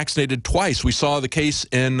been vaccinated twice. We saw the case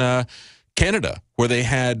in Canada, where they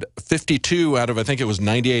had 52 out of, I think it was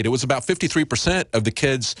 98. It was about 53% of the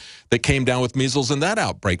kids that came down with measles in that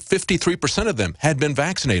outbreak. 53% of them had been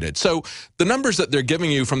vaccinated. So the numbers that they're giving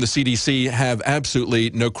you from the CDC have absolutely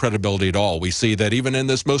no credibility at all. We see that even in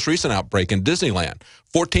this most recent outbreak in Disneyland,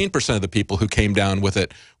 14% of the people who came down with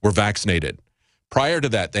it were vaccinated. Prior to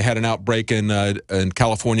that, they had an outbreak in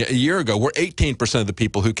California a year ago where 18% of the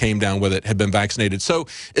people who came down with it had been vaccinated. So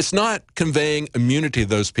it's not conveying immunity to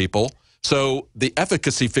those people. So the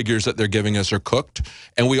efficacy figures that they're giving us are cooked.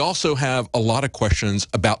 And we also have a lot of questions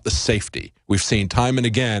about the safety. We've seen time and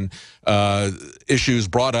again issues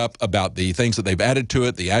brought up about the things that they've added to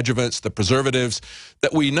it, the adjuvants, the preservatives,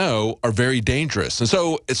 that we know are very dangerous. And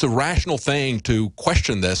so it's a rational thing to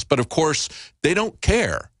question this. But of course, they don't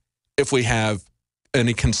care if we have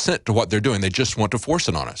any consent to what they're doing. They just want to force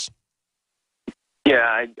it on us.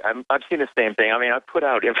 Yeah, I've seen the same thing. I mean, I've put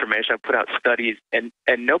out information, I've put out studies, and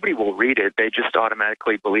nobody will read it. They just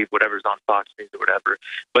automatically believe whatever's on Fox News or whatever.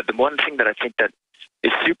 But the one thing that I think that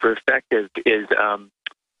is super effective is I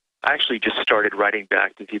actually just started writing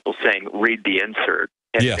back to people saying, read the insert.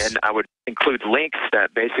 And then I would include links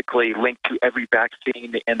that basically link to every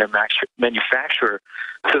vaccine and their manufacturer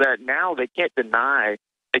so that now they can't deny.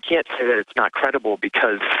 They can't say that it's not credible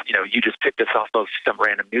because, you just picked this off of some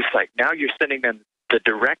random news site. Now you're sending them the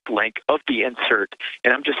direct link of the insert,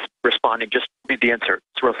 and I'm just responding, just read the insert.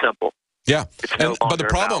 It's real simple. Yeah, but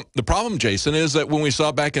the problem, Jason, is that when we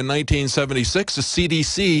saw back in 1976, the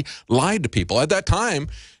CDC lied to people. At that time,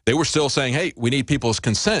 they were still saying, hey, we need people's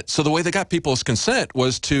consent. So the way they got people's consent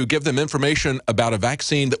was to give them information about a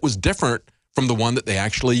vaccine that was different from the one that they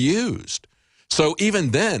actually used. So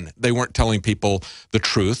even then, they weren't telling people the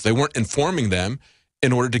truth. They weren't informing them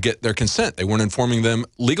in order to get their consent. They weren't informing them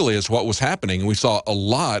legally as to what was happening. And we saw a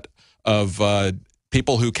lot of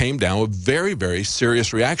people who came down with very, very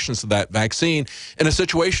serious reactions to that vaccine in a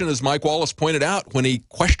situation, as Mike Wallace pointed out, when he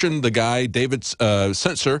questioned the guy, David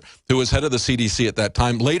Sensor, who was head of the CDC at that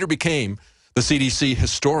time, later became the CDC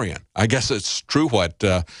historian. I guess it's true what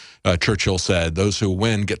Churchill said, those who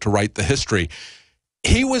win get to write the history.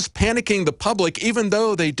 He was panicking the public, even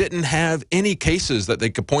though they didn't have any cases that they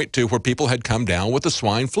could point to where people had come down with the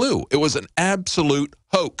swine flu. It was an absolute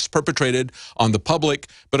hoax perpetrated on the public.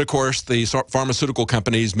 But of course, the pharmaceutical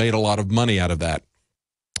companies made a lot of money out of that.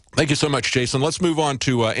 Thank you so much, Jason. Let's move on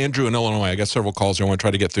to Andrew in Illinois. I got several calls I want to try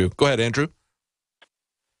to get through. Go ahead, Andrew.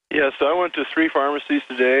 Yes, I went to 3 pharmacies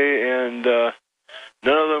today, and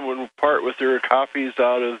none of them would part with their copies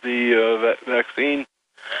out of the vaccine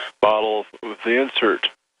bottle with the insert.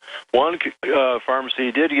 One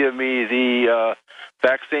pharmacy did give me the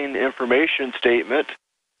vaccine information statement,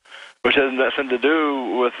 which has nothing to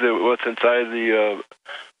do with what's inside the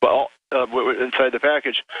inside the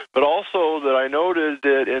package. But also that I noted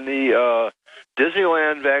that in the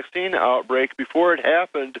Disneyland vaccine outbreak, before it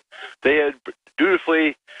happened, they had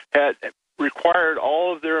dutifully required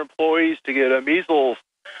all of their employees to get a measles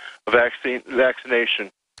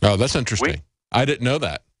vaccination. Oh, that's interesting. I didn't know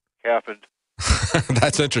that. Happened.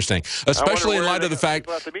 That's interesting, especially in light of the fact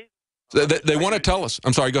that they want to tell us.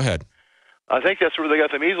 I'm sorry, go ahead. I think that's where they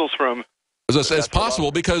got the measles from. It's possible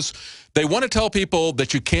because they want to tell people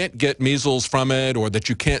that you can't get measles from it or that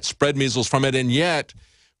you can't spread measles from it, and yet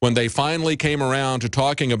when they finally came around to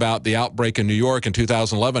talking about the outbreak in New York in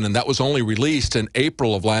 2011, and that was only released in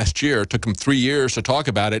April of last year, it took them 3 years to talk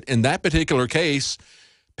about it. In that particular case,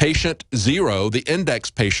 Patient 0, the index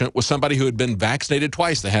patient, was somebody who had been vaccinated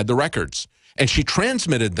twice. They had the records. And she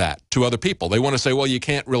transmitted that to other people. They want to say, well, you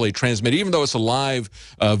can't really transmit. Even though it's a live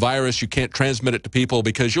virus, you can't transmit it to people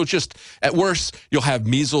because you'll just, at worst, you'll have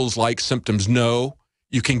measles-like symptoms. No,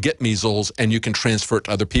 you can get measles and you can transfer it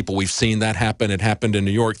to other people. We've seen that happen. It happened in New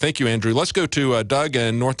York. Thank you, Andrew. Let's go to Doug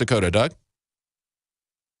in North Dakota. Doug?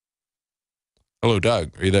 Hello,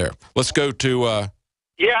 Doug. Are you there? Let's go to...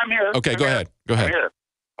 Yeah, I'm here. Okay, go ahead. Go ahead. I'm here.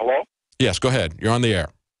 Hello? Yes, go ahead. You're on the air.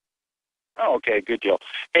 Oh, okay, good deal.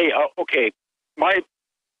 Hey, okay, my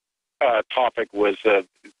topic was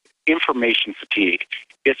information fatigue.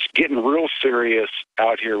 It's getting real serious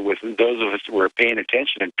out here with those of us who are paying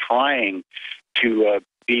attention and trying to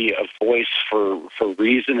be a voice for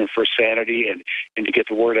reason and for sanity and to get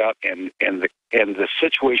the word out. And the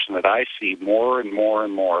situation that I see more and more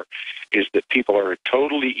and more is that people are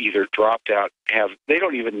totally either dropped out, they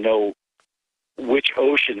don't even know which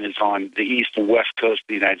ocean is on the east and west coast of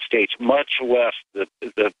the United States, much less the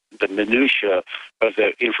minutia of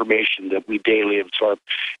the information that we daily absorb.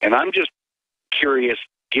 And I'm just curious,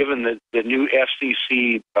 given the new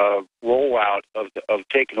FCC rollout of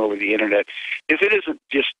taking over the internet, if it isn't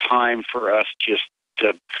just time for us just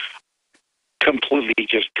to completely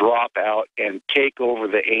just drop out and take over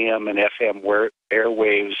the AM and FM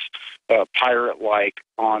airwaves, pirate-like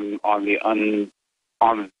on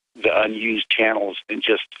the unused channels, and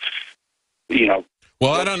just,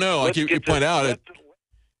 Well, I don't know. Like you point out,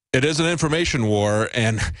 it is an information war,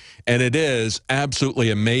 and it is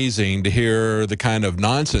absolutely amazing to hear the kind of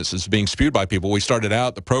nonsense that's being spewed by people. We started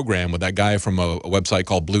out the program with that guy from a website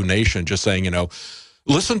called Blue Nation just saying,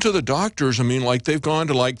 listen to the doctors. I mean, like, they've gone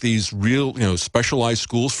to like these real, specialized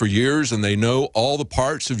schools for years, and they know all the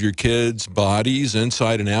parts of your kids' bodies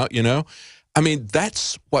inside and out, I mean,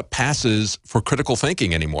 that's what passes for critical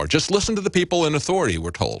thinking anymore. Just listen to the people in authority,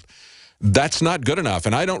 we're told. That's not good enough,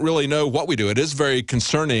 and I don't really know what we do. It is very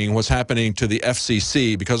concerning what's happening to the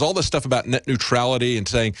FCC, because all this stuff about net neutrality and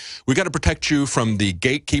saying, we got to protect you from the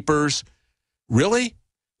gatekeepers. Really?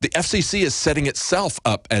 The FCC is setting itself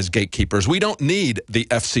up as gatekeepers. We don't need the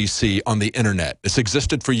FCC on the internet. It's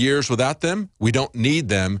existed for years without them. We don't need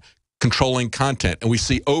them controlling content. And we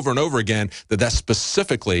see over and over again that that's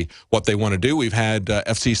specifically what they want to do. We've had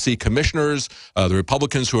FCC commissioners, the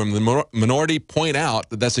Republicans who are in the minority, point out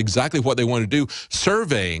that that's exactly what they want to do,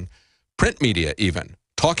 surveying print media even,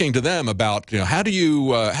 talking to them about, how do you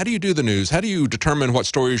do the news? How do you determine what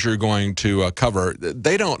stories you're going to cover?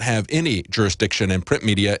 They don't have any jurisdiction in print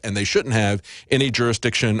media, and they shouldn't have any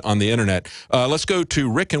jurisdiction on the internet. Let's go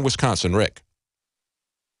to Rick in Wisconsin. Rick.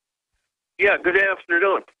 Yeah, good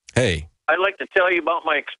afternoon. Hey. I'd like to tell you about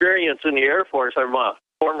my experience in the Air Force. I'm a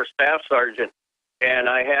former staff sergeant, and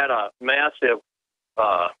I had a massive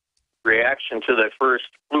reaction to the first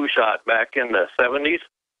flu shot back in the 70s.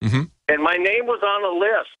 Mm-hmm. And my name was on a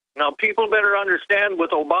list. Now, people better understand,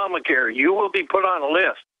 with Obamacare, you will be put on a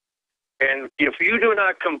list. And if you do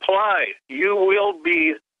not comply, you will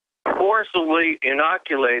be forcibly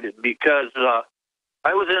inoculated, because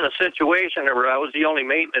I was in a situation where I was the only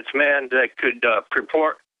maintenance man that could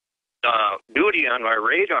report duty on my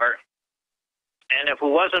radar. And if it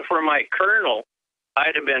wasn't for my colonel,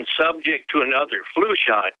 I'd have been subject to another flu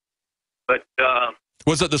shot. But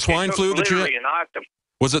was it the swine flu that you had?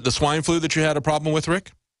 Was it the swine flu that you had a problem with,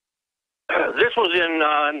 Rick? This was in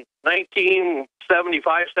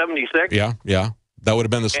 1975, 76. Yeah. That would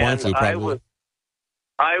have been the swine flu, probably.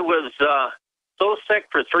 I was so sick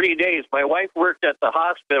for 3 days. My wife worked at the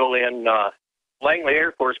hospital in Langley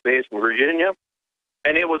Air Force Base in Virginia,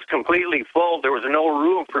 and it was completely full. There was no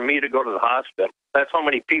room for me to go to the hospital. That's how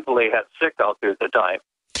many people they had sick out there at the time.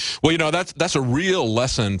 Well, that's a real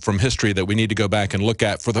lesson from history that we need to go back and look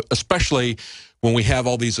at, especially when we have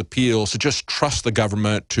all these appeals to just trust the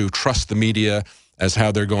government, to trust the media as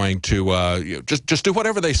how they're going to just do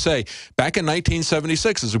whatever they say. Back in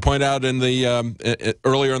 1976, as we pointed out in the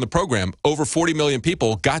earlier in the program, over 40 million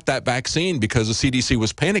people got that vaccine because the CDC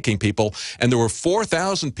was panicking people, and there were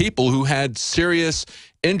 4,000 people who had serious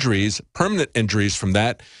injuries, permanent injuries from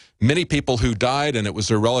that. Many people who died, and it was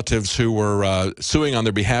their relatives who were suing on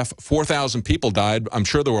their behalf. 4,000 people died. I'm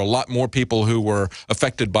sure there were a lot more people who were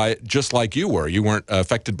affected by it, just like you were. You weren't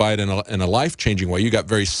affected by it in a life-changing way. You got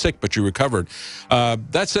very sick, but you recovered.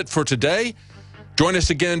 That's it for today. Join us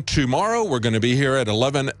again tomorrow. We're going to be here at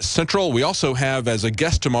 11 Central. We also have as a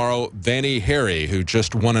guest tomorrow Vannie Harry, who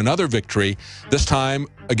just won another victory, this time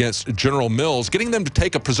against General Mills, getting them to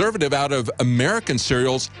take a preservative out of American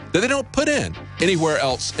cereals that they don't put in anywhere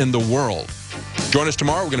else in the world. Join us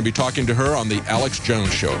tomorrow. We're going to be talking to her on The Alex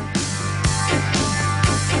Jones Show.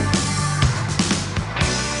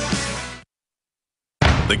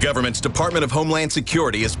 The government's Department of Homeland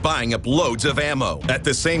Security is buying up loads of ammo. At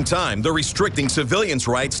the same time, they're restricting civilians'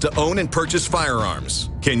 rights to own and purchase firearms.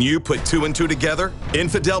 Can you put 2 and 2 together?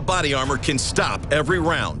 Infidel Body Armor can stop every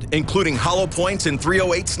round, including hollow points and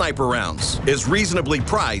 .308 sniper rounds, is reasonably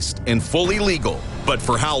priced and fully legal. But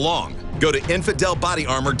for how long? Go to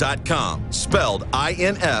InfidelBodyArmor.com, spelled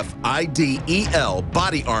INFIDEL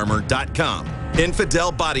bodyarmor.com.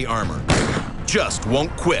 Infidel Body Armor. Just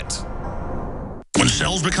won't quit. When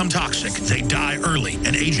cells become toxic, they die early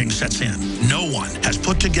and aging sets in. No one has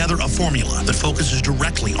put together a formula that focuses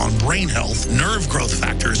directly on brain health, nerve growth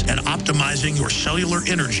factors, and optimizing your cellular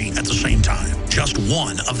energy at the same time. Just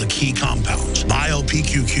one of the key compounds,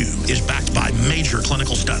 BioPQQ, is backed by major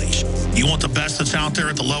clinical studies. You want the best that's out there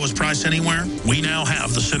at the lowest price anywhere? We now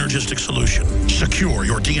have the synergistic solution. Secure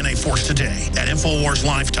your DNA Force today at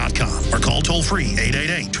InfoWarsLife.com or call toll-free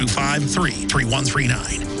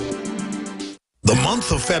 888-253-3139. The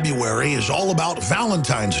month of February is all about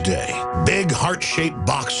Valentine's Day. Big heart-shaped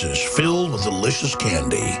boxes filled with delicious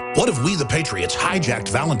candy. What if we, the Patriots, hijacked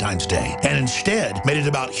Valentine's Day and instead made it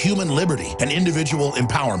about human liberty and individual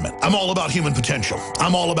empowerment? I'm all about human potential.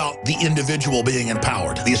 I'm all about the individual being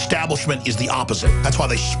empowered. The establishment is the opposite. That's why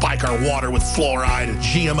they spike our water with fluoride and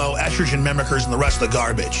GMO, estrogen mimickers, and the rest of the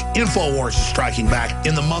garbage. InfoWars is striking back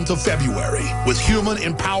in the month of February with Human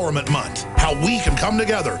Empowerment Month. How we can come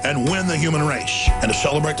together and win the human race. And to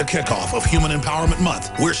celebrate the kickoff of Human Empowerment Month,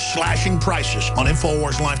 we're slashing prices on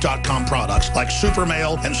InfoWarsLife.com products like Super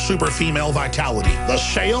Male and Super Female Vitality. The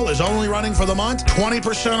sale is only running for the month,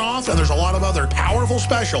 20% off, and there's a lot of other powerful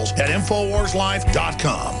specials at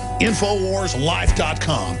InfoWarsLife.com.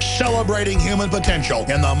 InfoWarsLife.com, celebrating human potential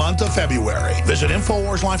in the month of February. Visit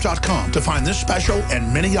InfoWarsLife.com to find this special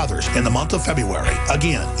and many others in the month of February.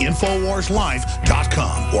 Again,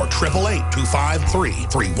 InfoWarsLife.com or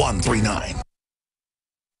 888-253-3139.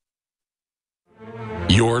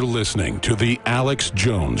 You're listening to The Alex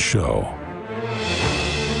Jones Show.